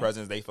 So his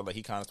presence, they feel like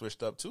he kind of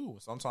switched up too.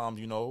 Sometimes,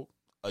 you know,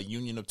 a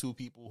union of two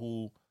people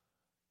who,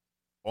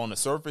 on the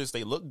surface,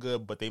 they look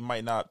good, but they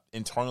might not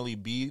internally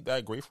be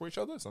that great for each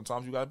other.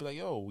 Sometimes you gotta be like,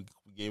 yo, we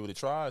gave it a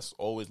try. It's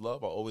always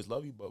love. I always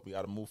love you, but we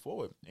gotta move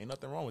forward. Ain't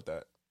nothing wrong with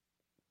that.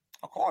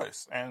 Of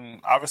course,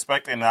 and I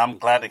respect it, and I'm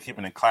glad they're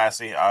keeping it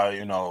classy.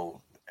 You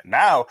know.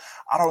 Now,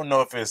 I don't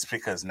know if it's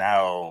because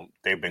now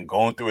they've been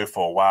going through it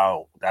for a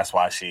while. That's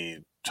why she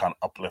trying to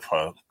uplift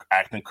her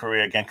acting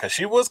career again. Because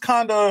she was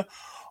kind of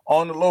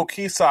on the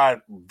low-key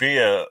side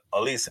via,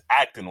 at least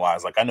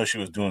acting-wise. Like, I know she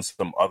was doing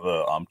some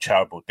other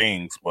charitable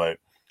things. But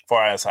as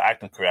far as her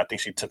acting career, I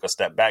think she took a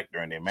step back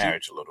during their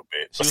marriage a little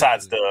bit.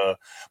 Besides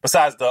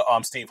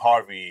the Steve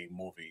Harvey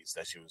movies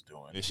that she was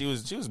doing. Yeah, she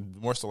was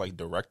more so like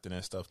directing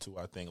and stuff, too,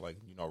 I think. Like,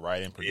 you know,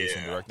 writing,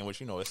 producing, directing.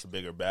 Which, you know, it's a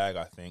bigger bag,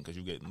 I think. Because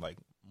you're getting, like,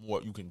 more,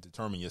 you can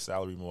determine your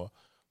salary more.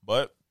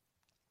 But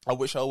I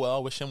wish her well. I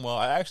wish him well.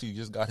 I actually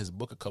just got his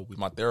book a couple weeks.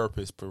 My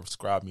therapist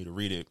prescribed me to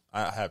read it.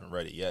 I haven't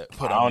read it yet.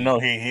 But I don't know.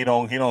 He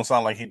don't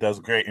sound like he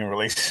does great in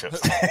relationships.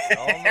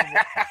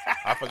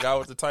 I forgot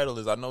what the title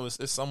is. I know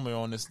it's somewhere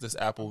on this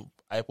Apple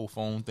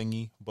phone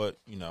thingy. But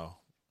you know,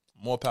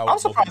 more power. I'm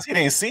surprised he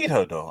didn't see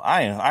her though.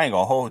 I ain't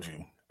gonna hold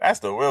you.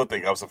 That's the real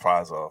thing I'm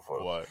surprised of.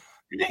 What?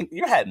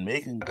 You had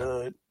Megan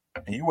Good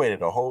and you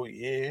waited a whole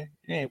year.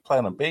 You ain't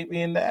planning a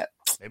baby in that.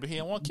 Maybe he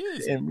didn't want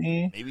kids. And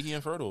me. Maybe he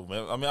infertile.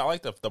 I mean, I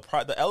like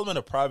the element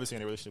of privacy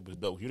in the relationship was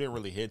dope. You didn't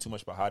really hear too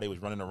much about how they was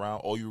running around.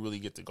 All you really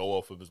get to go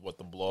off of is what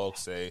the blogs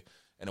say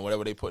and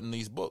whatever they put in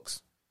these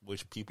books.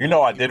 Which people, you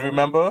know, I did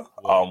remember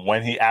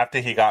when after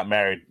he got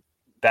married.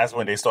 That's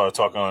when they started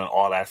talking on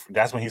all that.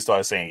 That's when he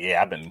started saying,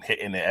 "Yeah, I've been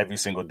hitting it every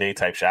single day,"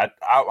 type shit.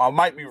 I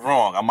might be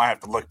wrong. I might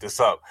have to look this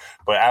up.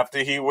 But after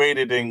he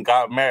waited and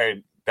got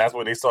married, that's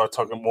when they started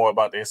talking more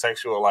about their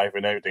sexual life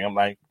and everything. I'm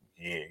like,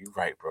 yeah, you're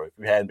right, bro. If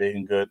you hadn't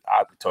been good,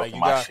 I'd be talking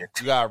my shit.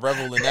 You got to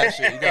revel in that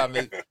shit.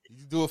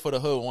 You do it for the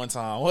hood one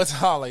time. One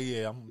time, like,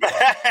 yeah, I'm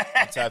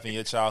tapping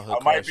your childhood.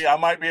 I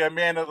might be a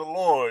man of the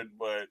Lord,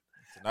 but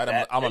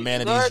tonight I'm a man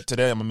of these.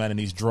 Today I'm a man of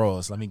these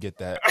drawers. Let me get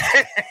that.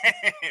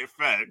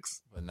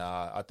 Facts. But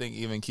nah, I think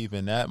even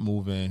keeping that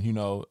moving, you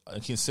know,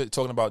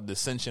 talking about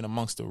dissension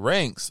amongst the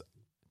ranks.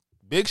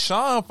 Big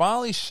Sean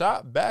finally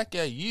shot back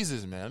at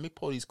Yeezus, man. Let me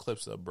pull these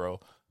clips up, bro.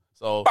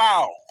 So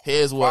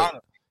here's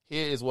what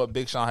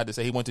Big Sean had to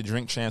say. He went to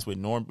Drink Champs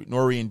with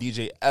Nori and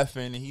DJ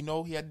Effin, and you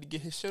know he had to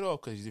get his shit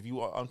off because if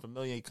you are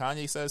unfamiliar,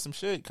 Kanye said some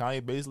shit.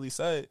 Kanye basically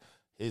said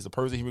he's the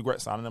person he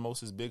regrets signing the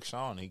most is Big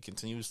Sean. He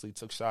continuously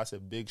took shots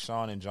at Big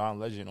Sean and John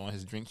Legend on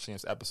his Drink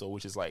Champs episode,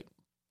 which is like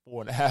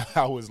 4.5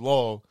 hours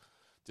long,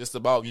 just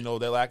about, you know,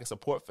 their lack of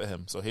support for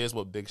him. So here's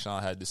what Big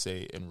Sean had to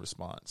say in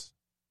response.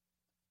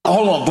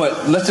 Hold on,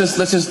 but let's just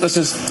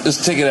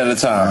take it at a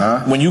time.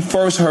 Uh-huh. When you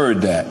first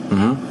heard that,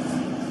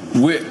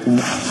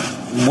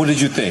 what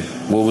did you think?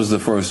 What was the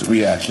first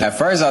reaction? At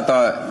first, I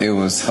thought it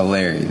was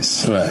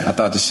hilarious. Right. I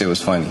thought the shit was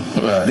funny.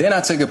 Right. Then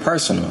I took it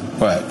personal.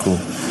 Right, cool.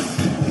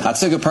 I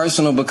took it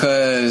personal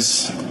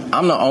because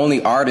I'm the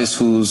only artist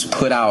who's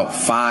put out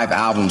 5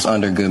 albums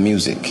under Good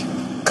Music.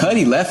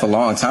 Cudi left a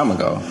long time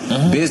ago,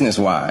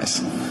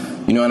 business-wise.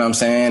 You know what I'm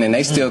saying? And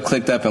they still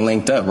clicked up and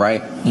linked up,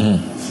 right?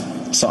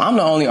 So I'm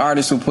the only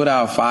artist who put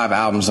out 5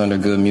 albums under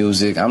Good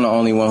Music. I'm the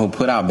only one who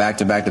put out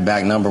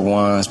back-to-back-to-back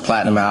 #1s,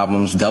 platinum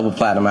albums, double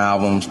platinum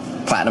albums,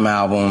 platinum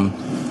album.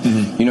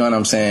 You know what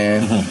I'm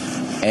saying?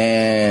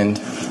 And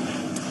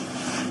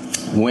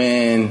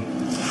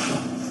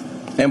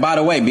by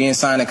the way, being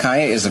signed to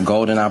Kanye is a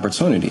golden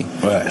opportunity.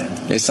 Right.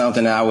 It's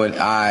something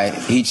that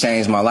he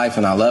changed my life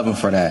and I love him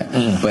for that.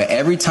 But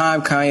every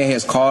time Kanye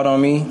has called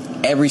on me,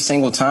 every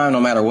single time, no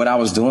matter what I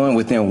was doing,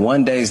 within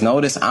 1 day's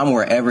notice, I'm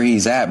wherever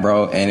he's at,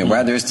 bro. And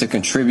whether it's to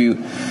contribute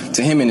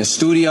to him in the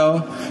studio,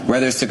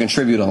 whether it's to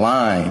contribute a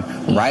line,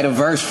 write a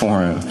verse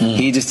for him.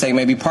 He just take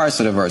maybe parts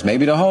of the verse,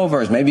 maybe the whole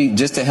verse, maybe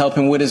just to help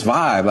him with his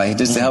vibe, like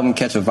just to help him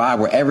catch a vibe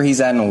wherever he's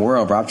at in the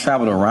world, bro. I've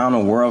traveled around the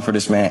world for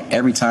this man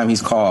every time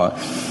he's called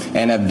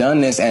and have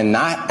done this and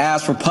not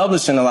asked for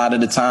publishing a lot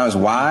of the times.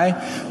 Why?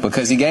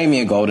 Because he gave me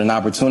a golden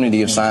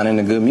opportunity of signing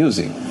to Good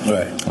Music.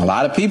 Right. A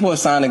lot of people have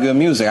signed to Good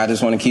Music. I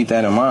just want to keep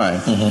that in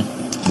mind.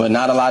 But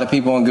not a lot of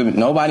people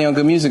nobody on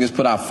Good Music has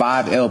put out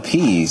 5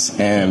 LPs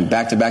and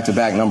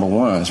back-to-back-to-back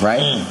 #1s,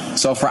 right?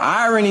 So for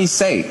irony's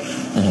sake,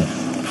 in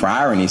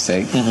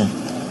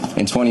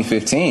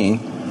 2015,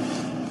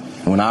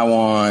 when I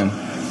won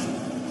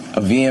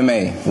a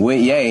VMA with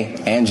Ye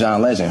and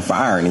John Legend, for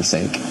irony's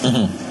sake,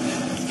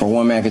 for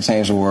One Man Could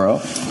Change the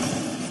World,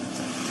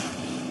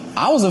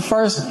 I was the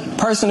first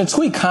person to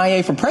tweet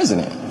Kanye for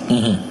president.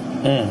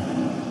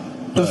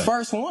 The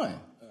first one.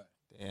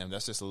 Damn,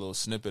 that's just a little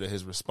snippet of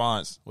his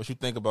response. What you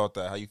think about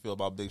that? How you feel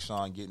about Big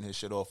Sean getting his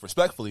shit off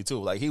respectfully too?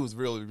 Like he was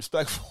really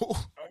respectful.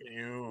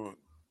 You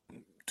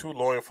too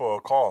loyal for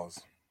a cause.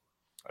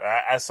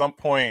 At some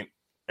point,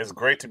 it's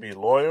great to be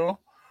loyal,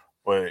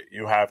 but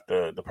you have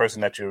to, the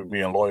person that you're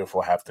being loyal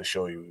for have to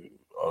show you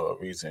a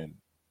reason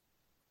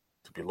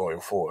to be loyal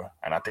for.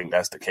 And I think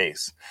that's the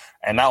case.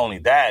 And not only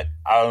that,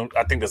 I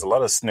think there's a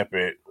lot of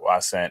snippet I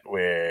sent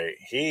where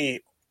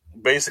he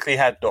basically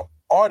had to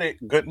audit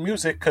good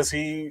music because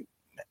he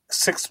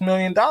 $6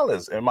 million.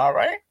 Am I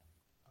right?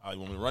 You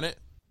want me to run it?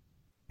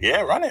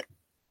 Yeah, run it.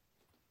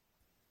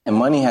 And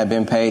money had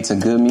been paid to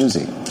good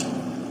music.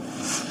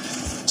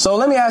 So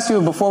let me ask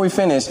you before we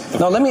finish.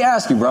 No, let me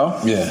ask you, bro.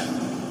 Yeah.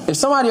 If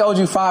somebody owed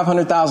you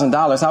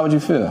 $500,000, how would you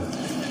feel?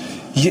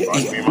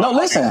 Yeah. No,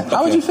 listen.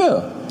 How would you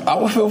feel? I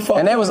would feel fucked.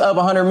 And they was up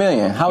 $100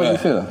 million. How would you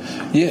feel?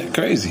 Yeah,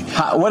 crazy.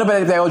 What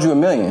if they owed you $1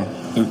 million?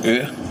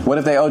 Yeah. What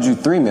if they owed you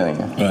 $3 million?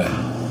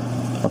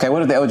 Right. Okay.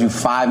 What if they owed you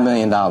 $5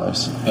 million?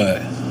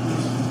 Right.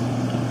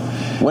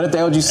 What if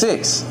they owed you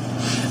 $6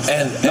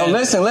 million? No,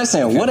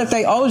 listen. Okay. What if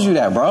they owed you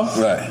that, bro?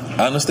 Right.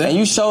 I understand. And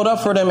you showed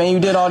up for them and you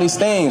did all these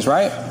things,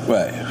 right?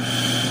 Right.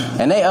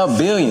 And they up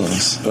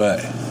billions.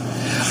 Right.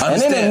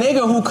 And then the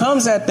nigga who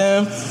comes at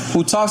them,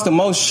 who talks the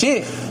most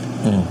shit,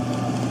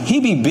 he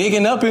be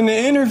bigging up in the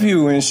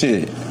interview and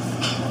shit.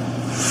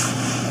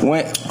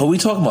 What we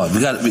talking about?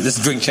 We got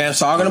this Drink Champs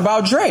talking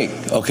about Drake.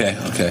 Okay.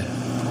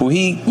 Who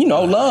he,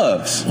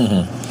 loves.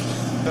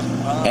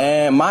 Mm-hmm.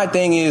 And my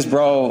thing is,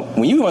 bro,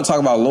 when you want to talk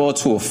about loyal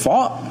to a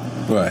fault,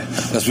 right?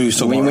 That's what you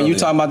talking about. When you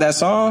talking about that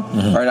song,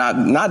 mm-hmm. or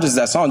not just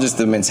that song, just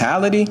the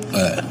mentality.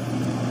 Right.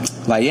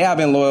 Like, yeah, I've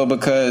been loyal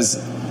because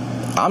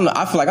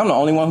I feel like I'm the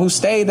only one who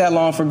stayed that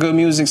long for good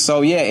music.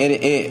 So yeah,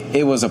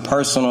 it was a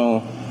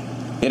personal.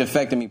 It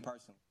affected me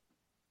personally.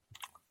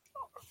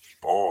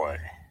 Boy.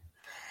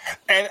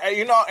 And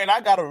and I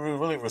gotta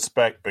really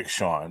respect Big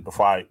Sean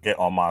before I get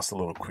on my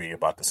soliloquy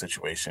about the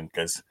situation,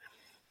 because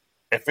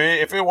if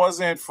it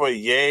wasn't for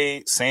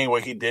Ye saying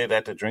what he did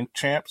at the Drink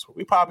Champs,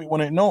 we probably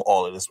wouldn't know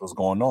all of this was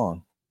going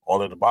on,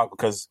 all of the Bible.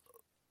 Because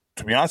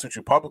to be honest with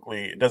you,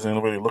 publicly, it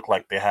doesn't really look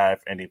like they have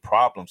any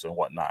problems and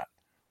whatnot.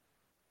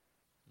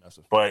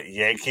 But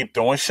Ye keep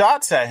throwing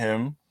shots at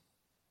him.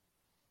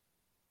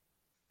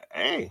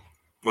 Hey,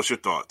 what's your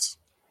thoughts?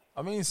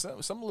 I mean,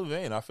 some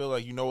vein. I feel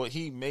like,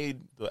 he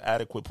made the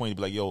adequate point to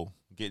be like, yo,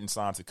 getting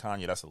signed to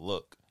Kanye, that's a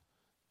look.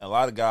 And a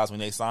lot of guys, when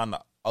they sign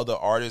to other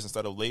artists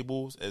instead of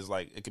labels, is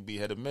like, it could be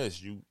hit or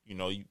miss. You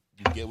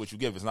get what you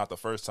give. It's not the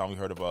first time we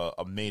heard of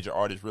a major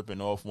artist ripping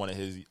off one of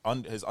his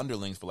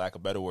underlings, for lack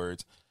of better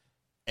words,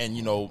 and,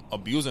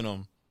 abusing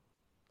them,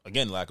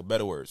 again, lack of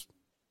better words.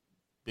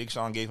 Big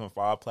Sean gave him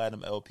 5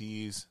 platinum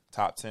LPs,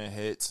 top 10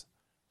 hits,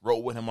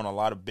 wrote with him on a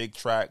lot of big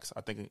tracks.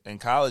 I think in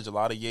college, a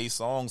lot of Ye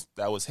songs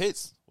that was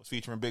hits was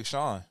featuring Big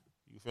Sean.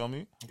 You feel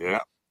me? Yeah.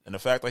 And the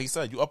fact that he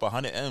said, you up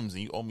 100 M's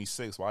and you owe me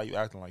 6. Why are you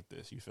acting like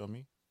this? You feel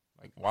me?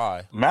 Like,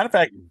 why? Matter of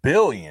fact,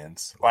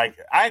 billions. Like,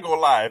 I ain't gonna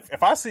lie.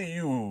 If I see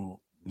you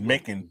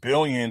making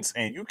billions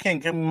and you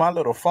can't give me my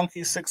little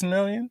funky $6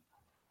 million,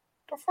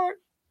 the fuck?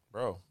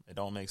 Bro, it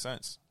don't make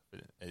sense.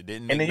 It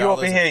didn't. And then you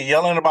over here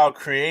yelling about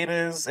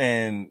creators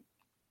and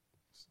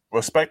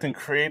respecting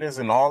creators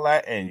and all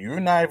that, and you're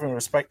not even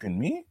respecting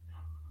me?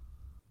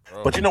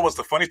 Bro. But you know what's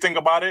the funny thing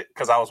about it?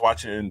 Because I was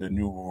watching the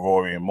new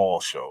Rory and Mal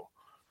show.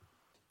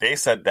 They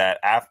said that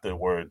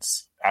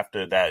afterwards,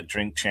 after that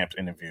Drink Champs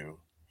interview,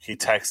 he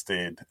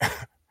texted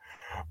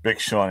Big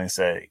Sean and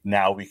said,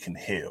 now we can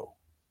heal.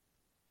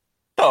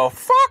 The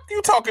fuck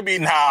you talking to me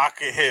now I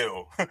can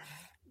heal?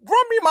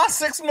 Run me my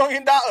 $6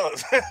 million.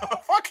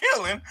 Fuck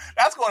healing.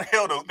 That's gonna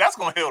heal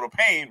the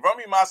pain. Run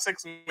me my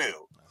 $6 million.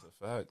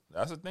 Fact.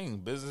 That's the thing.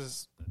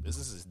 Business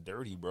is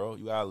dirty, bro.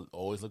 You gotta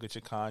always look at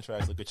your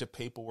contracts, look at your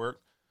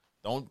paperwork.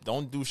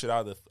 Don't do shit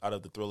out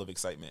of the thrill of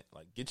excitement.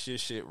 Like, get your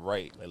shit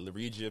right. Like,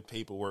 read your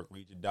paperwork,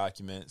 read your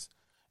documents,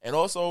 and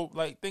also,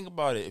 like, think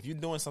about it. If you're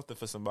doing something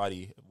for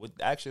somebody,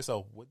 ask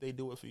yourself, would they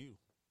do it for you?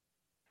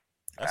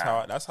 That's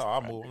how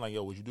I move. I'm like,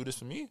 yo, would you do this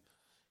for me?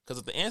 Because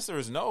if the answer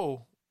is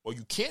no, or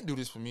you can't do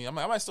this for me, I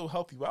might still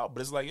help you out. But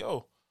it's like,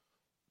 yo,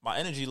 my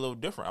energy a little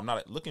different. I'm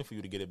not looking for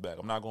you to get it back.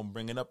 I'm not gonna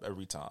bring it up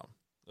every time.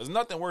 There's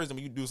nothing worse than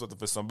when you do something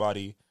for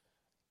somebody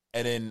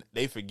and then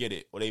they forget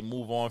it or they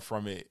move on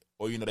from it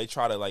or, they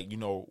try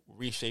to,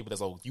 reshape it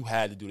as, oh, you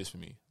had to do this for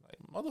me.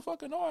 Like,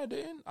 motherfucker, no, I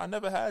didn't. I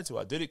never had to.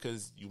 I did it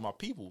because you my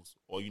peoples.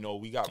 Or,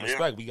 we got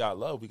respect, we got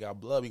love, we got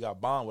blood, we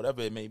got bond,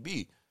 whatever it may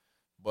be.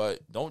 But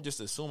don't just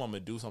assume I'm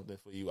going to do something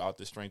for you off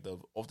the strength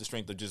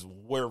of just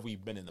where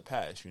we've been in the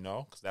past,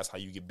 because that's how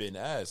you get bitten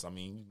ass. I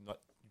mean,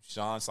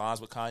 Sean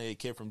signs with Kanye,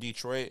 kid from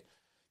Detroit,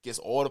 gets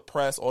all the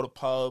press, all the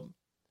pub.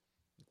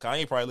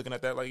 Kanye probably looking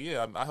at that like,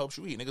 yeah, I helped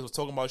you eat. Niggas was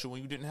talking about you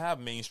when you didn't have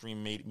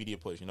mainstream media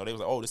push. They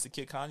was like, oh, this the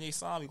kid Kanye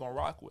signed, we gonna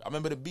rock with. I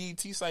remember the BET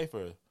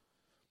Cypher.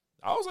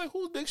 I was like,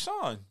 who's Big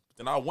Sean?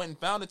 Then I went and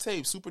found the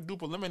tape. Super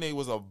Duper Lemonade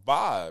was a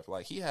vibe.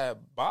 Like, he had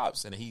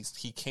bops, and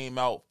he came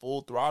out full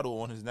throttle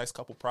on his next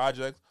couple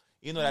projects.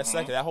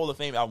 That Hall of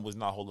Fame album was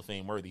not Hall of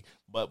Fame worthy,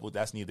 but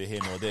that's neither here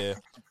nor there.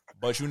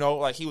 But,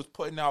 he was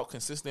putting out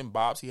consistent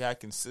bops. He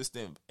had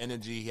consistent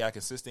energy. He had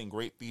consistent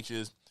great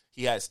features.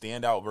 He had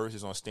standout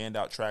verses on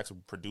standout tracks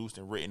produced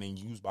and written and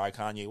used by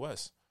Kanye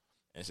West.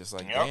 And it's just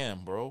like,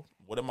 damn, bro,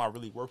 what am I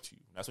really worth to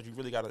you? That's what you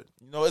really got to,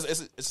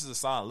 it's just a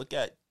sign. Look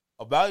at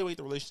evaluate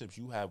the relationships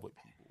you have with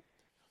people.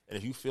 And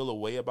if you feel a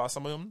way about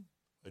some of them,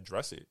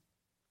 address it.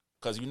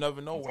 Because you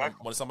never know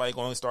when somebody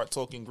going to start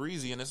talking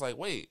greasy, and it's like,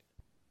 wait,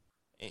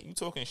 ain't you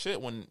talking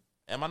shit when,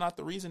 am I not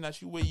the reason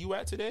that you where you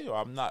at today? Or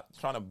I'm not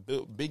trying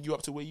to big you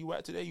up to where you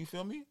at today, you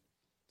feel me?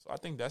 So I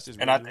think that's just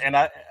really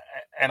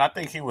I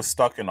think he was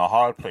stuck in a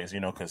hard place,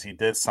 because he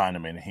did sign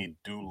him and he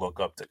do look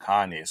up to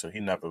Kanye, so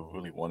he never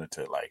really wanted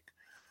to like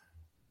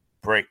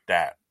break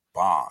that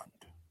bond.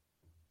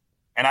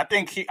 And I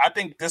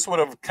think this would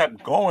have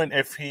kept going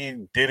if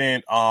he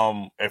didn't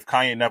if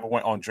Kanye never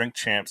went on Drink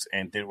Champs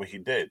and did what he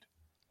did.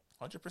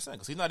 100%,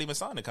 because he's not even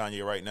signed to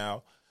Kanye right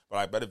now. But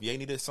I bet if Ye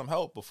needed some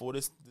help before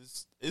this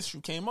issue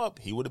came up,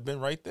 he would have been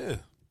right there.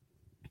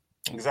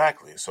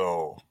 Exactly.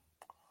 So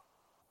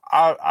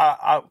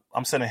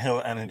I'm sending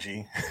heal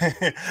energy.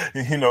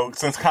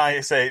 Since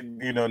Kanye said,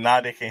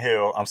 now they can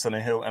heal, I'm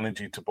sending heal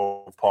energy to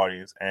both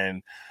parties.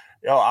 And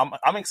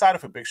I'm excited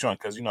for Big Sean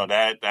because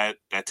that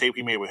tape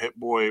he made with Hit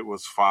Boy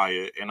was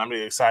fire, and I'm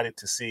really excited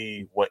to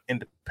see what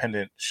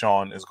independent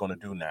Sean is going to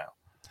do now.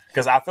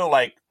 Because I feel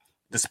like,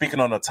 speaking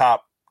on the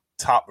top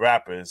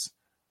rappers,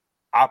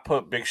 I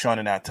put Big Sean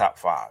in that top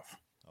 5.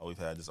 Oh, we've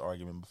had this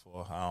argument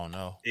before. I don't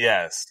know.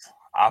 Yes,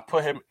 I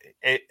put him.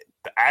 The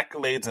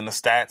accolades and the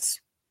stats,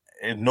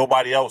 and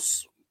nobody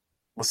else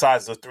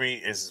besides the 3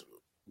 is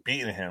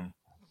beating him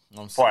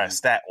as far as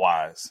stat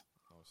wise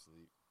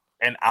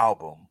and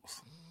albums.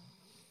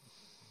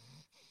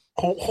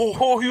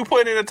 Who you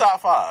putting in the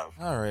top 5?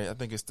 All right, I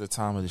think it's the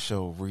time of the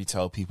show where we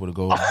tell people to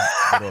go off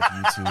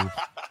YouTube.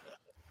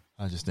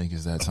 I just think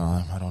it's that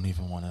time. I don't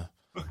even want to.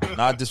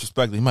 Not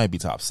disrespectful. He might be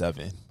top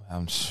 7.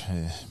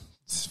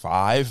 It's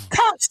 5.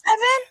 Top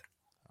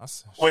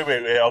 7? Wait.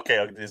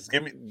 Okay, just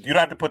give me. You don't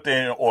have to put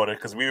them in order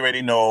because we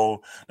already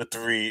know the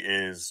 3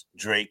 is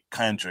Drake,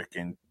 Kendrick,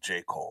 and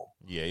J. Cole.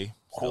 Yay.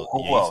 Who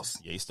else?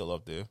 Yay, still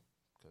up there.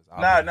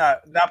 Nah.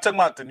 I'm talking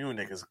about the new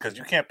niggas because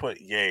you can't put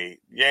Ye.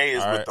 Ye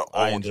is with the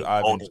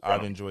older.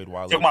 I've enjoyed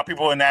Wale. Talking about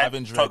people in that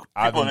in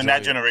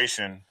that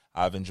generation.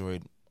 I've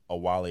enjoyed a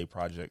Wale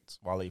project.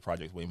 Wale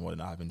project way more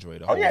than I've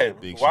enjoyed.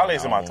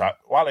 Wale's in my top.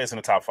 Wale's in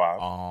the top 5.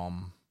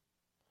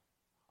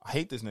 I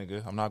hate this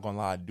nigga. I'm not gonna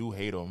lie. I do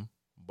hate him,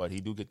 but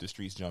he do get the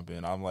streets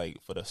jumping. I'm like,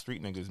 for the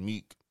street niggas,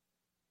 Meek.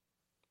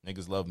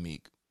 Niggas love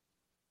Meek.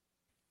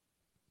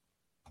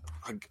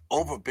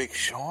 Over Big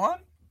Sean?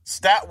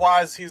 Stat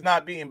wise, he's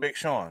not beating Big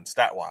Sean.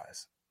 Stat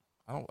wise,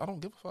 I don't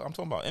give a fuck. I'm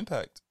talking about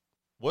impact.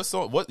 What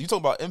you talking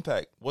about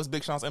impact? What's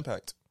Big Sean's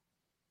impact?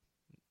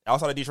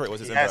 Outside of Detroit, what's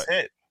his impact?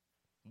 Hit.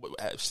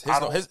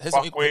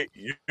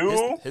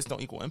 His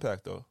don't equal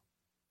impact though.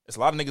 It's a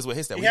lot of niggas with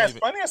hits that he has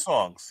plenty of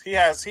songs. He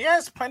has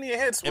plenty of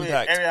hits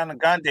impact. With Ariana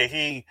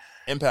Grande.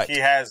 Impact. He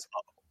has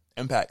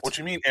impact. What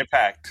you mean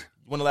impact?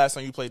 When the last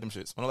time you played them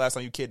shits? When the last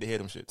time you kid to hear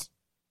them shits?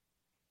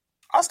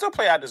 I'll still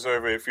play I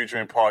Deserve It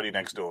featuring Party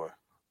Next Door.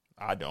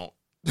 I don't.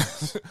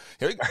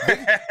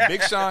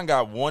 Big Sean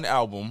got one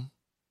album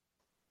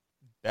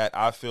that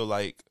I feel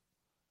like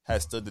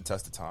has stood the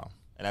test of time,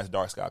 and that's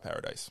Dark Sky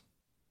Paradise.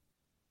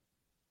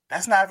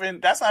 That's not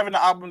even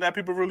the album that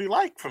people really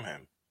like from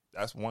him.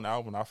 That's one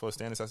album I feel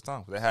stands the test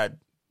of time.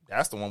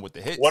 That's the one with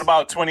the hits. What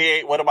about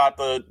 28? What about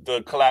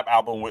the collab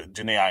album with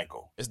Jhené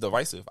Aiko? It's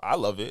divisive. I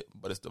love it,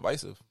 but it's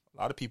divisive.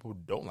 A lot of people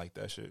don't like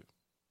that shit.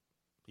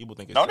 People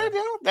think it's no, they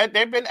do.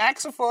 They've been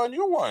asking for a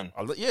new one.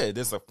 Yeah,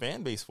 there's a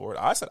fan base for it.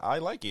 I said I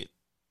like it,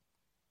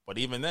 but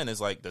even then,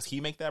 it's like, does he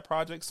make that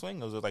project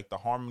swing? Or is it like the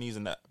harmonies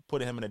and that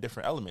putting him in a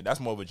different element? That's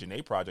more of a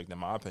Jhené project, in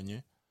my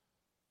opinion.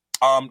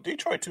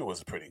 Detroit 2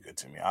 was pretty good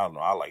to me. I don't know.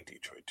 I like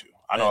Detroit 2.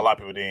 I know a lot of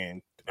people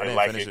didn't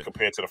like it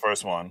compared to the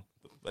first one.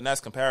 But that's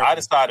comparable. I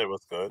just thought it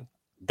was good.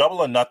 Double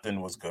or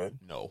Nothing was good.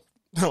 No,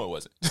 it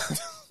wasn't.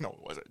 No,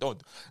 it wasn't.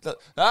 Don't.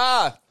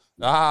 No.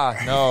 Nah.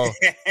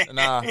 You're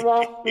not.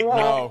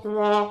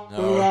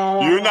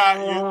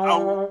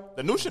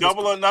 The new shit.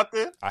 Double or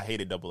Nothing. I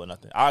hated Double or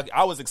Nothing.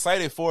 I was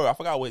excited for it. I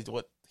forgot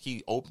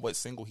what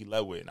single he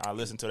led with, and I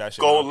listened to that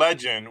shit. Go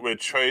Legend with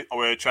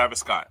Travis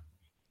Scott.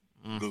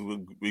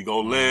 We go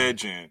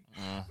Legend.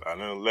 I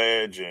know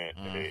Legend.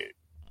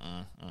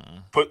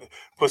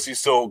 Pussy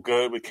So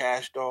Good with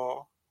Cash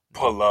Doll.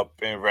 Pull Up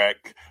and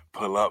Wreck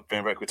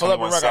with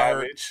 21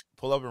 Savage.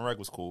 Pull Up and Wreck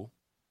was cool.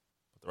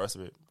 But the rest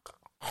of it.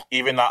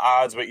 Even the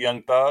Odds with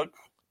Young Thug.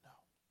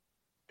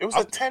 It was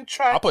a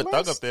 10-track. I put list.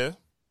 Thug up there.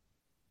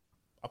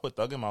 I put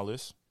Thug in my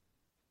list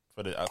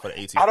for the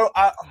 18. I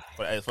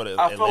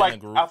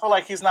feel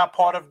like he's not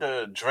part of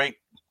the Drake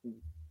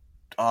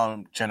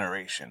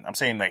generation. I'm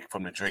saying like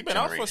from the Drake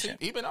generation.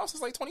 He's been out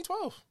since like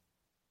 2012,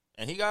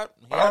 and he's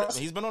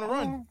been on a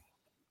run.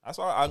 That's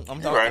why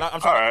I'm right.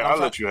 I'll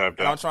let you have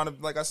that. And I'm trying to,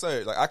 like I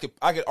said, like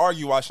I could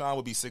argue why Sean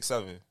would be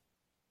 6'7".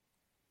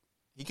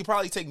 He could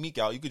probably take Meek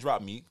out. You could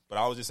drop Meek, but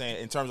I was just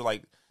saying in terms of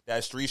like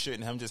that street shit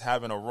and him just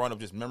having a run of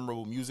just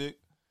memorable music.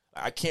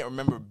 I can't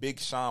remember Big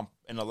Sean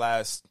in the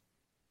last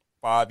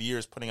 5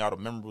 years putting out a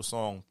memorable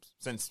song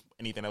since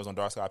anything that was on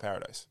Dark Sky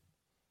Paradise.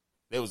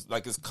 It was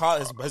like his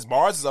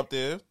bars is up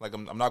there. Like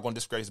I'm not going to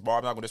disgrace his bar.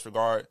 I'm not going to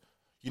disregard.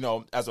 You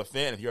know, as a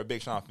fan, if you're a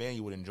Big Sean fan,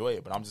 you would enjoy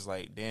it. But I'm just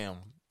like, damn,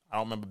 I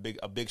don't remember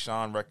a Big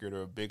Sean record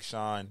or a Big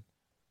Sean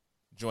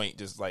joint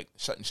just like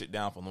shutting shit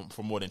down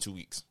for more than 2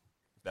 weeks.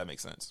 If that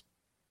makes sense.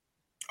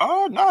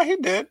 Oh no, he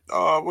did.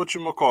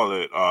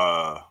 Whatchamacallit?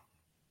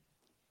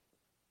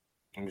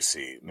 Let me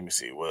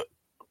see. What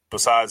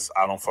besides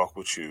I Don't Fuck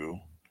With You,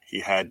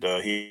 he had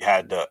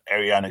the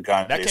Ariana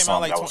Grande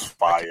song that was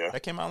fire.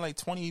 That came out in like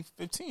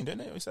 2015,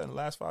 didn't it? We said in the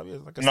last 5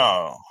 years. Like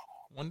no.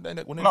 I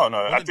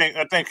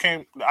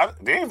think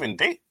they even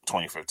date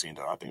 2015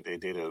 though. I think they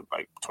dated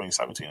like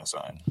 2017 or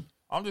something.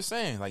 I'm just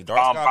saying, like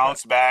Dark Sky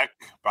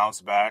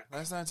Bounce Back.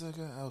 Last night took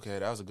okay,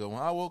 that was a good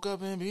one. I woke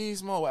up in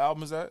Beast Mode. What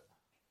album is that?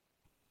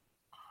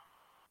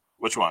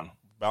 Which one?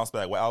 Bounce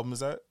Back. What album is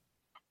that?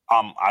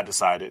 I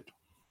Decided.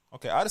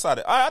 Okay, I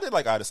Decided. I did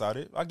like I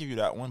Decided. I'll give you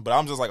that one. But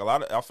I'm just like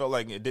I felt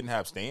like it didn't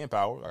have staying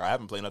power. Like I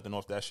haven't played nothing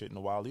off that shit in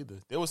a while either.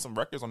 There was some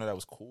records on there that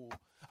was cool.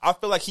 I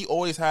feel like he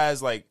always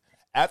has like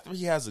after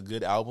he has a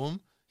good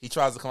album, he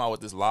tries to come out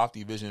with this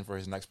lofty vision for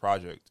his next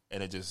project,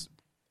 and it just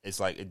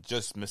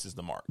misses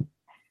the mark.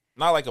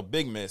 Not like a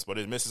big miss, but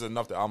it misses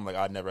enough that I'm like,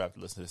 I'd never have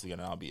to listen to this again,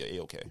 and I'll be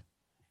A-okay.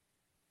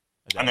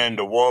 And then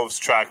the Wolves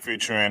track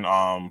featuring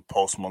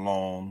Post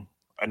Malone,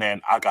 and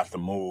then I Got the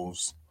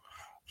Moves.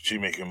 She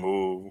make a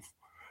move.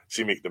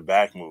 She make the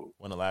back move.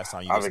 When the last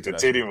time you listened to that? I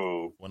make the titty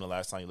move. When the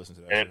last time you listened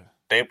to that?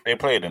 They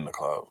play it in the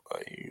club.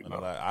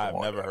 I've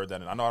never heard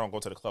that. I know I don't go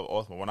to the club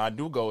often, but when I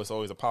do go, it's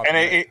always a pop.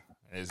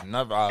 It's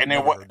never. I've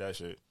never heard that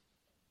shit.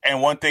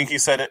 And one thing he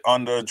said it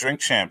on the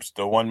Drink Champs: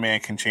 the one man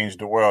can change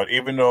the world,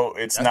 even though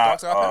it's not. Dark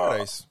Sky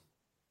Paradise.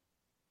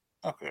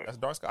 Okay, that's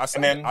Dark Sky.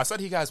 I said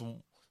he has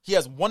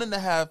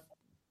 1.5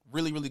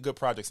 really, really good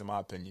projects in my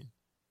opinion.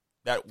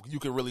 That you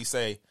could really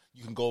say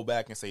you can go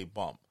back and say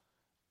bump.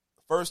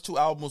 First 2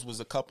 albums was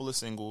a couple of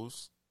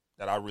singles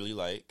that I really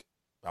like.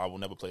 I will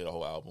never play the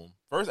whole album.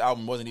 First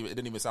album it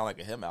didn't even sound like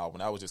a him album.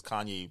 That was just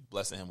Kanye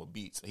blessing him with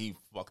beats. He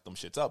fucked them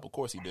shits up. Of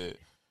course he did.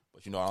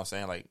 But you know what I'm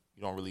saying? Like,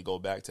 you don't really go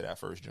back to that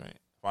first joint.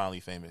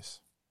 Finally Famous.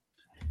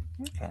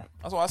 Okay.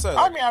 That's what I said.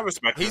 Like, I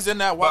respect he's in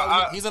that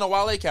Wale, he's in a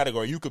Wale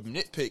category. You could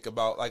nitpick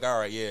about like, all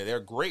right, yeah, they're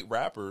great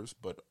rappers,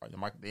 but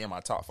they in my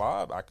top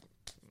 5. I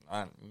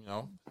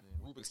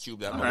Rubik's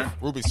Cube that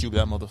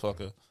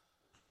motherfucker.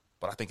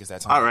 But I think it's that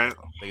time. All right. I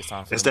think it's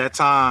time for It's that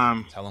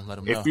time. Tell him, let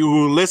him know. If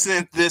you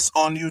listen to this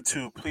on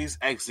YouTube, please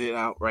exit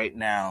out right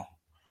now.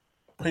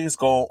 Please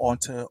go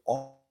onto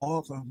all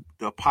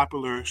the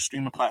popular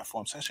streaming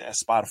platforms such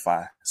as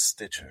Spotify,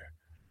 Stitcher,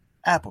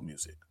 Apple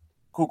Music,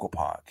 Google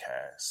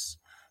Podcasts,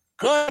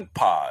 Good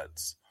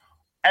Pods,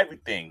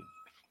 everything.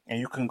 And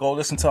you can go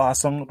listen to our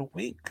song of the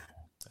week.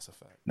 That's a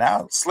fact.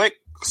 Now, Slick,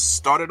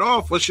 start it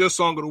off. What's your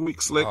song of the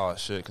week, Slick? Oh,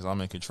 shit, because I'm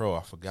in control.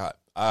 I forgot.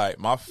 All right,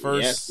 my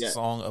first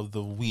song of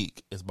the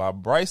week is by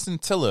Bryson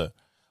Tiller.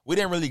 We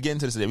didn't really get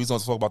into this today. We was going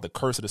to talk about the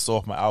curse of the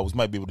sophomore albums.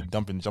 Might be able to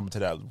jump into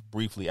that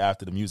briefly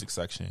after the music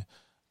section.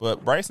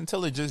 But Bryson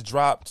Tiller just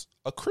dropped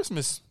a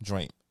Christmas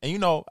joint. And, I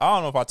don't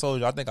know if I told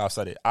you. I think I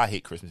said it. I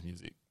hate Christmas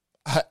music.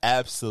 I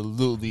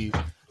absolutely.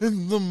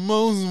 It's the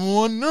most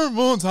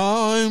wonderful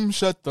time.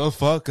 Shut the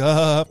fuck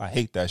up. I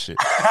hate that shit.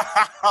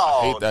 I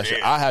hate that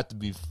shit. I have to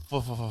be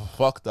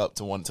fucked up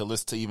to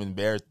listen to even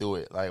bear through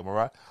it. Like,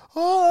 Mariah,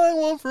 all I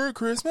want for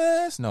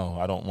Christmas. No,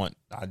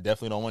 I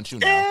definitely don't want you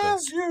now.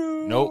 Is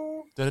you.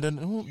 Nope.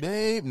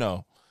 Babe,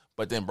 no.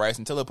 But then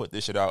Bryson Tiller put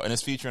this shit out, and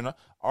it's featuring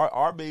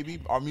our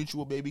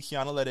mutual baby,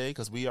 Kiana Lede,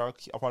 because we are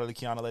a part of the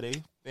Kiana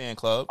Lede fan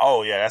club.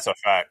 Oh, yeah, that's a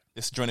fact.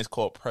 This joint is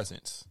called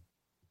Presents.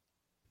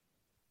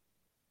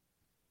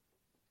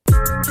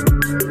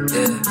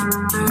 Yeah.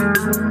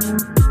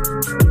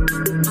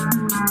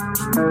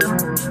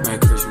 Merry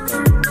Christmas,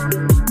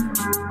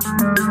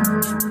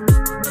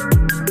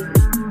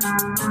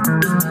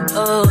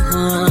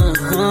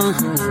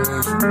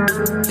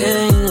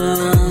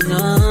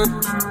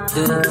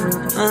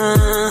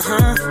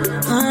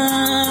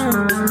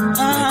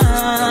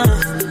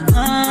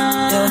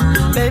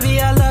 Baby,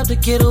 I love to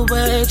get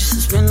away just to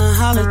spend the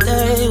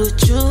holiday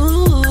with you.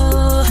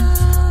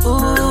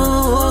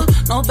 Ooh,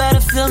 no better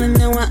feeling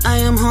than when I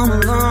am home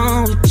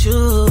alone with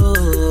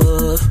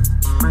you.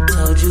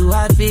 Told you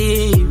I'd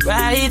be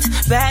right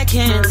back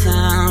here in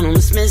town.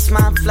 Almost missed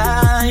my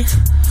flight,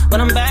 but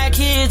I'm back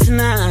here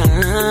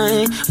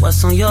tonight.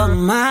 What's on your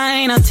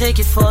mind? I'll take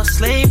you for a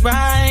sleigh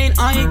ride.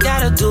 All you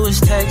gotta do is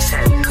text,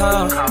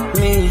 call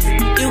me.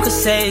 You could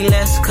say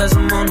less, cause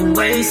I'm on the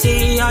way.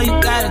 See, all you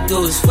gotta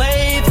do is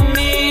wait for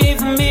me,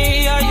 for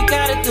me. All you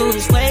gotta do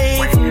is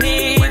wait for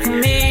me, for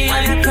me.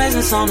 I got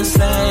presents on the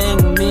sleigh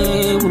with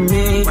me, with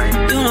me.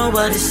 You know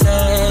what to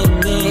say to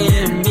me,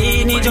 to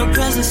me. Need your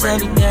presence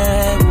every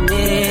day with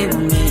me,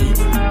 with me.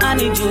 I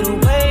need you to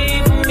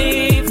wait for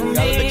me, for me.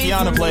 That was the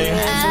Kiana playing.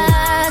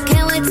 I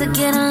can't wait to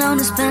get alone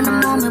to spend a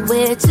moment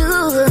with you.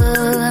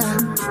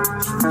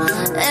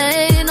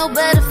 Ain't no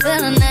better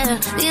feeling than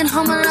being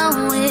home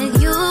alone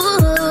with you.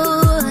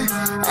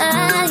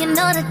 You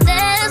know that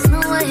there's no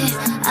way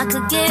I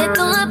could get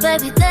through it,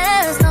 baby,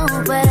 there's no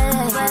way.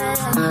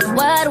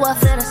 Why do I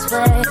feel this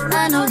way?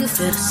 I know you feel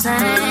feel the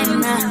same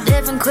now.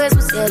 Different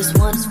Christmas, yeah, this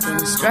one is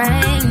feeling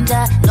strange.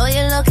 I know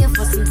you're looking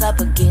for some type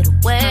of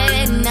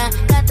getaway now.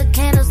 Got the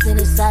candles in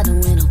inside the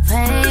window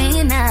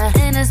pane now.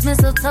 And this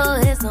mistletoe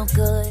is no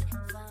good.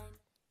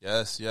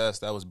 Yes,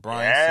 that was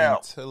Brian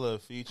Santilla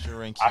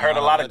featuring Kiana. I heard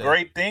a lot of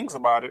great things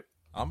about it.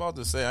 I'm about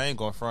to say, I ain't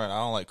going front. I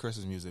don't like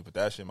Christmas music, but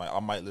that shit I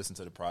might listen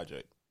to the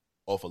project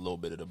off a little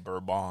bit of the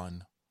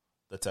bourbon,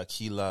 the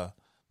tequila.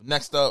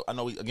 Next up, I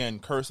know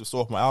Curse was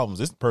sophomore albums.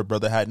 This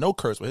brother had no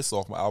curse with his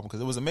sophomore album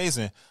because it was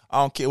amazing. I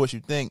don't care what you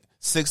think.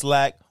 6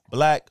 Lakh,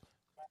 Black,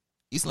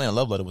 Eastland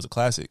Love Letter was a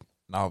classic.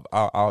 And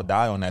I'll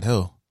die on that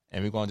hill.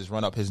 And we're going to just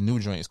run up his new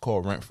joint. It's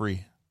called Rent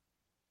Free.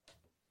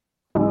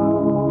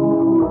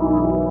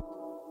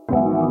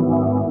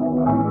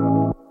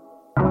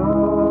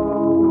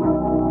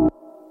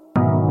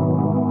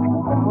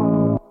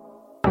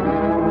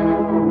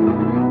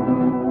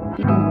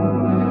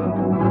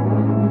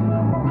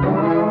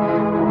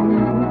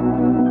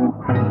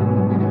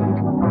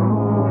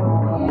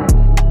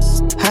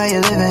 How you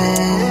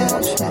living?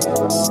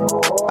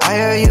 I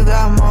heard you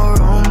got more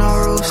room, no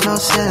roofs, no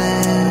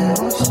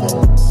ceilings.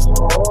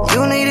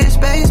 You needed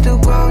space to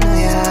grow, now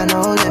you have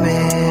no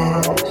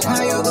limits.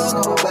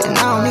 And I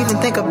don't even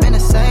think I've been the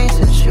same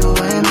since you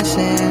went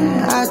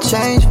missing. I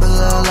changed for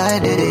love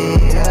like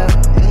Diddy, yeah.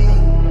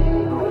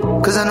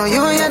 Cause I know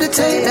you ain't had to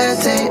take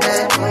that,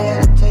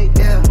 yeah.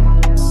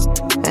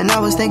 And I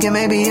was thinking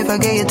maybe if I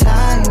gave you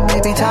time,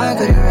 maybe time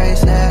could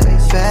erase that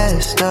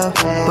bad stuff.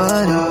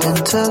 But it done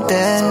took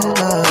that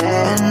love.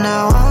 And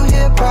now I'm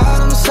here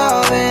problem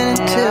solving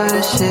until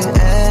this shit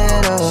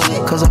add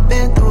up. Cause I've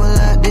been through a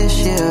lot this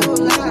year.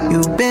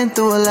 You've been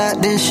through a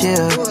lot this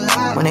year.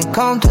 When it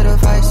come to the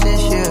fights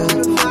this year,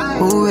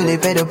 who really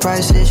paid the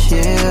price this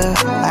year?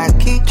 I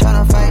keep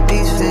trying to fight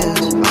these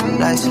fears.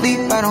 Like sleep,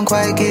 I don't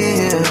quite get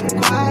here.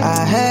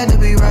 I had to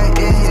be right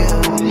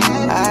here.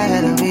 I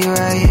had to be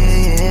right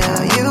here.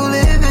 You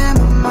live in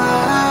my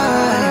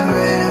mind,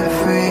 rent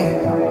free.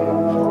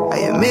 I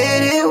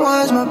admit it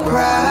was my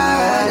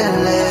pride,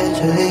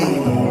 allegedly.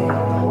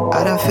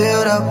 I done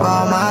filled up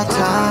all my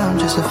time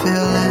just to feel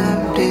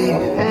empty.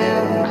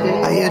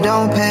 You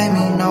don't pay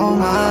me no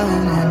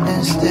mind and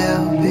then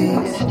still be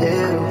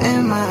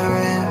in my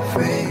rent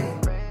free.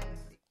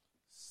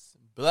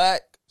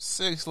 Black,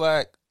 6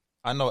 Lakh.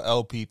 I know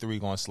LP3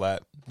 gonna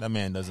slap. That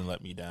man doesn't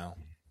let me down.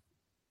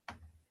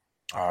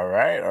 All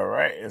right.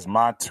 It's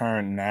my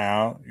turn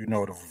now. You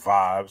know the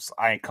vibes.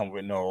 I ain't come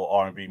with no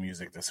R&B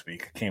music this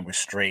week. I came with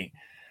straight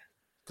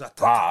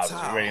vibes. You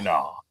already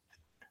know.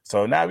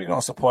 So now we're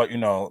gonna support,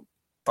 the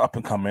up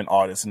and coming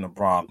artists in the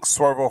Bronx.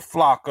 Swervo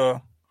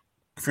Flocka,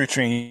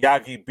 featuring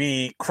Yagi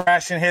B,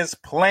 crashing his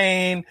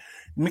plane.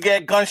 Let me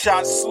get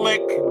gunshot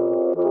slick.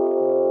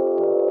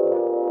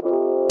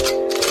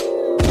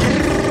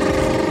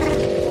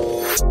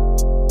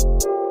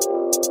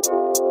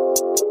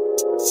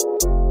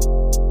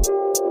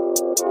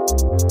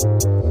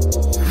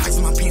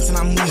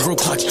 Real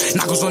clutch,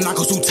 knuckles on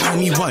knuckles, who tell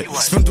me what?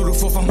 Spin through the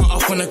fourth, I'm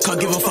up on the cut.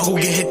 Give a fuck who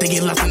get hit, they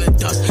get left in the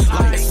dust.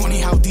 Like, it's funny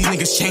how these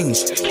niggas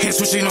change. Can't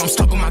switch, I'm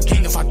stuck on my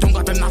gang. If I don't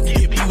got the knock, you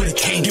get beat with a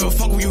cane. Give a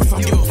fuck where you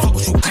from, give a fuck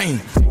what you claim.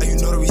 And you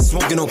know that we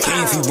smoking no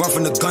cane. If you run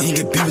from the gun, he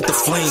get beat with the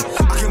flame.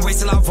 I can't wait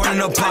till I run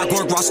in the block,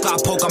 work, rock,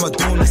 Scott, poke, I'ma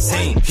do the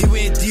same. He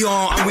wearing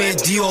Dior, I'm wearing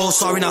Dior.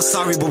 Sorry, not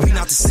sorry, but we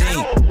not the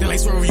same. They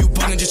like swerve you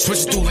bugging, just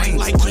switch it through lane.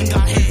 Like King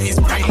got hit in his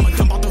brain. I'ma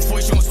dump out the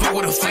voice, you gon' smoke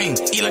with a flame.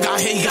 Ela got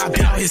hit, he got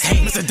beat out his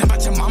hate. Mr. Dump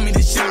out your mommy,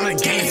 this shit on the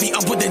game. If he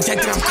up with the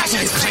deck, then I'm crashing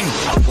his plane.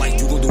 Like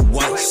you gon' do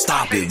what?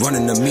 Stop it.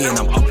 Running to me and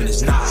I'm up in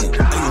his knocking.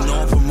 And you know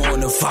I'm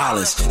promoting the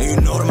violence. And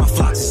you know that my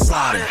flocks is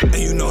sliding.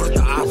 And you know that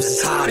the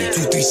opposite's hiding.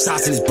 2-3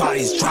 shots and his body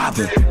is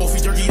dropping. Off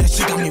his jerky, that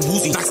shit got me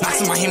woozy.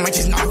 Knocks in my hand, might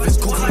just knock off his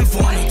cool.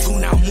 4 and 2,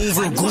 now move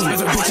real good.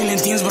 Never bitching in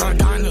teams, but I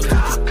die in the loop. They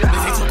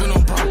ain't talking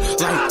on bro. Like,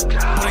 but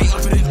I ain't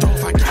up in the door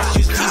if I catch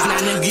his cheese. Now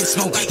nigga get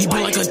smoked. He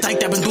been like a dyke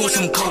that been doing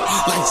some coke.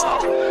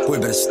 Like, we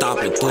better stop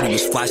it. Thought he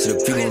was flashing the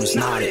feeling was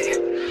nodded.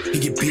 He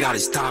get beat out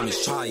his time,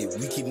 let's try it.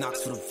 We keep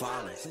knocks for the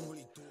violence.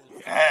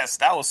 Yes,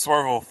 that was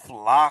Swervo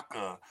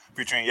Flocka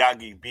featuring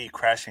Yagi B,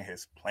 crashing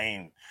his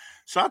plane.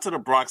 Shout out to the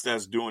Bronx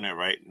that's doing it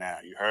right now.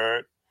 You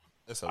heard?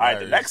 That's all right,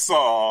 the next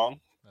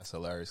song. That's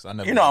hilarious. I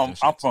never. I'm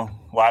from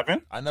what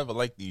happened? I never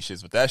liked these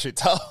shits, but that shit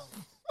tough.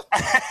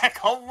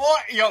 Come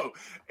on, yo,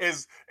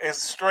 it's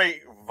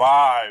straight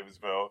vibes,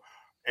 bro.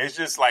 It's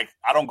just like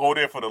I don't go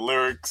there for the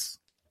lyrics.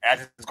 I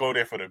just go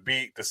there for the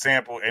beat, the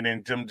sample, and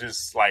then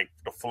just like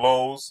the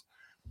flows.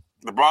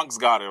 The Bronx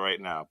got it right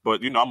now,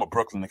 but I'm a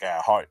Brooklyn nigga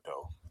at heart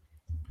though.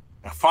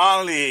 And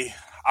finally,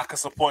 I can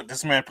support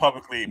this man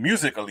publicly,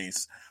 music at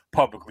least,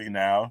 publicly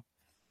now.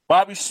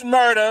 Bobby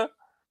Shmurda,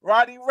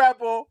 Roddy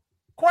Rebel,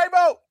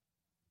 Quavo,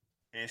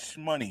 Ish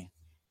Money.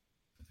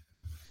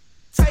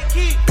 Take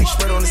it. Big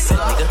spread on the set,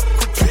 nigga.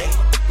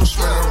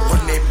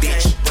 Run that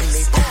bitch.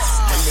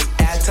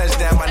 I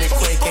touchdown, my nigga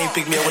Quay can't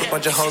pick me up with a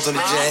bunch of hoes on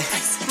the jet.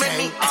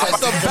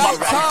 Touchdown,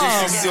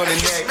 on the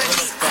neck.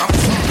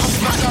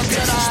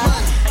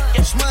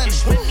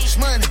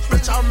 Shmoney,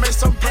 bitch, I made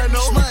some brand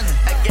new money.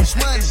 I get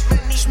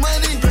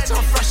shmoney, bitch,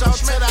 I'm fresh out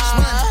to the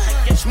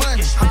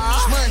shmoney.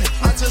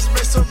 I just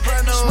made some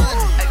brand new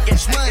money. I get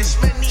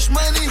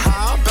shmoney.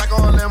 I'm back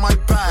all in my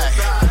bag.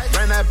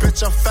 Ran that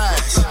bitch up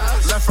fast.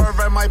 Left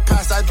her at my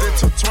past. I did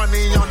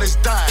 220 on this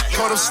diet.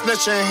 Caught him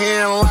snitching, he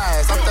ain't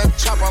last. Off that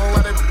chopper,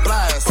 let it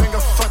blast. Finger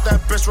fuck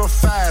that bitch real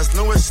fast.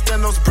 New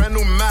extendos, brand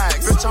new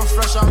mags. Bitch, I'm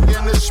fresh out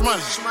getting this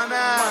shmoney.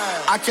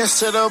 I can't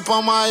sit up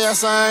on my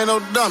ass, I ain't no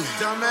dummy.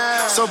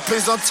 So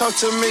please don't talk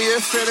to me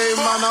if it ain't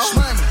my no.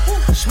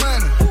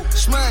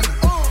 Shmoney.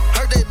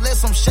 Heard they let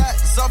some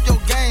shots off your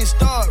game,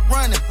 start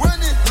running.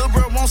 Lil'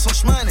 bro want some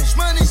shmoney.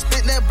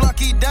 Spit that block,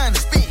 he done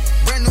it.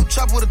 Brand new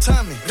chop with a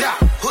tummy.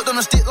 Hooked on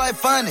a stick like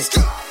funny.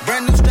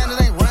 Brand new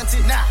standard ain't runty.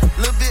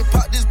 Lil' bit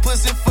pop this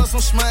pussy for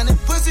some shmoney.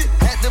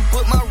 Had to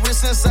put my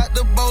wrist inside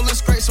the bowl and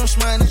scrape some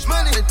shmoney.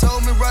 They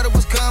told me Ryder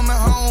was coming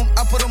home.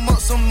 I put him up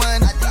some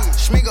money.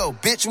 Schmigo,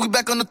 bitch, we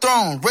back on the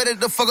throne. Ready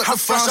to fuck up the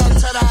phone.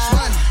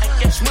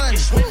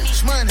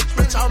 Shmoney.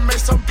 Bitch, I made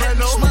some brand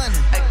new money.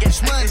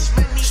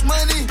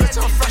 Shmoney. Bitch,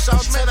 I'm fresh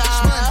out to the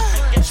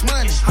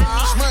shmoney.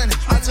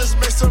 I just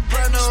made some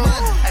brand new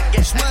money.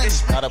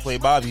 Gotta play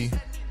Bobby.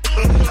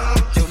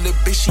 Yo, little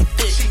bitch, she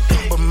thick,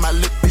 but my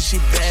little bitch, she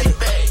better.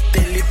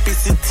 That little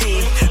bitch a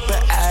 10,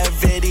 but I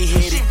already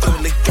hit it though.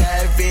 Look,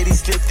 I already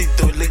slipped it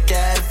though. Look,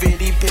 I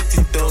already picked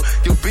it though.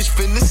 Yo, bitch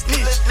finna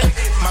snitch.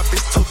 My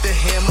bitch took the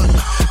hammer.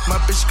 My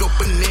bitch go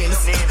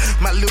bananas.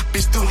 My little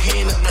bitch do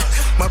Hannah.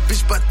 My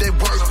bitch bout that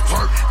work.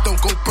 Don't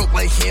go broke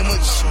like hammer.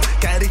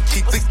 Gotta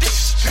keep the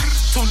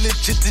too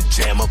legit to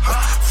jam up.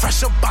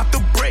 Fresh about the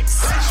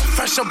brakes.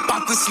 Fresh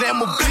about the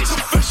slam a bitch.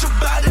 Fresh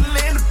about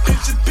Atlanta,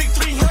 bitch. Big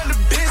 300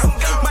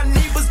 bitch. My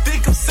neighbors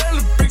think I'm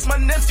selling bricks. My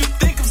nephew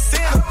think I'm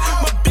Santa.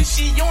 My bitch,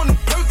 she on the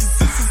Perkins.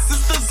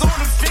 Sisters on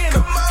the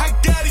Phantom. I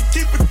gotta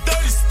keep it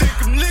 30 stick.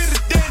 I'm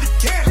little daddy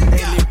candy.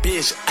 Hey, little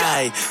bitch,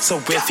 aight. So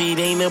if it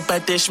ain't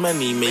about this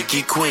money, make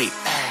it quick.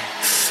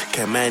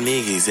 Cause my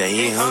niggas,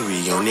 they ain't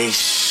hungry on this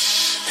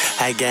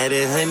shh. I got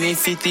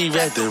 150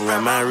 wrapped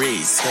around my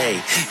wrist.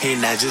 Hey,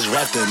 and I just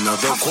wrapped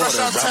another quarter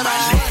around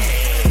my neck.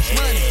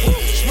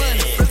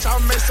 Shmoney, bitch, I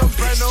made some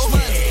brand new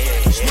money.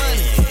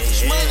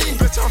 Shmoney,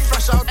 bitch, I'm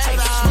fresh out to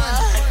the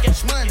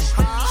shmoney.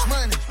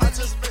 I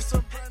just made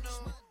some brand new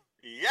money.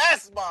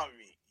 Yes,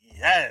 Bobby.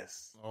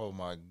 Yes. Oh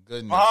my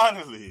goodness.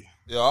 Finally.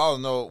 Yo, I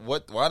don't know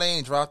why they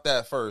ain't dropped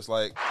that first.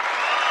 Like,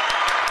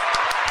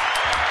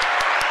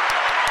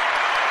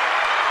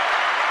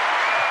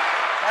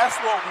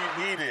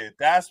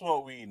 that's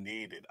what we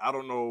needed. I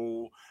don't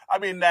know. I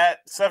mean,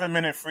 that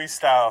 7-minute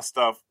freestyle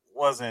stuff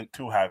wasn't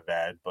too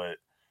bad, but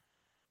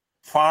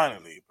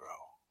finally, bro.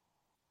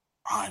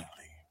 Finally.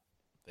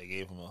 They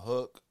gave him a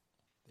hook.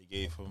 They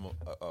gave him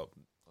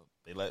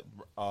they let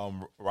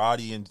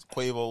Roddy and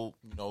Quavo,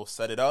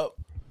 set it up,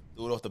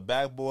 do it off the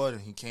backboard,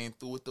 and he came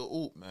through with the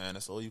oop, man.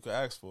 That's all you could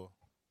ask for.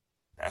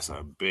 That's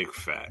a big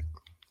fact.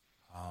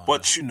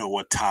 But you know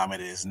what time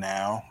it is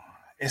now.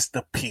 It's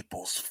the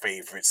people's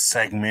favorite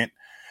segment.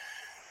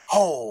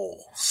 Oh,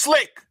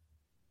 Slick,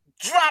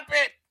 drop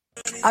it.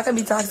 I can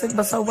be toxic,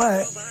 but so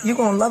what? You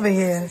gonna love it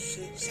here.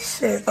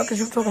 Shit, fuck is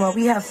you talking about?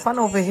 We have fun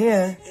over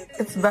here.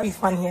 It's very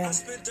fun here.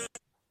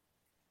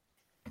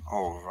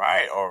 All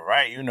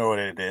right. You know what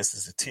it is.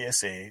 It's a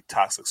TSA,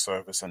 Toxic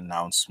Service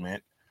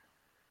announcement.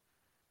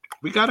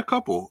 We got a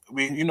couple.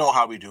 You know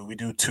how we do. We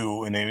do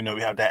 2, and then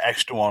we have that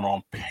extra one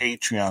on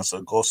Patreon.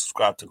 So go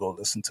subscribe to go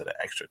listen to the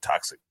extra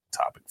Toxic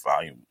Topic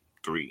Volume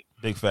 3.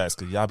 Big facts,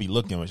 because y'all be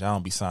looking, but y'all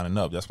don't be signing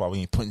up. That's why we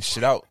ain't putting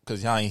shit out,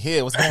 because y'all ain't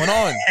here. What's going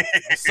on?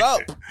 What's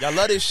up? Y'all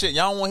love this shit.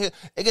 Y'all don't want to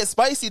hear. It gets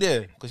spicy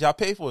there, because y'all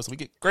pay for it, so we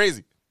get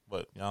crazy.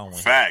 But y'all don't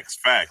want Facts.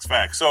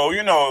 So,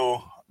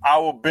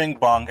 our Bing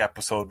Bong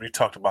episode, we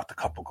talked about the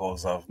couple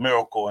goals of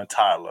Miracle and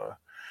Tyler.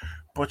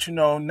 But,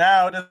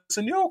 now there's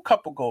a new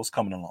couple goals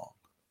coming along.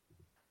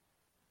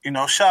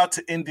 Shout out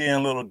to India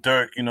and Lil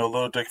Durk.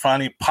 Lil Durk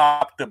finally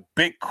popped the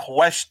big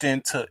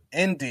question to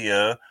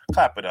India.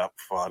 Clap it up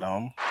for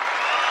them.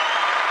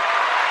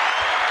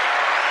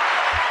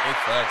 Big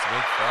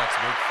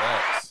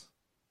facts.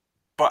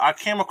 But I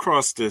came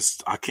across this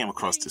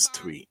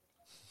tweet.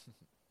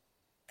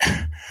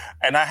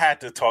 And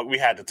we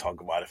had to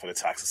talk about it for the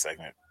toxic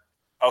segment.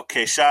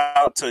 Okay, shout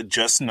out to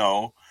Just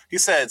Know. He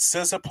said,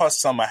 Scissor plus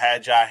Summer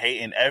had y'all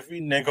hating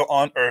every nigga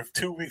on earth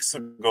 2 weeks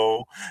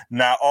ago.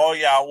 Now all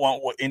y'all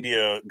want what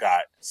India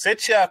got.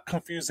 Sit y'all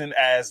confusing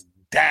ass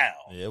down.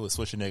 Yeah, it was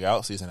switching nigga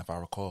out season, if I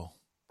recall.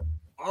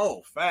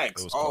 Oh,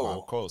 facts. It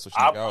was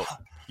switching nigga out.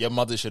 Your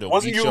mother should have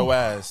beat your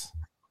ass.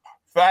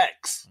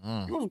 Facts.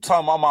 You was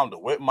telling my mom to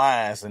whip my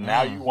ass, and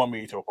now you want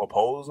me to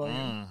propose on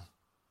you?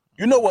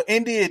 You know what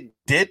India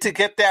did to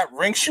get that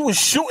ring? She was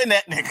shooting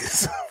at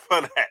niggas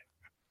for that.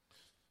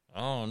 I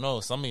don't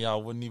know. Some of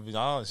y'all wouldn't even.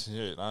 Oh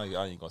shit! I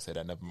ain't gonna say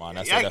that. Never mind.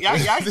 Y'all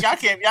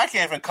can't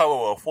even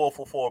cover a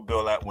 444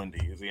 bill at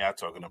Wendy's. Y'all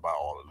talking about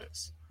all of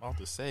this. I'm about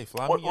to say,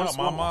 fly me out,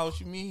 mama. What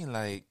you mean?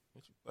 Like,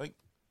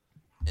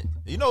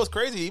 it's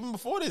crazy. Even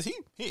before this,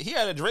 he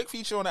had a Drake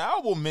feature on the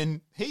album,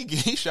 and he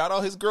shot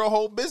out his girl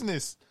whole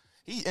business.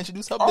 He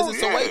introduced her business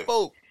to white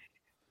folk.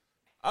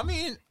 I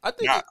mean, I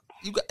think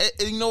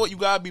you know what? You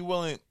gotta be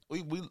willing.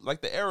 We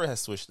like the era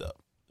has switched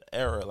up. The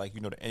era, like,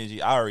 you know, the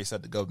energy. I already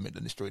said the government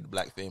that destroyed the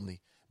black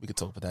family. We could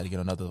talk about that again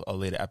on a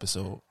later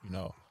episode, you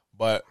know.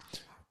 But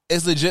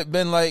it's legit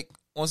been like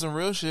on some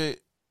real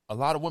shit. A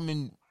lot of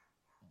women,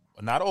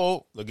 not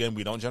all. Again,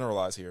 we don't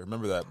generalize here.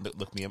 Remember that.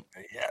 Look me up.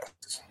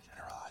 Yes.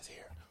 Generalize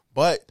here.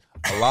 But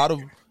a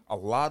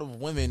lot of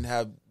women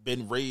have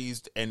been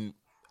raised and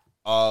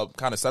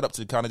kind of set up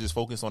to kind of just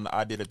focus on the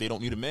idea that they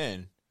don't need a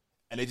man,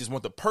 and they just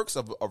want the perks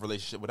of a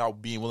relationship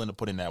without being willing to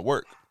put in that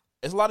work.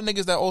 There's a lot of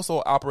niggas that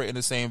also operate in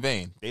the same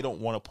vein. They don't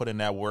want to put in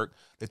that work.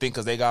 They think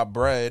because they got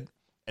bread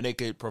and they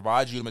could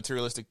provide you the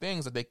materialistic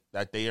things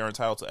that they are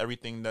entitled to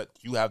everything that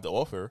you have to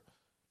offer.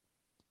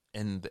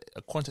 And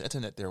according to the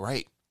internet, they're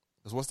right.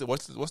 Because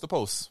what's the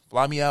post?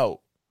 Fly me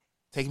out,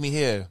 take me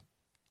here,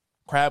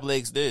 crab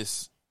legs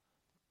this,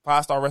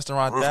 5-star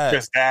restaurant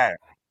that.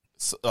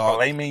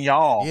 Filet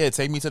mignon. Yeah,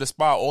 take me to the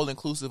spot, all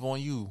inclusive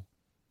on you,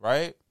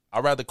 right?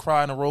 I'd rather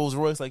cry in a Rolls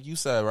Royce, like you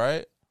said,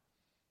 right?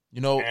 You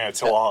know,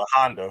 to a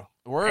Honda.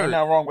 Word. Ain't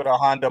nothing wrong with a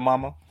Honda,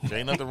 mama. There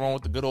ain't nothing wrong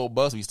with the good old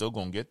bus. We still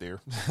gonna get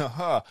there.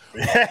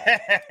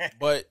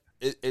 But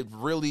it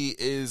really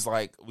is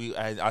like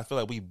I feel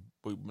like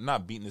we're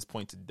not beating this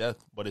point to death,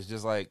 but it's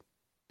just like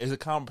it's a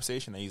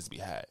conversation that needs to be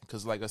had.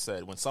 Because like I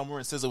said, when Summer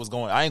and SZA was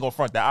going, I ain't gonna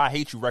front that I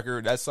Hate You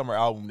record, that Summer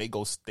album, they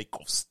go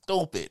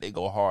stupid, they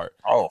go hard.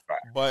 Oh,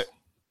 fact. But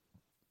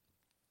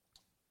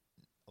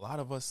a lot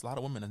of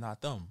women are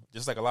not them.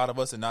 Just like a lot of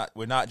us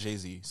we're not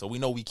Jay-Z. So we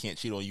know we can't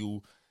cheat on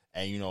you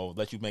and, you know,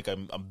 let you make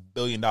 $1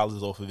 billion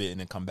off of it and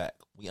then come back.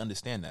 We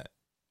understand that.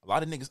 A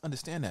lot of niggas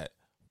understand that.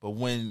 But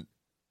when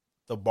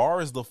the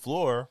bar is the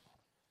floor,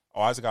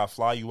 I just gotta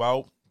fly you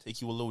out, take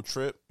you a little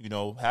trip. You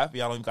know, half of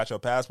y'all don't even got your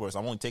passports.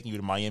 I'm only taking you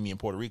to Miami and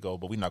Puerto Rico,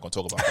 but we're not gonna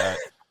talk about that.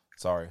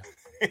 Sorry.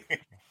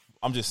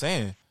 I'm just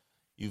saying.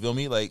 You feel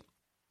me? Like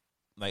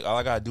all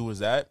I gotta do is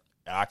that,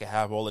 and I can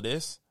have all of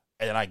this,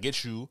 and then I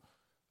get you,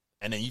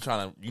 and then you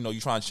trying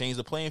to change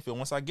the playing field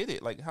once I get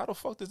it. Like, how the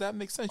fuck does that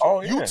make sense?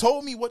 Oh, yeah. You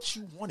told me what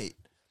you wanted.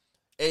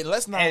 And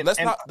let's not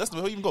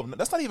even go.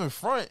 That's not even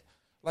front.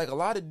 Like, a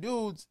lot of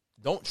dudes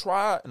don't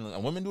try,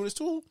 and women do this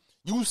too.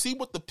 You see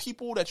what the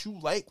people that you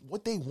like,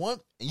 what they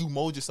want, and you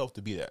mold yourself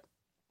to be that.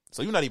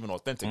 So you're not even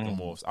authentic no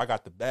more. So I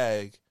got the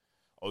bag.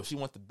 Oh, if she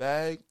wants the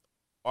bag,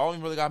 I don't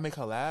even really gotta make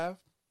her laugh.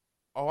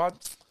 Oh, I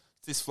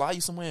just fly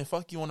you somewhere and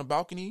fuck you on the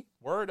balcony.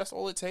 Word, that's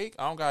all it take.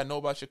 I don't gotta know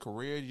about your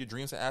career, your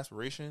dreams and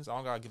aspirations. I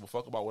don't gotta give a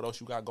fuck about what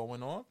else you got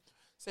going on.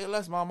 Say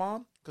less, my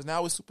mom, because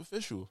now it's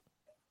superficial.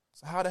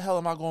 So how the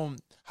hell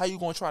how you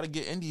gonna try to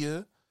get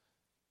India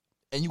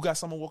and you got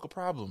Summer Walker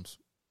problems?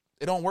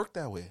 It don't work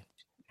that way.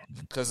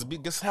 Because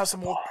just have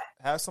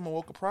Summer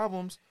Walker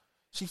problems.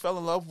 She fell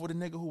in love with a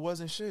nigga who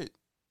wasn't shit.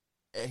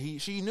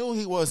 And she knew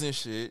he wasn't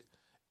shit.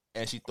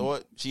 And she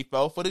thought she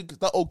fell for the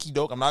okie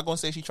doke. I'm not gonna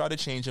say she tried to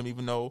change him,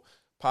 even though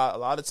a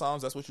lot of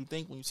times that's what you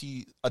think when you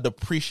see a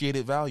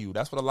depreciated value.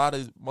 That's what a lot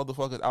of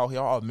motherfuckers out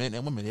here are, men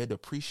and women. They're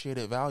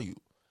depreciated value.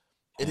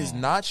 It is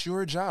not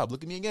your job.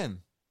 Look at me again.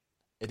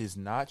 It is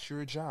not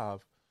your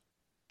job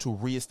to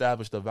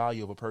reestablish the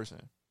value of a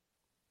person.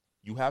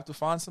 You have to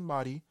find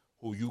somebody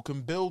who you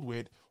can build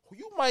with, who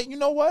you might, you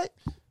know what?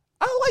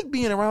 I like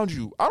being around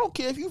you. I don't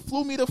care if you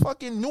flew me to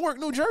fucking Newark,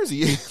 New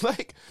Jersey.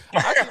 Like,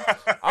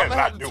 I'm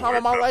gonna have the time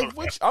of my life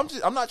with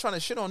you. I'm not trying to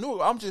shit on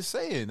Newark. I'm just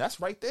saying,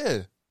 that's right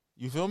there.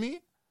 You feel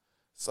me?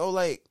 So,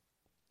 like,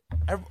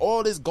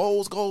 all this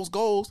goals,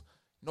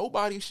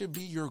 nobody should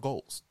be your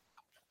goals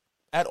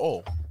at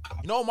all.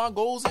 You know what my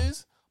goals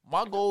is?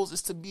 My goals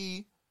is to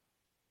be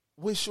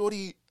with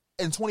shorty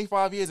in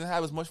 25 years and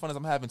have as much fun as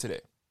I'm having today.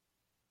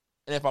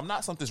 And if I'm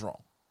not, something's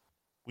wrong.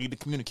 We need to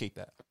communicate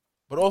that.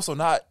 But also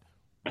not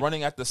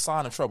running at the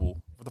sign of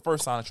trouble. The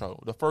first sign of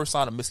trouble. The first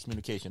sign of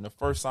miscommunication. The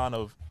first sign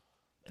of,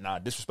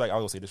 disrespect. I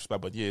was going to say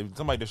disrespect, but yeah, if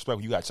somebody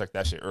disrespect, you got to check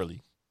that shit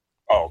early.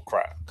 Oh,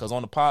 crap. Because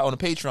on the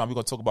Patreon, we're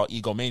going to talk about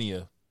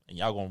egomania. And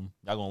y'all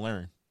gonna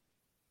learn.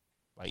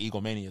 Like,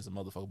 egomania is a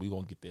motherfucker. We're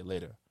going to get there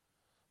later.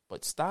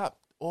 But stop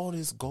all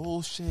this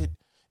goal shit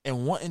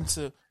and wanting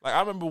to, like, I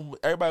remember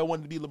everybody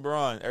wanted to be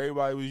LeBron.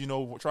 Everybody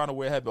was, trying to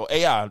wear a headband.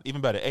 AI,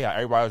 even better, AI.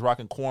 Everybody was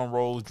rocking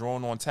cornrows,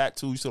 drawing on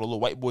tattoos. You saw the little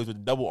white boys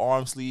with double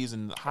arm sleeves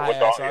and high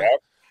ass. Right?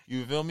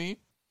 You feel me?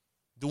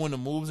 Doing the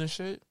moves and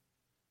shit.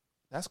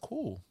 That's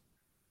cool.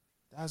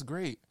 That's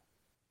great.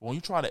 But when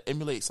you try to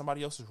emulate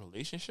somebody else's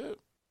relationship,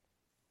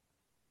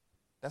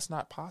 that's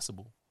not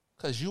possible.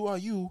 Because you are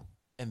you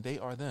and they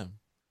are them.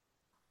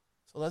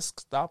 So let's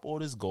stop all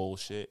this goal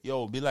shit.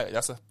 Yo, be like,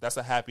 that's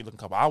a happy looking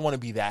couple. I want to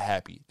be that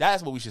happy.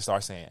 That's what we should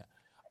start saying.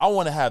 I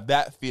want to have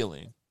that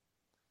feeling.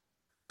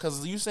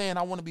 Because you saying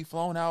I want to be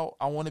flown out,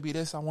 I want to be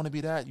this, I want to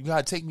be that. You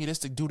got to take me this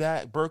to do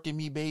that. Birkin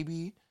me,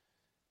 baby.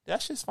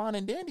 That shit's fine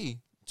and dandy.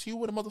 To you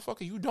with a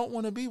motherfucker you don't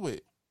want to be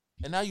with.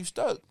 And now you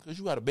stuck because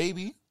you got a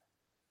baby.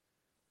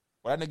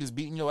 Or that nigga's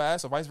beating your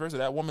ass or vice versa.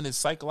 That woman is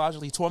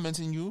psychologically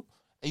tormenting you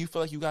and you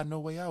feel like you got no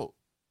way out.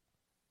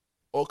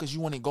 Or because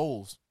you wanted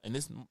goals. And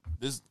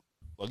this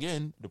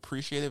again,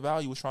 depreciated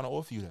value was trying to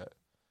offer you that.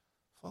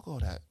 Fuck all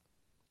that.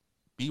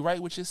 Be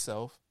right with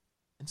yourself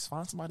and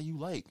find somebody you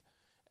like.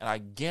 And I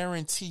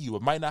guarantee you,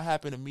 it might not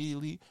happen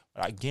immediately,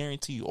 but I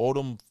guarantee you, all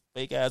them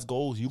fake ass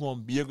goals, you're going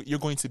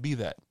to be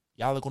that.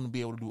 Y'all are going to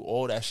be able to do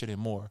all that shit and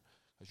more.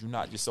 Because you're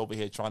not just over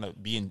here trying to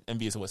be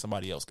envious of what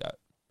somebody else got.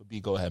 But B,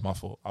 go ahead. My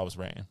fault. I was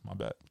ranting. My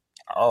bad.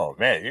 Oh,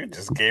 man, you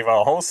just gave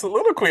out a whole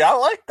soliloquy. I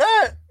like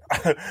that.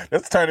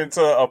 Let's turn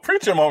into a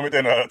preacher moment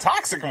and a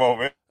toxic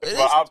moment. But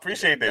I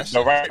appreciate this.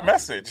 The right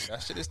message.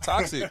 That shit is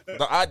toxic.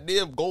 The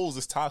idea of goals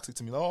is toxic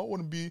to me. Like, I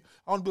want to be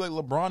like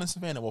LeBron and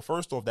Savannah. Well,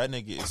 first off, that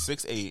nigga is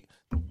 6'8",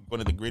 one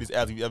of the greatest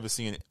athletes you've ever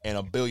seen, and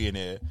a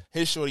billionaire.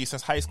 His shorty,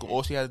 since high school,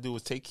 all she had to do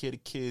was take care of the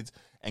kids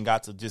and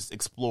got to just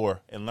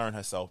explore and learn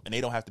herself. And they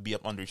don't have to be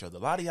up under each other.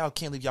 A lot of y'all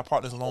can't leave y'all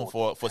partners alone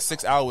for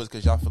 6 hours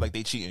because y'all feel like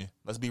they cheating.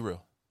 Let's be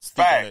real.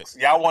 Facts.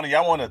 Y'all want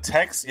to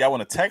text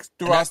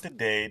throughout the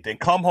day, then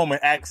come home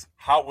and ask,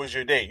 how was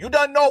your day? You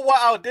don't know what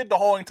I did the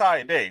whole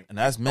entire day. And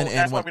that's men and women.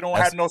 That's why we don't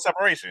have no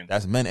separation.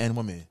 That's men and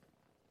women.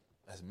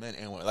 That's men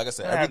and women. Like I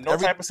said, we have no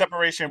type of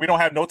separation. We don't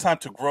have no time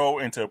to grow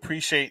and to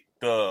appreciate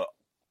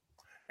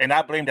and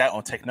I blame that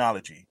on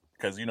technology.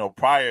 Because,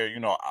 prior,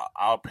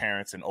 our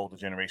parents and older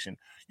generation,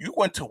 you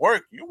went to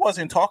work. You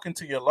wasn't talking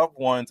to your loved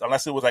ones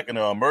unless it was like an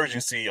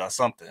emergency or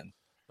something.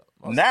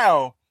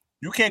 Now,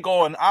 you can't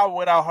go an hour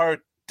without her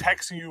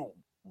texting you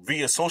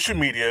via social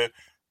media,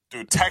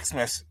 through text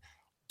message,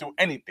 through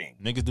anything.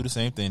 Niggas do the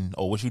same thing.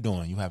 Oh, what you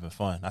doing? You having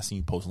fun? I seen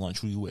you post lunch.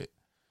 Who you with?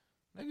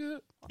 Nigga.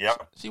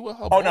 Yep. She with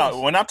her boss.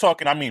 No, when I'm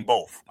talking, I mean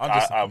both.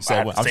 I'm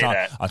trying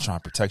to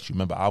protect you.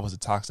 Remember, I was a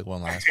toxic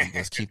one last week.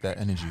 Let's keep that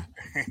energy.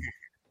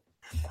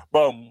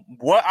 But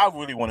what I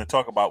really want to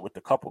talk about with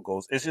the couple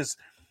goals is just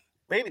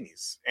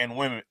ladies and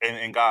women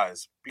and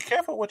guys, be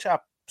careful what y'all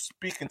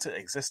speak into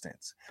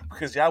existence.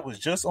 Because y'all was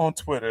just on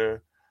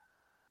Twitter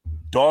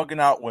dogging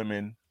out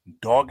women,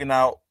 dogging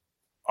out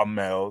our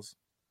males,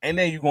 and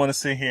then you're going to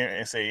sit here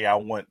and say, yeah, I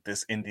want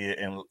this India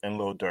and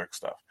Lil Durk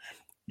stuff.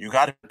 You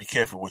got to be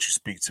careful what you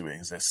speak to in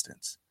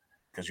existence.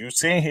 Because you're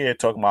sitting here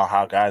talking about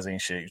how guys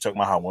ain't shit. You're talking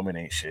about how women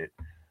ain't shit.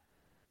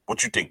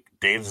 What you think?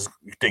 You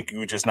think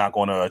you're just not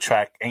going to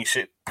attract ain't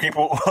shit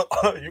people?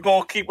 You're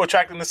going to keep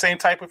attracting the same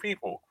type of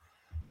people.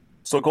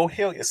 So go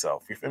heal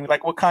yourself. You feel me?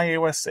 Like what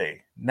Kanye West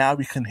say, now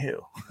we can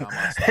heal.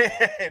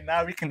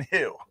 Now we can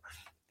heal.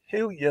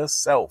 Heal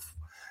yourself.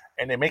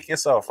 And then make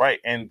yourself right.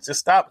 And just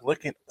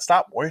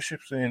stop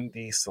worshiping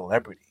these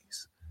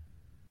celebrities.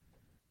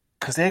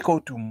 Because they go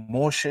through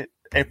more shit.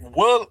 If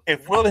Will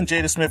and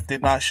Jada Smith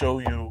did not show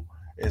you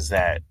is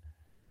that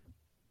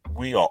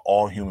we are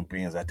all human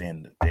beings at the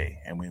end of the day.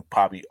 And we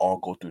probably all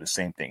go through the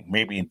same thing.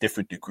 Maybe in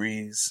different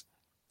degrees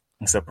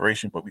in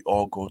separation, but we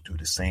all go through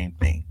the same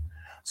thing.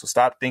 So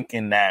stop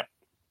thinking that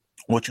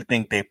what you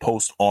think they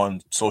post on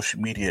social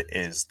media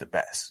is the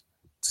best.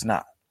 It's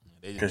not.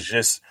 Because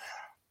just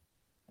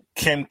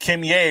Kim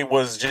Ye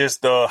was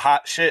just the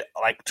hot shit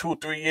like 2 or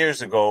 3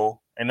 years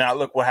ago. And now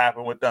look what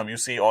happened with them. You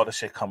see all the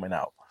shit coming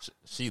out.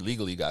 She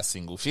legally got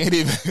single. She ain't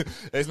even.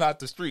 It's not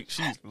the street.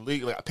 She's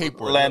legally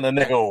paper. Letting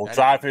the nigga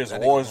drive his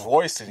Rolls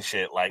Royce and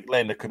shit. Like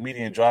letting the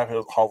comedian drive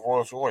his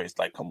Rolls Royce.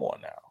 Like, come on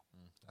now.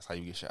 That's how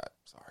you get shot.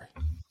 Sorry.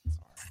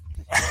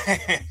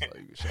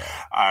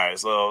 All right,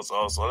 so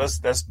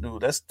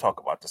let's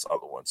talk about this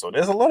other one. So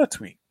there's a lot of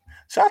tweet.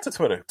 Shout out to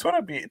Twitter.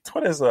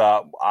 Twitter's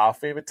our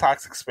favorite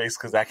toxic space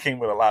because that came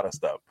with a lot of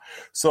stuff.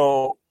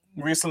 So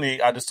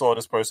recently, I just saw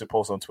this person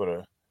post on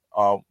Twitter.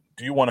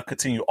 Do you want to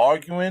continue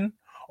arguing,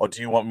 or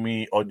do you want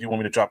me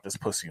to drop this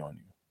pussy on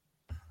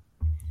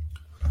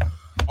you?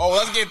 Oh,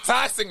 let's get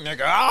toxic,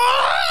 nigga.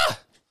 Ah!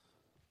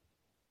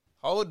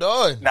 Hold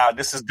on. Now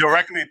this is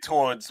directly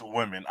towards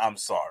women. I'm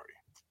sorry.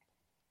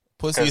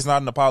 Pussy is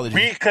not an apology.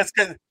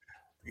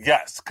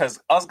 Because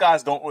us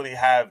guys don't really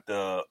have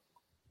the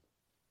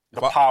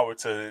power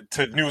to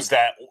use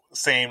that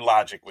same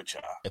logic with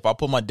y'all. If I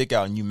put my dick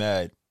out and you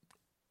mad,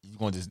 you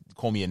going to just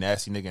call me a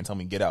nasty nigga and tell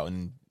me get out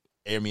and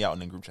air me out in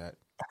the group chat.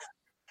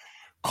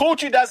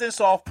 Coochie doesn't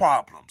solve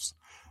problems.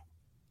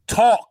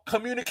 Talk,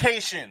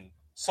 communication,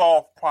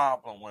 solve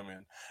problem,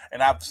 women.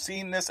 And I've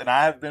seen this, and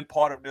I have been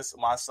part of this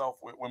myself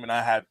with women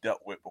I have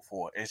dealt with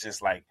before. It's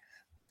just like,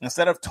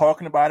 instead of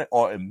talking about it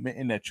or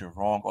admitting that you're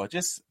wrong or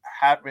just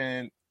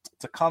having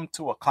to come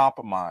to a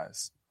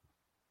compromise.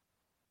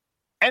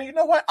 And you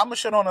know what? I'm going to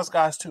shit on us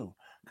guys too.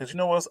 Because you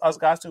know what us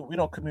guys do? We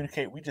don't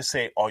communicate. We just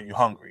say, are you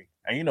hungry?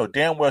 And you know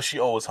damn well she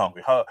always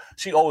hungry.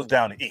 She always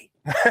down to eat.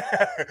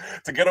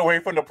 To get away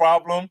from the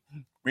problem,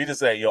 we just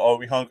say, yo, are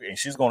we hungry? And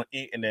she's going to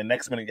eat. And then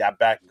next minute, y'all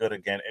back good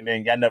again. And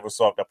then y'all never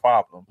solve the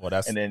problem.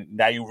 And then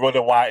now you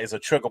wonder why it's a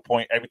trigger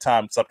point every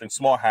time something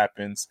small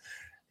happens.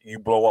 You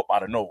blow up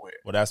out of nowhere.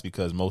 Well, that's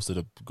because most of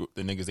the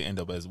niggas they end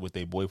up as with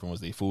their boyfriend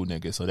was their food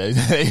nigga. So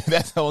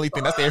that's the only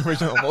thing. That's the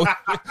original emotion.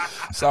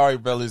 Sorry,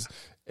 fellas.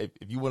 If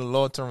you want a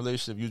long-term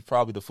relationship, you're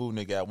probably the food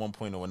nigga at one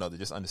point or another.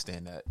 Just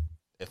understand that.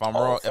 If I'm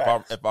wrong,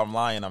 if I'm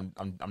lying,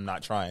 I'm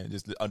not trying.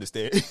 Just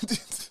understand.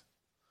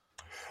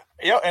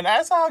 Yo, and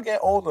as I get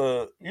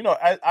older, you know,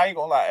 I ain't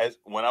gonna lie.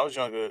 When I was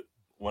younger,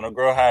 when a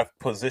girl had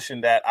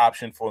positioned that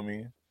option for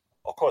me,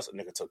 of course a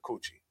nigga took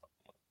coochie.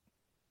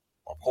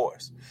 of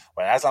course.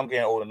 But as I'm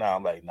getting older now,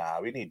 I'm like,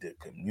 nah, we need to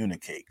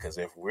communicate, because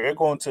if we're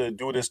going to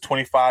do this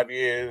 25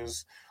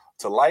 years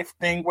to life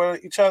thing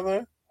with each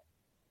other,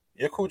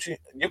 your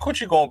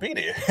coochie gonna be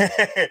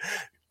there.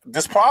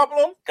 This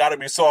problem got to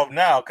be solved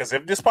now, because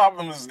if this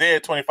problem is there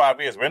 25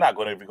 years, we're not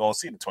going to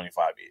see the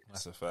 25 years.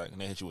 That's a fact.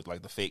 And they hit you with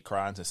like the fake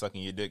crying and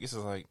sucking your dick. It's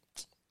just like,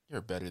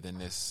 you're better than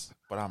this,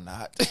 but I'm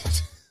not.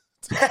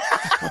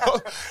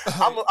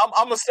 I'm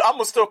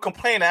gonna still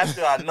complain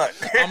after I nut.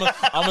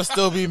 I'm gonna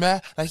still be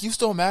mad. Like, you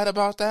still mad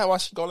about that? Why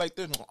she go like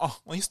this? Oh,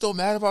 are you still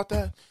mad about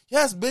that?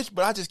 Yes, bitch,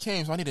 but I just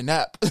came, so I need a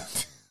nap.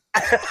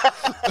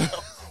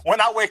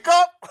 When I wake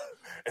up,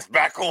 it's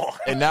back on.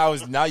 And now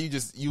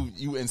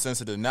you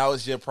insensitive. Now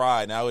it's your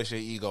pride. Now it's your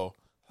ego.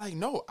 Like,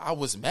 no, I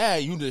was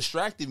mad. You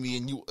distracted me,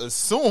 and you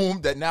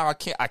assumed that now I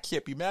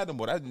can't be mad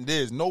anymore.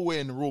 There's nowhere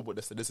in the rule, but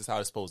this is how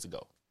it's supposed to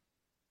go.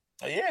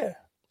 Yeah.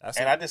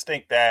 I just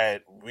think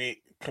that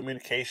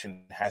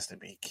communication has to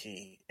be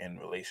key in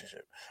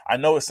relationship. I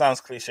know it sounds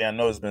cliche. I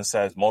know it's been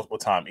said multiple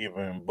times, even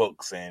in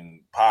books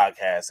and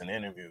podcasts and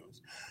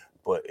interviews,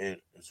 but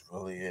it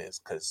really is,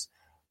 because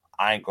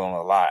I ain't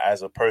gonna lie.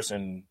 As a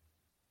person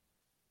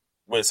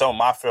with some of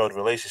my failed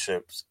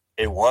relationships,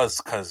 it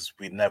was because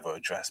we never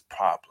addressed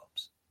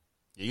problems.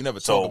 Yeah, you never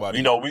talk about it.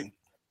 You know,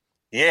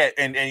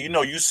 and you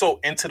know, you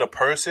so into the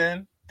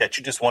person that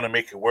you just want to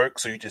make it work,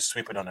 so you just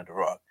sweep it under the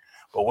rug.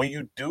 But when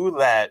you do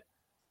that,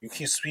 you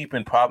keep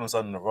sweeping problems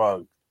under the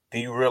rug,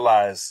 then you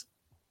realize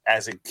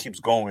as it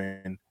keeps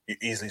going, you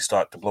easily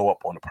start to blow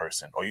up on the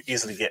person, or you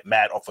easily get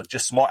mad off of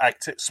just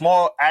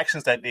small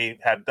actions that they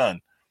have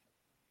done.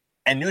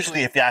 And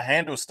usually if y'all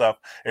handle stuff,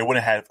 it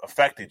wouldn't have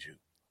affected you.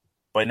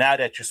 But now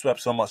that you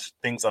swept so much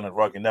things under the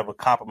rug and never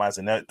compromise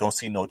and don't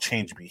see no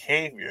change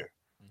behavior.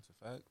 That's a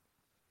fact.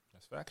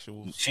 That's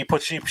factual. She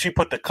put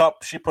the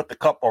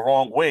cup a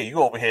wrong way.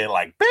 You over here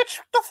like, bitch,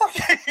 what the fuck?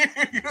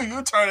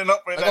 you turning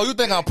up. Like, oh, you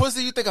think I'm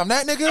pussy? You think I'm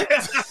that nigga?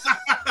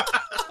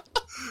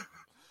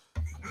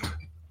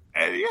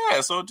 And yeah,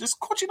 so just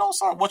coach,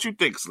 what you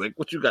think, Slick?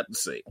 What you got to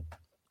say?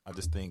 I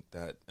just think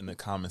that in the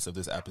comments of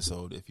this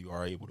episode, if you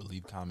are able to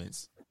leave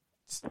comments,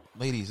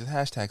 ladies, just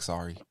hashtag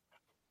sorry.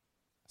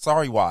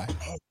 Sorry, why?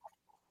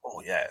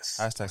 Oh yes.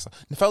 Hashtag sorry.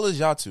 The fellas,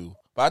 y'all too.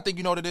 But I think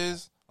you know what it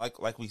is.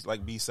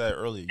 Like B said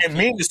earlier. And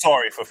mean the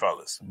sorry for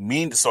fellas.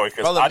 Mean the sorry,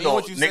 because I know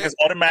niggas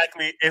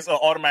automatically, it's an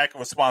automatic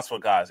response for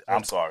guys.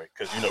 I'm sorry,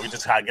 because we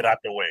just gotta get out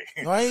the way.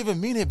 No, I ain't even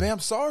mean it, babe. I'm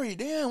sorry.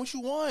 Damn, what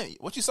you want?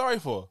 What you sorry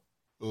for?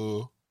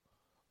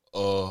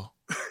 I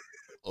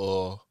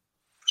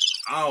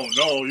don't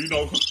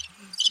know.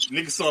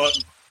 Niggas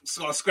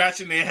start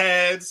scratching their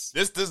heads.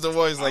 This the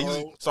voice, like,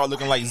 you start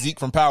looking like Zeke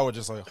from Power,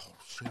 just like, oh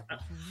shit,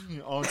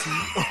 auntie.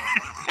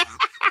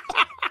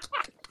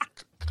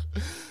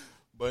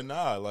 But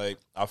nah, like,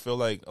 I feel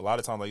like a lot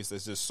of times, like,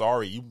 it's just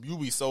sorry. You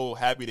be so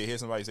happy to hear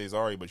somebody say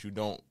sorry, but you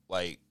don't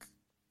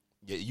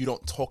you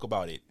don't talk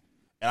about it.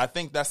 And I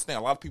think that's the thing.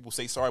 A lot of people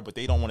say sorry, but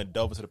they don't want to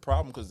delve into the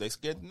problem because they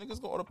scared the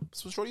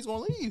niggas shorty's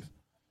gonna leave.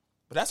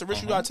 But that's a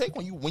risk you gotta take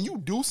when you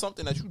do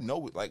something that you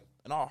know, like,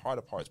 in our heart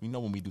of hearts, we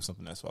know when we do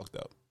something that's fucked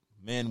up.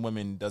 Men,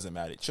 women, doesn't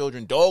matter.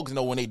 Children, dogs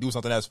know when they do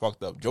something that's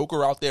fucked up.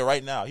 Joker out there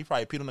right now, he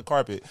probably peed on the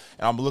carpet,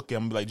 and I'm looking,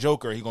 I'm like,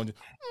 Joker, he gonna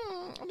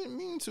I didn't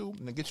mean to.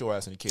 And then get your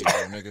ass in the cage,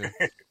 nigga.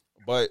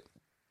 But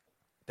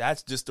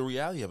that's just the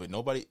reality of it.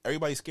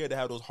 Everybody's scared to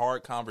have those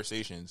hard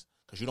conversations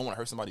because you don't want to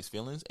hurt somebody's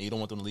feelings and you don't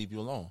want them to leave you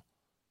alone.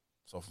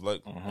 So, if,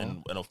 like,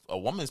 and a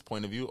woman's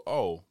point of view,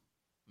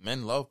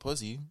 men love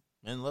pussy.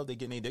 Men love they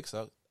getting their dick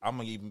sucked. I'm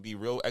gonna even be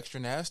real extra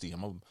nasty.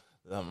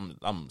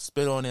 I'm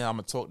spit on it. I'm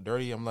gonna talk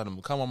dirty. I'm letting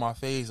them come on my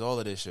face. All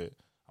of this shit.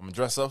 I'm gonna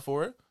dress up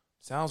for it.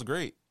 Sounds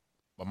great,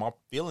 but my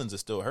feelings are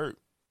still hurt.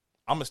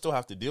 I'm gonna still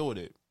have to deal with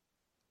it.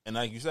 And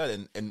like you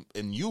said,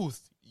 in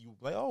youth, you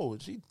like, oh,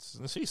 she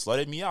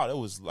slutted me out. It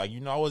was like,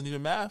 I wasn't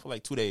even mad for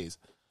like 2 days.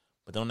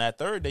 But then on that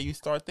third day, you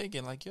start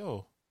thinking like,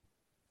 yo,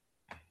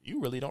 you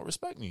really don't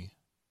respect me.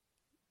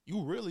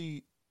 You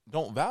really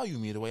don't value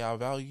me the way I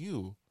value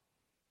you.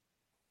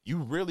 You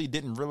really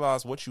didn't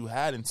realize what you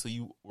had until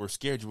you were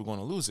scared you were going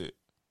to lose it,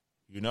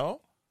 And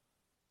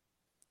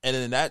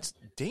then that's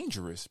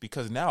dangerous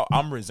because now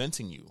I'm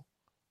resenting you.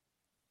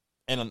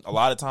 And a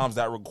lot of times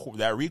that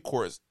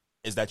recourse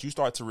is that you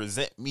start to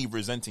resent me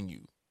resenting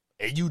you.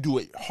 And you do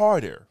it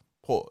harder.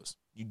 Pause.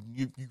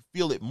 You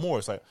feel it more.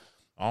 It's like,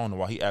 I don't know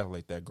why he acted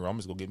like that, girl. I'm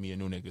just going to get me a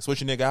new nigga.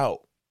 Switch a nigga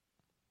out.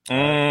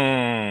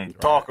 Right?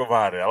 Talk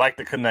about it. I like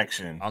the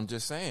connection. I'm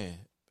just saying.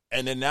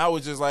 And then now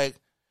it's just like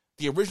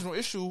the original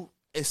issue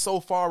is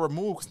so far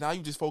removed because now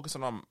you just focus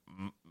on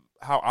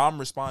how I'm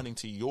responding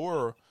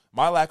to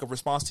my lack of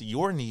response to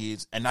your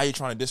needs. And now you're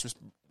trying to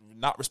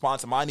not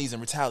respond to my needs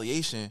in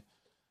retaliation.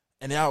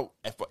 And now,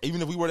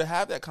 even if we were to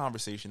have that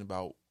conversation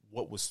about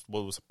what was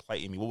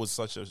plaguing me, what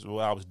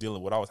I was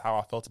dealing with, how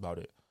I felt about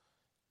it.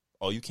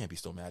 Oh, you can't be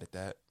still mad at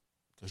that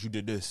because you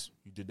did this,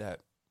 you did that.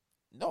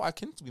 No, I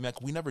can't be mad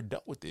because we never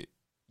dealt with it.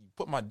 You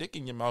put my dick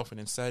in your mouth and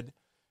then said,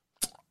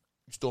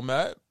 "You still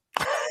mad?"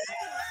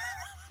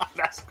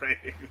 That's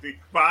crazy.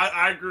 But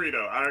I agree,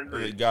 though. I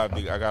agree. I gotta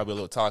be a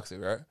little toxic,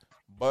 right?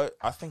 But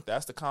I think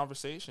that's the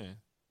conversation.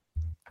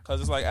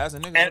 Because it's like, as a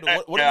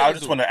nigga, what I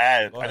just want to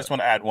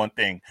add one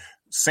thing.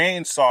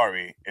 Saying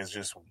sorry is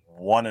just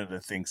one of the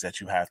things that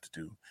you have to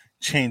do.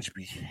 Change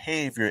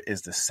behavior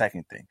is the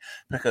second thing.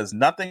 Because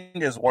nothing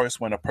is worse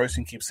when a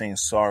person keeps saying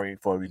sorry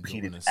for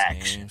repeated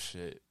action.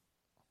 Shit.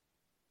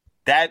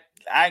 That,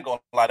 I ain't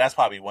gonna lie, that's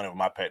probably one of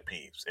my pet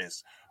peeves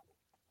is,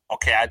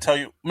 okay, I tell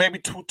you, maybe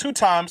two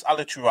times I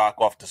let you rock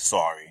off the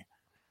sorry.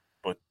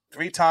 But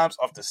 3 times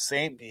of the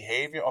same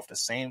behavior, of the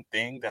same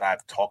thing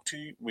that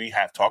we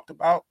have talked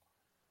about,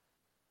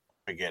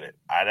 forget it.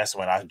 That's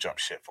when I jump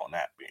ship on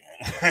that.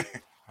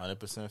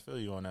 100% feel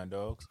you on that,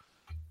 dogs.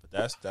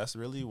 But that's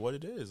really what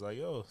it is. Like,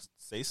 yo,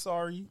 say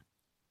sorry.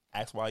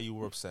 Ask why you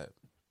were upset.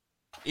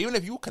 Even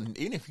if you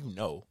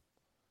know,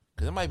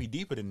 because it might be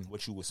deeper than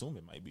what you assume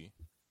it might be.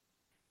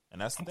 And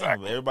that's the thing.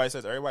 Everybody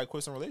says everybody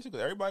quits in relationships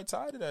because everybody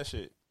tired of that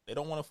shit. They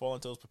don't want to fall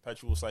into those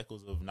perpetual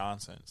cycles of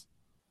nonsense.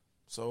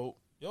 So,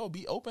 yo,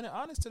 be open and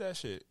honest to that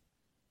shit.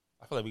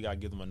 I feel like we gotta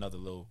give them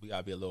we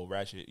gotta be a little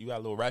ratchet. You got a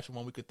little ratchet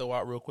one we could throw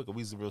out real quick, or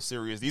we real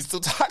serious? These too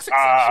toxic.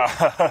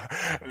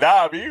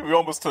 We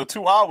almost took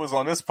 2 hours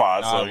on this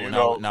pod,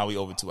 now we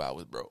over 2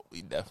 hours, bro.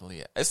 We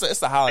definitely it's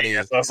the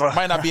holidays.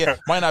 Might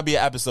not be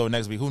an episode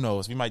next week. Who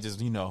knows? We might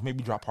just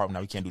maybe drop part 1. Now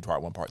we can't do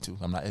part 1, part 2.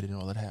 I'm not editing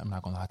all of that. I'm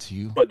not gonna lie to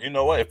you. But you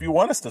know what? If you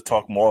want us to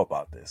talk more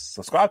about this,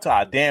 subscribe to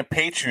our damn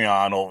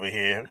Patreon over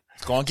here.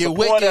 It's gonna get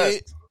wicked.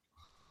 Us.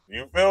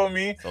 You feel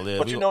me? So,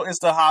 it's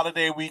the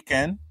holiday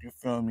weekend. You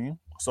feel me?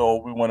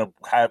 So we want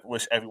to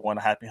wish everyone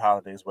a happy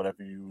holidays,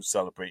 whatever you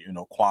celebrate.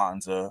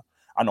 Kwanzaa.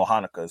 I know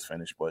Hanukkah is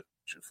finished, but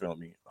you feel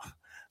me?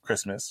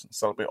 Christmas,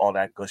 celebrate all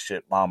that good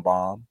shit. Bomb.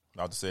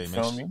 About to say,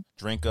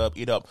 drink up,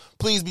 eat up.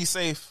 Please be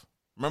safe.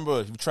 Remember,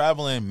 if you're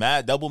traveling,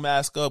 double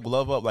mask up,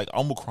 glove up. Like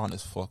Omicron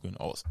is fucking.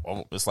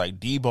 It's like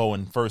Debo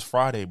and First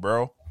Friday,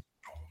 bro.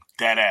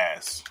 That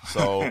ass.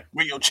 So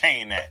where your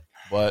chain at?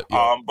 But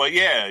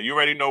yeah, you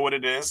already know what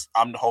it is.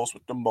 I'm the host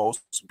with the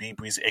most, B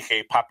Breezy,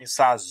 aka Poppy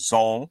Size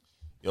Zone.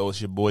 Yo,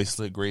 it's your boy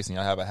Slick Grayson.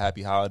 Y'all have a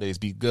happy holidays.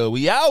 Be good.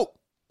 We out.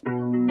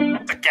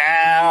 The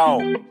gal.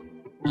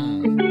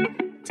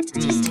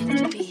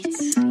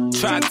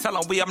 Try to tell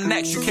them we up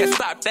next, you can't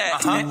stop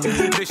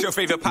that. This your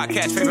favorite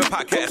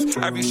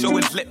podcast. Every show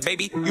is lit,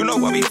 baby. You know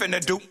what we finna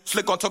do.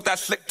 Slick gon' talk that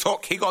slick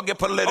talk, he gon' get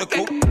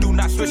political. Okay. Do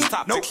not switch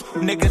topics,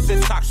 niggas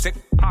is toxic.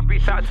 Poppy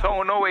shots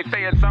don't always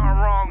saying something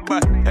wrong,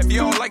 but if you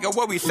don't like it,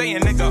 what we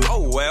saying, nigga,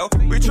 oh well.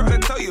 We try to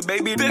tell you,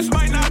 baby, this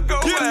might not go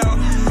well.